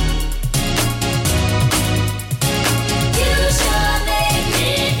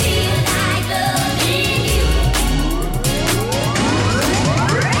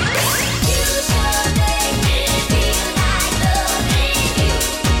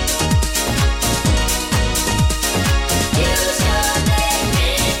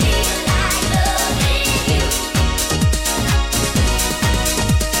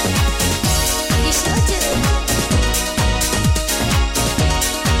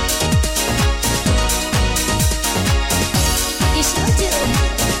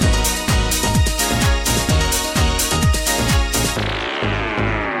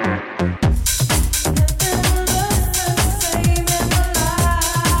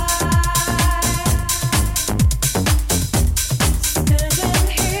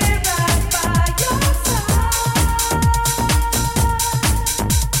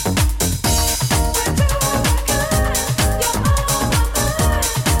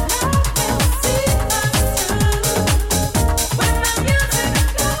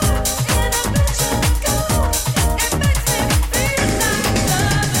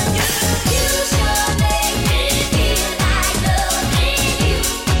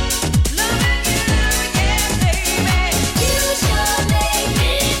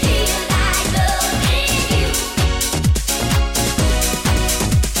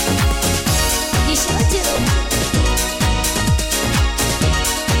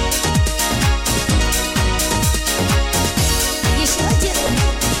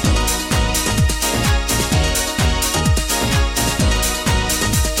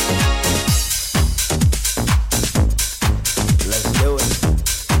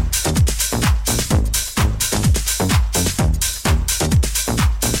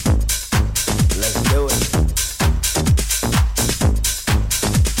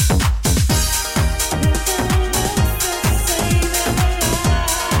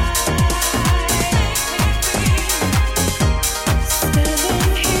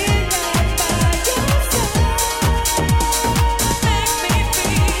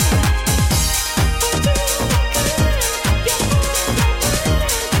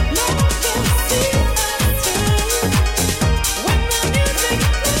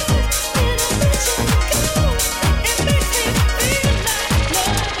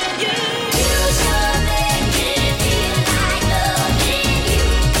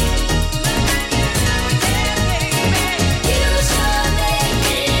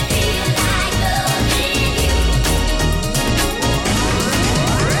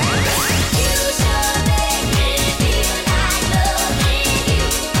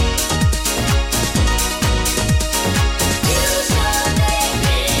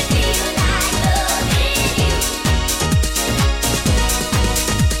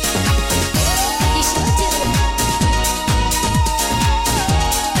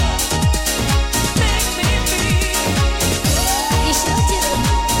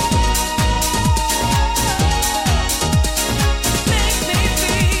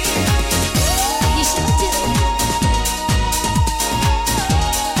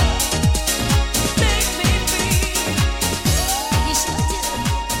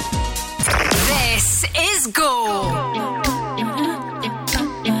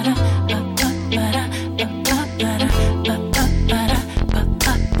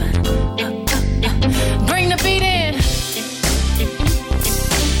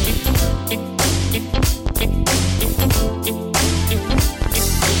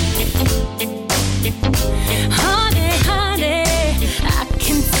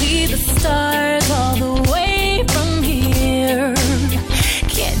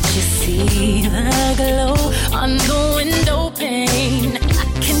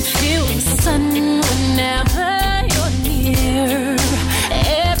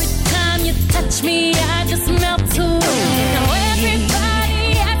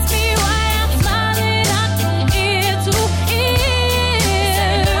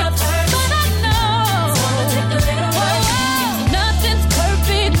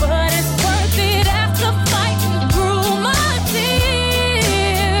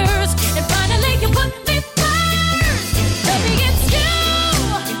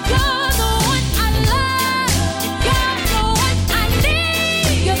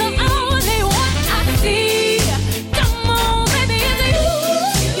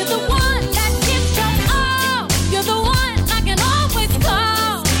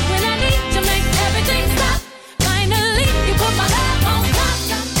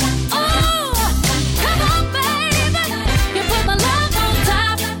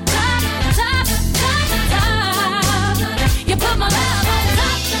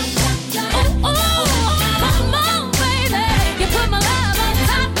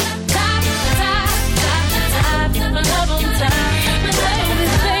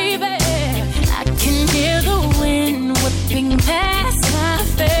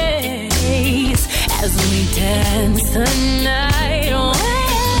 as we dance the night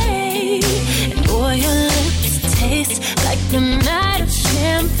away. And boy, your lips taste like the night of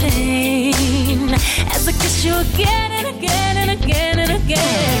champagne as I kiss you again and again and again and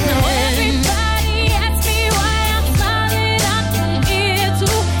again. Now everybody asks me why I'm smiling out from ear to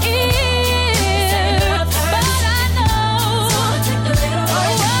ear, but I know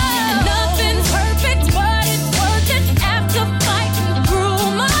nothing's perfect, but it's worth it after fighting through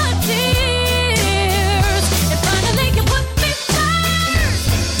my tears. And finally you put me first,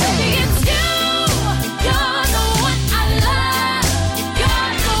 baby, it's you. You're the one I love.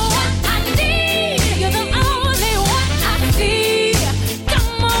 You're the one I need. You're the only one I see.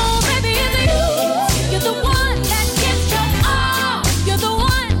 Come on, baby, it's you. You're the one that gives your all. You're the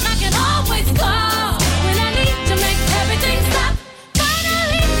one I can always call when I need to make everything stop.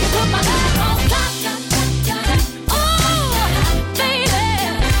 Finally, you put my love on top. Oh, baby,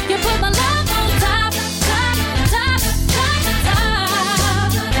 you put my love on top, top, top, top, top.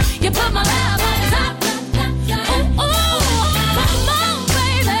 You put my love on top. Oh, come on,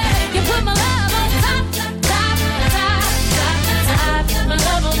 baby, you put my love on top, top, top, top, top. My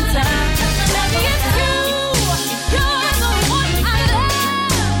love on top. Baby, it's you. You're the one I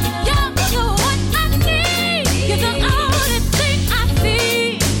love. You're the one I need. You're the only thing I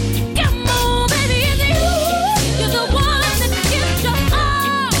see. Come on, baby, it's you. You're the one that gives your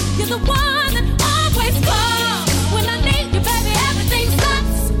all. You're the one that always calls when I need you, baby. Everything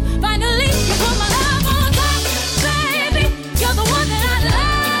stops. Finally, you put my love on top, baby. You're the one that I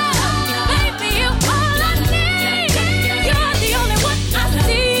love, baby. You're all I need. You're the only one I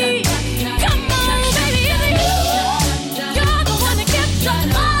see. Come on, baby, it's you. You're the one that gives your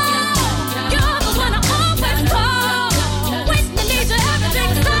all. You're the one I always call when I need you.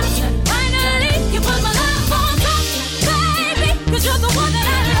 Everything stops. Finally, you put my love on top, baby. 'Cause you're the one that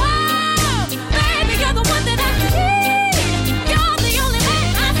I love, baby. You're the one that I need. You're the only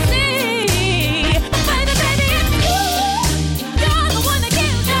man I see. Baby, baby, it's you. You're the one that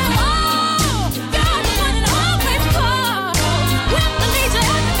gives your all. You're the one that always calls when I need you.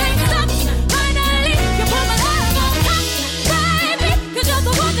 Everything stops. Finally, you put my love on top, baby. 'Cause you're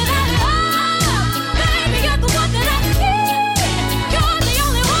the one that I love, baby. You're the one that I need. You're the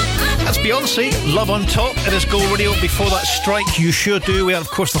only one I That's Beyonce, Love on Top. It is Go Radio. Before that, Strike, You Sure Do. We are, of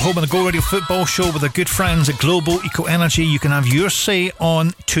course, the home of the Go Radio football show with our good friends at Global Eco Energy. You can have your say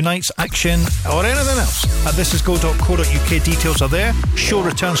on tonight's action or anything else at thisisgo.co.uk. Details are there. Show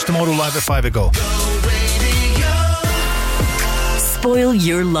returns tomorrow live at 5 ago. Spoil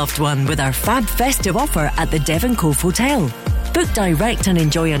your loved one with our fab festive offer at the Devon Cove Hotel. Book direct and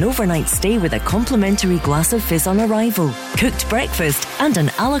enjoy an overnight stay with a complimentary glass of fizz on arrival, cooked breakfast and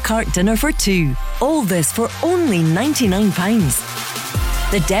an a la carte dinner for two. All this for only £99.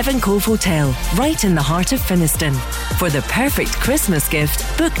 The Devon Cove Hotel, right in the heart of Finnieston. For the perfect Christmas gift,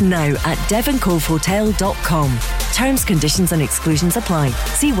 book now at devoncovehotel.com. Terms, conditions and exclusions apply.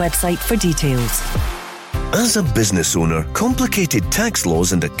 See website for details. As a business owner, complicated tax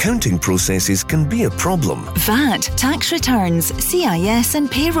laws and accounting processes can be a problem. VAT, tax returns, CIS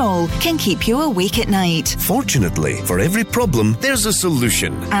and payroll can keep you awake at night. Fortunately, for every problem, there's a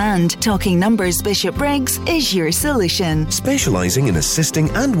solution. And Talking Numbers Bishop Briggs is your solution. Specialising in assisting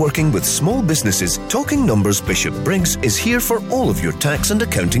and working with small businesses, Talking Numbers Bishop Briggs is here for all of your tax and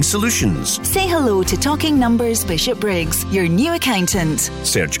accounting solutions. Say hello to Talking Numbers Bishop Briggs, your new accountant.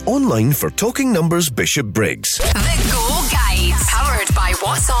 Search online for Talking Numbers Bishop Briggs. The Go Guides, powered by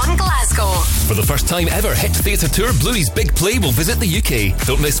What's On Glasgow. For the first time ever, hit theatre tour Bluey's Big Play will visit the UK.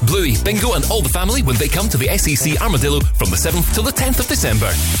 Don't miss Bluey, Bingo and all the family when they come to the SEC Armadillo from the 7th till the 10th of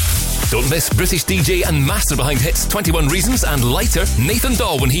December. Don't miss British DJ and master behind hits 21 Reasons and Lighter Nathan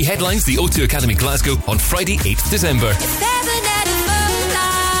Daw when he headlines the O2 Academy Glasgow on Friday 8th December.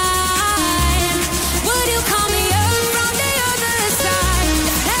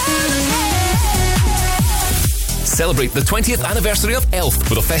 Celebrate the 20th anniversary of Elf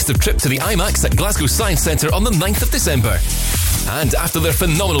with a festive trip to the IMAX at Glasgow Science Centre on the 9th of December. And after their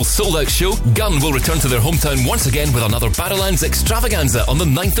phenomenal sold-out show, Gun will return to their hometown once again with another Barrowlands extravaganza on the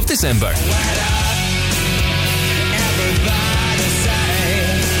 9th of December.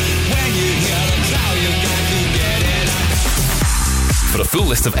 For a full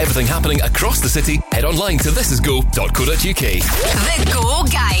list of everything happening across the city, head online to thisisgo.co.uk. The Go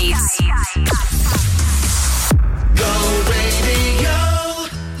Guides. Go Radio.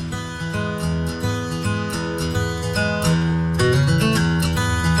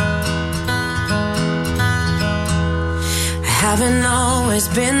 I haven't always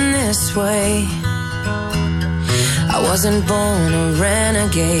been this way. I wasn't born a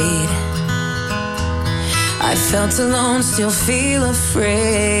renegade. I felt alone, still feel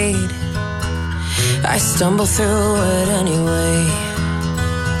afraid. I stumble through it anyway.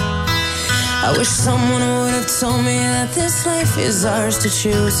 I wish someone would have told me that this life is ours to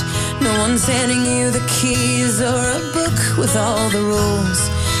choose. No one's handing you the keys or a book with all the rules.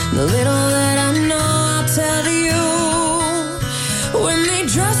 The little that I know I'll tell you. When they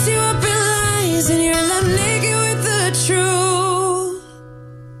dress you up in lies and you're left naked with the truth,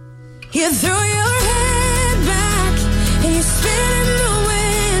 you throw your head back and you spin in the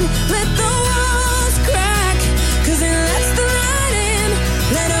wind. Let the walls crack, 'cause it lets the light in.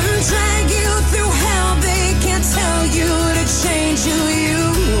 Let them drag you through hell. They can't tell you to change who you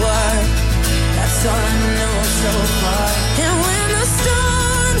are. That's all I know so far. And when the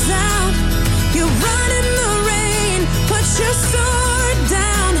storm's out, you run in the rain. Put your sword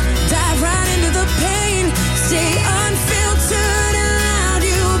down, dive right into the pain. Stay unfiltered and loud.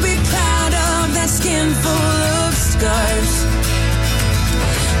 You'll be proud of that skin full of scars.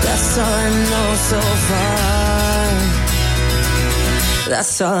 That's all I know so far.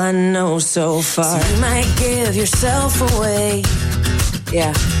 That's all I know so far. So you might give yourself away,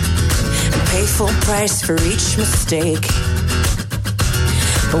 yeah, and pay full price for each mistake.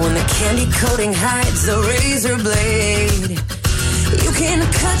 But when the candy coating hides the razor blade, you can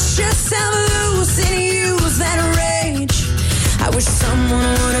cut yourself loose and use that rage. I wish someone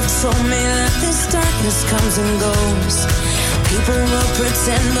would have told me that this darkness comes and goes. People will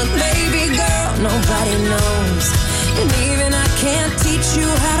pretend, but baby girl, nobody knows. And even I can't teach you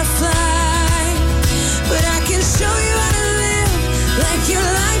how to fly, but I can show you how to live like your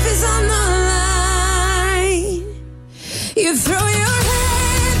life is on the line. You throw your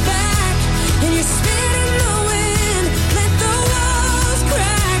head back and you spin in the wind. Let the walls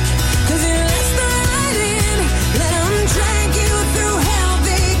crack, 'cause it lets the light in. Let them drag you through hell.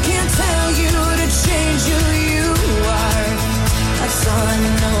 They can't tell you to change who you are. That's all I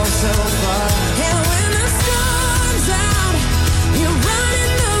know so far. And when the storm's out, you run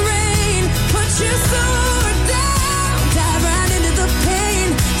in the rain. Put your sword down, dive right into the pain.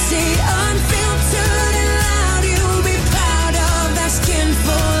 Stay unfiltered and loud. You'll be proud of that skin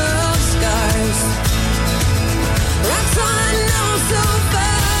full of scars. That's all I know so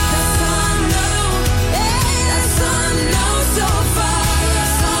far. That's all I know. Hey, that's all I know so far.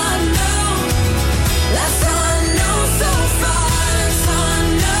 That's all I know. That's all I know so far. That's all I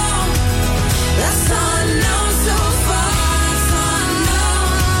know. That's all I know so far. That's all I know.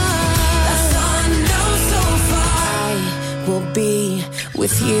 That's all I know so far. I will be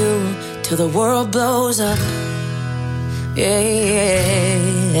with you till the world blows up. Yes.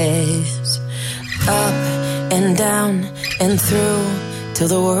 Up and down and through till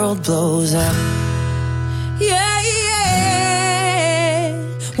the world blows up. Yeah, yeah.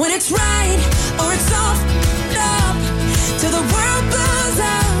 When it's right or it's all up, till the world blows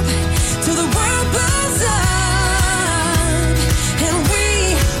up, till the world blows up, and we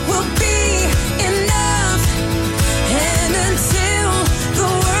will be enough. And until the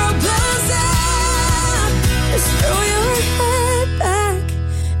world blows up, just throw your head back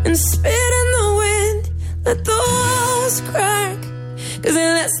and spit in the wind. Let the walls crack, 'cause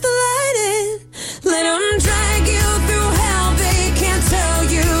it lets the light in. Let them drag you through hell. They can't tell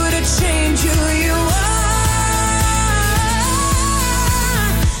you to change who you are.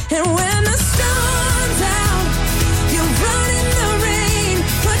 And when the storm's out, you run in the rain.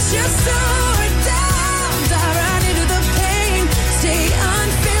 Put your sword down, dive right into the pain. Stay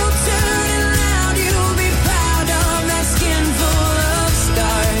unfiltered and loud. You'll be proud of that skin full of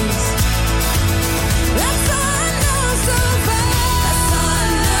scars. That's all I know so far. That's all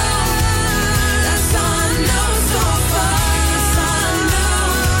I know. That's all I know so far. That's all I know.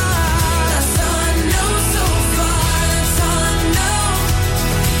 That's all I know so far. That's all I know.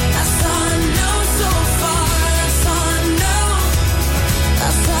 That's all I know so far. That's all I know.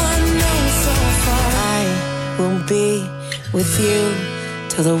 That's all I know so far. I will be with you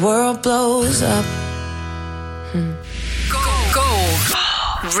till the world blows up. Go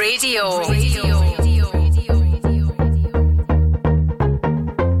Radio.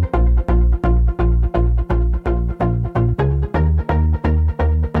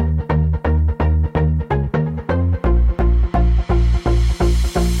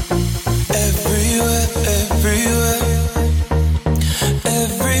 Everywhere, everywhere,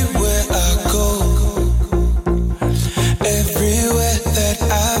 everywhere I go, everywhere that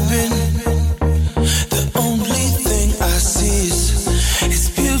I've been, the only thing I see is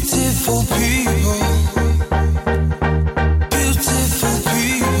beautiful people.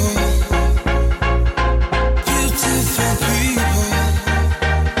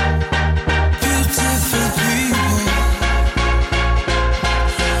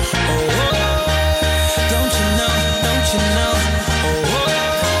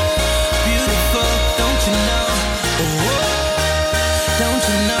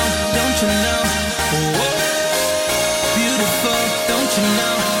 you know? Oh, beautiful, don't you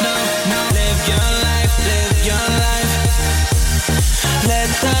know? No, no. Live your life, live your life. Let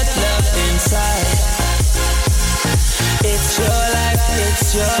that love inside. It's your life,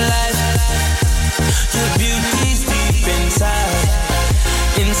 it's your life. Your beauty's deep inside,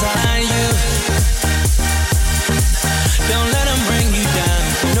 inside you. Don't let them bring you down,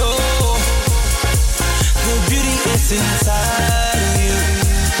 no. The beauty is inside of you.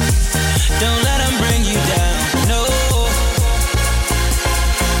 Don't let them bring you down, no. Oh,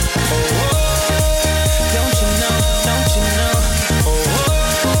 don't you know, don't you know? Oh,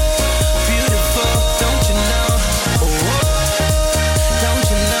 beautiful, don't you know? Oh, don't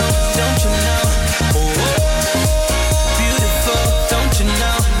you know, don't you know? Oh, beautiful, don't you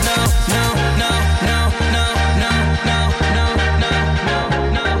know? No, no, no, no, no, no, no, no, no, no,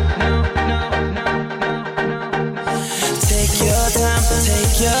 no, no, no, no. Take your time,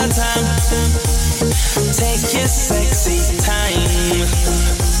 take your time. Take your sexy time.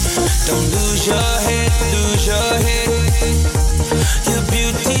 Don't lose your head, lose your head. Your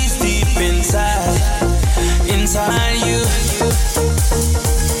beauty's deep inside, inside you.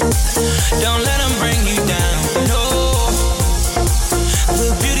 Don't let them bring you down, no. The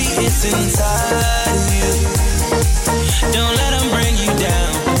beauty is inside you. Don't let them bring you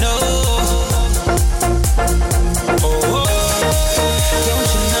down, no. Oh, don't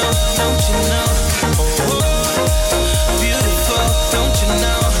you know, don't you know? Oh, beautiful, don't you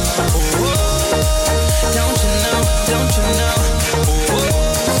know? Oh, don't you know, don't you know? Oh,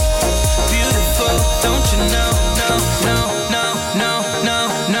 beautiful, don't you know? No, no, no, no, no,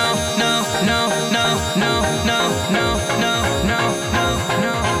 no, no, no, no, no, no, no, no, no,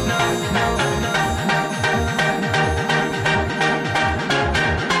 no, no, no.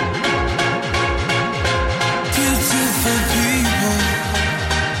 Beautiful people,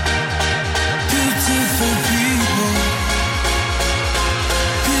 beautiful people,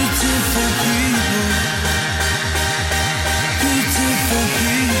 beautiful people, beautiful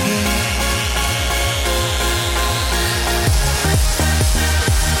people.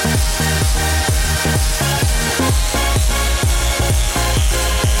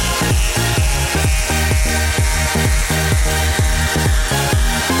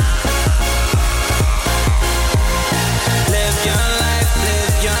 Live your life,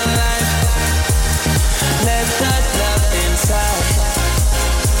 live your life. Let that love inside.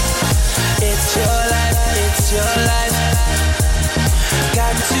 It's your life, it's your life.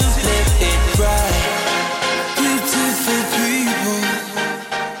 Got to live it right. Beautiful people.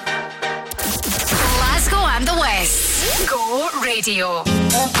 Glasgow and the West. Go Radio.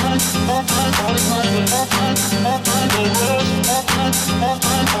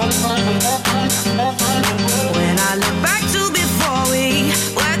 When I look back to before we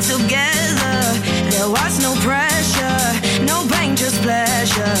were together, there was no pressure, no pain, just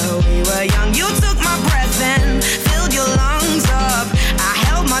pleasure. We were young, you took my breath and filled your lungs up. I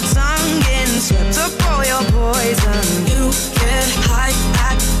held my tongue in, swept up all your poison. You get high,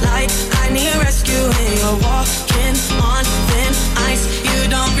 act like I need rescuing. You're walking on thin ice, you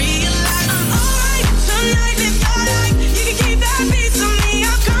don't realize I'm alright tonight. Live your life, you can keep that piece of me.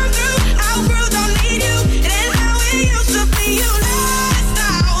 I'll come through, outgrow, don't need you. It ain't how it used to be. You lost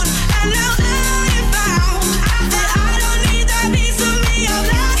out, and now you found that I don't need that piece of me. I'm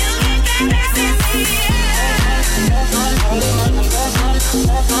lost. You get that piece of me,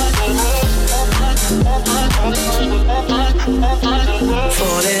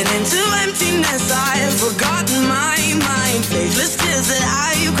 falling into emptiness, I've forgotten my mind. Faithless tears that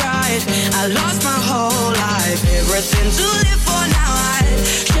I've cried. I lost my whole life, everything to live for now. I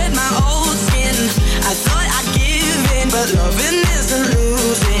shed my old skin. I thought I'd give in, but loving isn't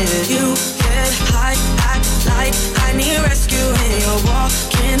losing. You get high, act like I need rescuing. You're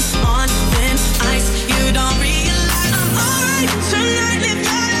walking on thin ice. You don't realize I'm alright tonight. Live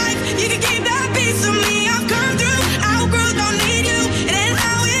your life, you can keep that piece of me. I've come through, outgrow, don't need you. It ain't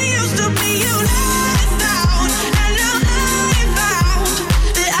how it used to be. You lost out, and now you found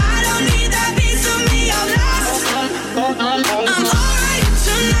that I don't need that piece of me. I'm lost. I'm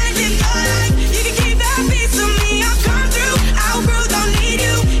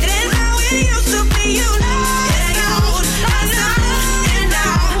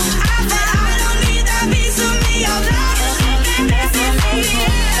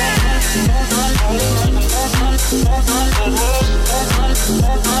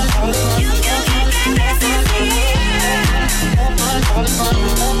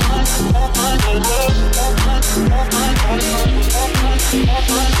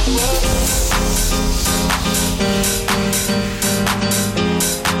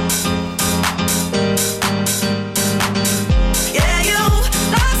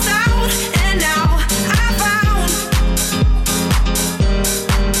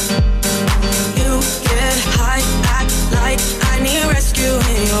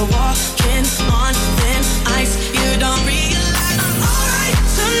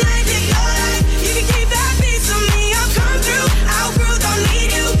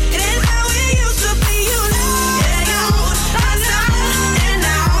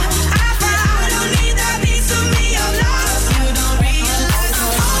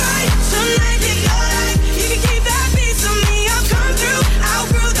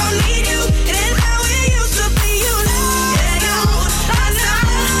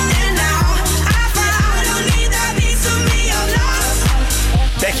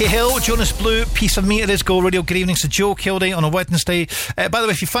Cahill, Jonas Blue, Piece of Me. It is Go Radio. Good evening to Joe, Kilday on a Wednesday. By the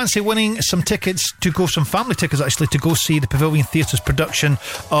way, if you fancy winning some tickets to go, some family tickets actually, to go see the Pavilion Theatre's production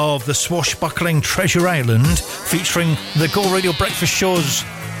of the swashbuckling Treasure Island, featuring the Go Radio breakfast shows,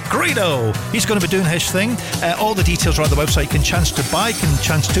 Greedo. He's going to be doing his thing. All the details are at the website. You can chance to buy, can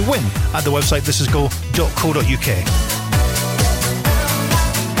chance to win at the website thisisgo.co.uk.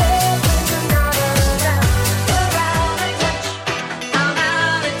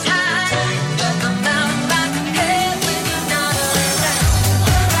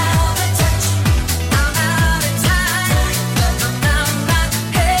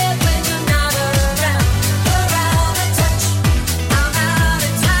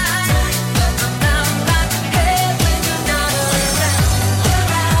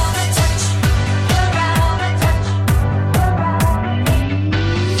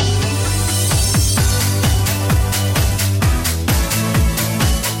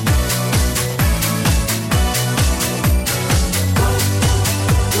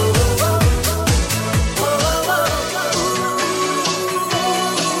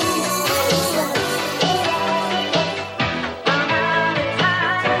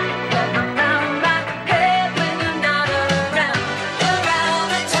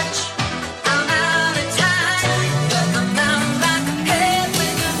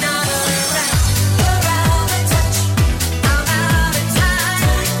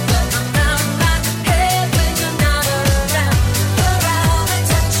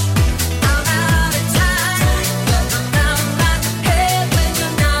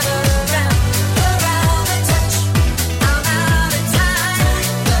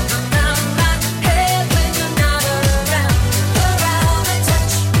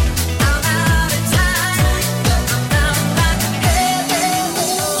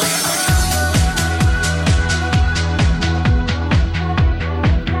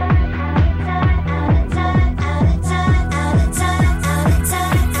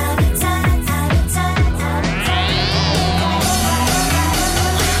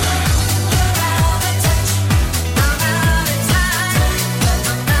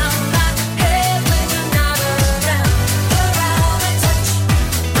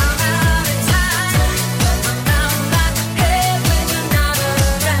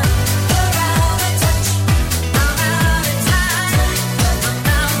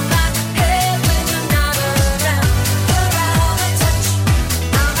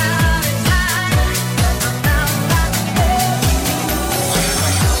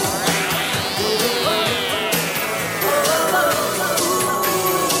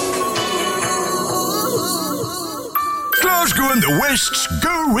 Glasgow and the West's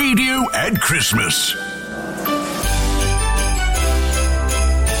Go Radio at Christmas.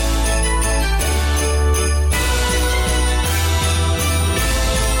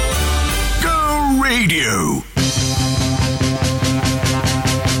 Go Radio.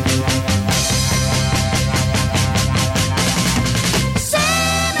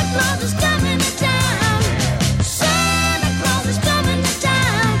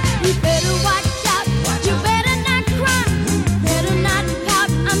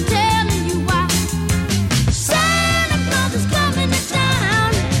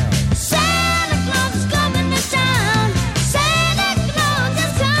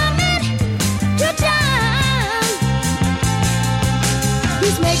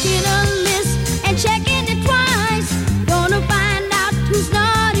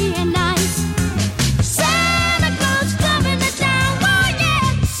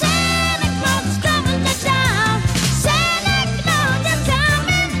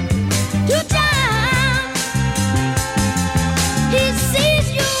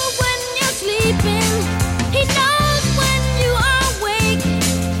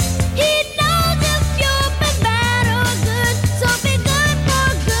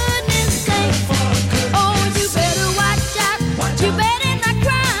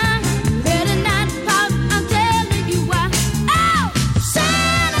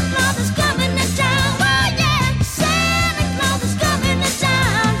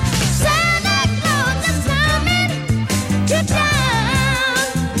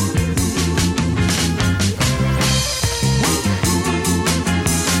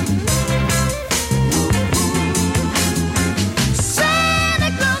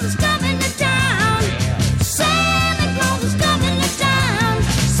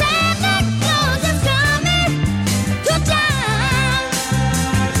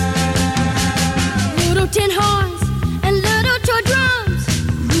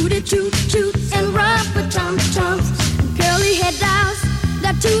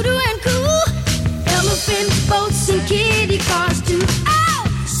 Tutu and cool, elephant boats and kitty cars too. Oh,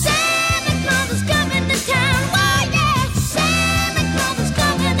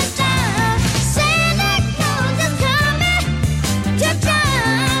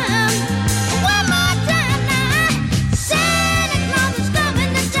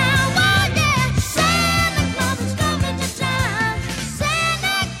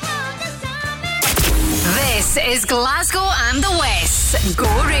 Glasgow and the West. Go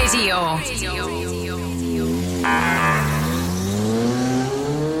Radio.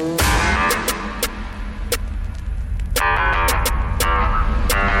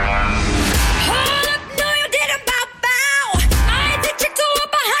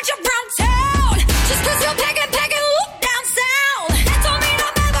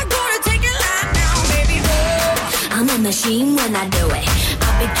 Machine when I do it.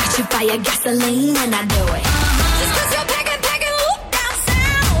 I'll be catching fire, gasoline when I do it. Just 'cause you're packing, look down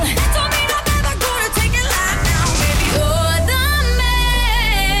south. That don't mean I'm never gonna take it live now, baby. You're the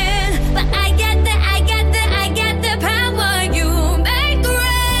man, but I got the power. You make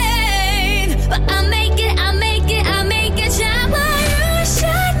rain, but I make it shower. You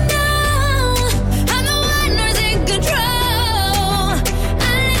should know I'm the one who's in control.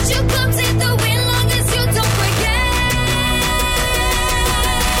 I let you come take the wheel long as you don't forget.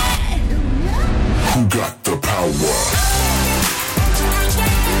 Who got the power?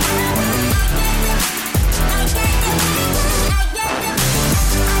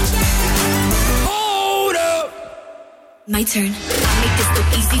 Hold up. My turn. I make this look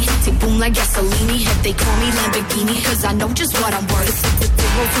easy. Tick boom like gasoline. If they call me Lamborghini, 'cause I know just what I'm worth. It's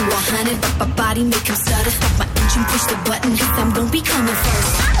 0 to 100, but my body make him stutter. Stop my engine, push the button, 'cause I'm gonna be coming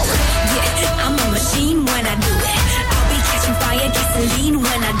first. Yeah, I'm a machine when I do it. I'll be catching fire, gasoline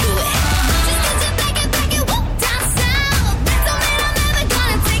when I do it.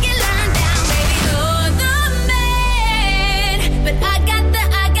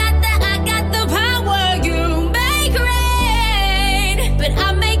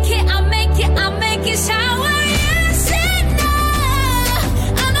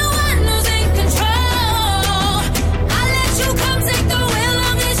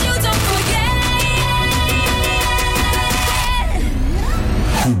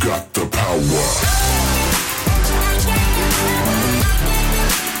 Who got the power?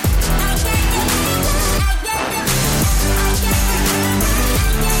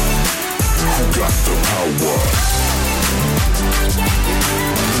 Who got the power?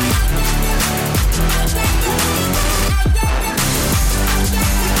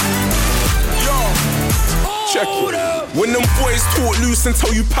 Check it. When them boys talk loose and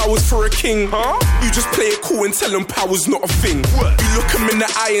tell you power's for a king, huh? You just play it cool and tell them power's not a thing. What? You look them in the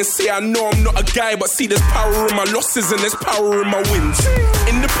eye and say, I know I'm not a guy, but see there's power in my losses and there's power in my wins.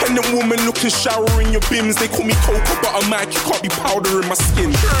 Independent woman looking shower in your bims. They call me Cocoa Butter Mike, you can't be powder in my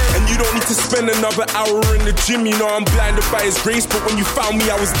skin. And you don't need to spend another hour in the gym. You know I'm blinded by his grace, but when you found me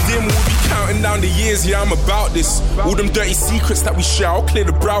I was dim. We'll be counting down the years, yeah I'm about this. All them dirty secrets that we share, I'll clear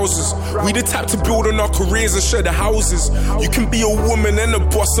the browsers. We the type to build on our careers and share the houses. You can be a woman and a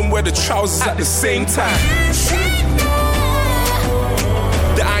boss and wear the trousers at the same time.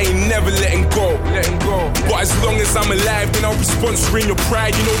 That I ain't never letting go. But as long as I'm alive, then I'll be sponsoring your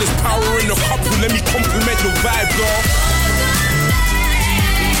pride. You know there's power in the couple, let me compliment your vibe, girl.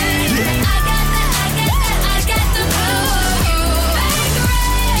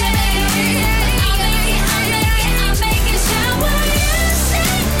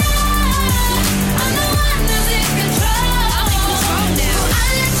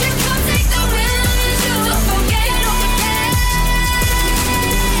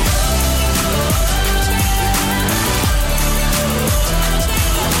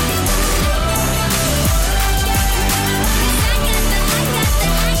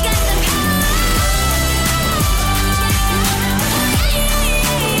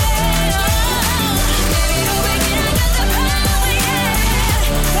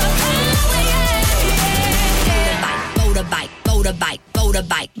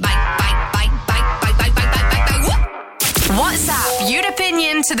 WhatsApp your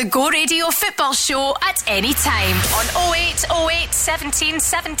opinion to the Go Radio Football Show at any time on 0808 17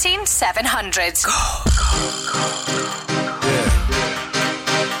 17 700.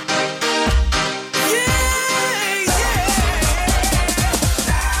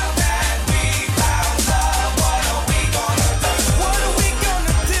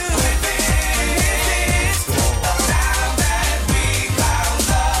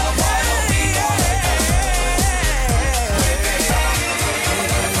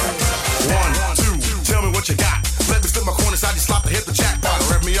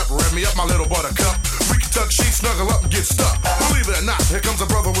 Rev me up, my little buttercup. We can tuck sheets, snuggle up and get stuck. Believe it or not, here comes a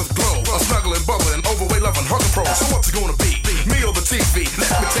brother with glow. A snuggling, bubbling, overweight, loving, hugging pro. So what's it gonna be? Me or the TV?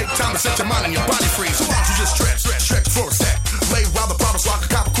 Let me take time to set your mind and your body free. So why don't you just stretch for a sec. Lay while the bottle so I can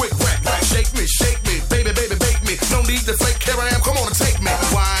cop a quick wreck. Shake me, baby, bake me. No need to fake, here I am, come on and take me.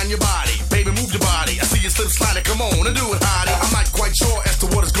 Wind your body, baby, move your body. I see you slip sliding, come on and do it, hottie. I'm not quite sure as to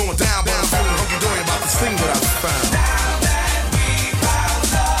what is going down, but I'm feeling hunky-dory about this thing that I found.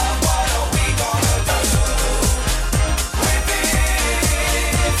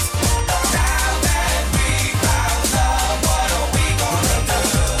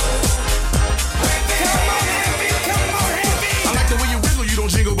 you don't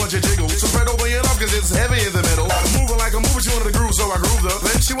jingle, but you jiggle. So spread over your love, cause it's heavy in the middle. Moving like a movie, she wanted to groove, so I grooved her.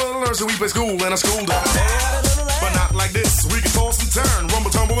 Then she wanted to learn, so we played school, and I schooled her. But not like this, we can toss and turn, rumble,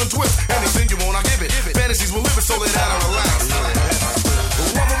 tumble, and twist. Anything you want, I give it. Fantasies will live it, so lay down and relax.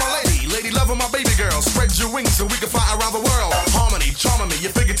 Love of my lady, love of my baby girl. Spread your wings so we can fly around the world. Harmony, charming me,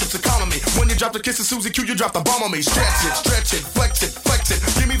 your fingertips are calming me. When you drop the kiss of Susie Q, you drop the bomb on me. Stretch it, flex it, flex it.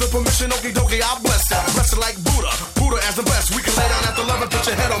 Give me the permission, okie dokie, I'll bless it. Bless it like Buddha, Buddha as the best. We can lay down after love and put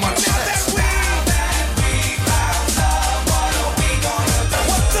your head on my chest.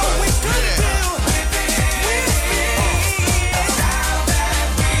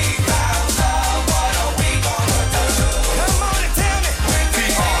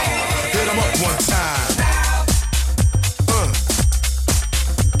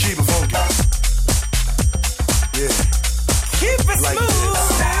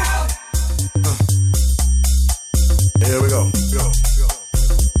 Here we go.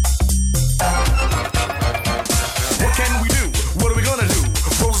 What can we do? What are we gonna do?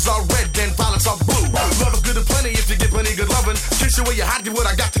 Roses are red and violets are blue. Love is good and plenty if you get plenty good loving. Kiss you where you're hot, get what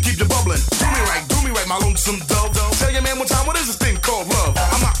I got to keep you bubbling. Do me right, my lonesome dove. Tell your man one time, what is this thing called love?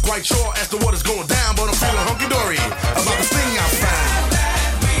 I'm not quite sure as to what is going down, but I'm feeling hunky-dory.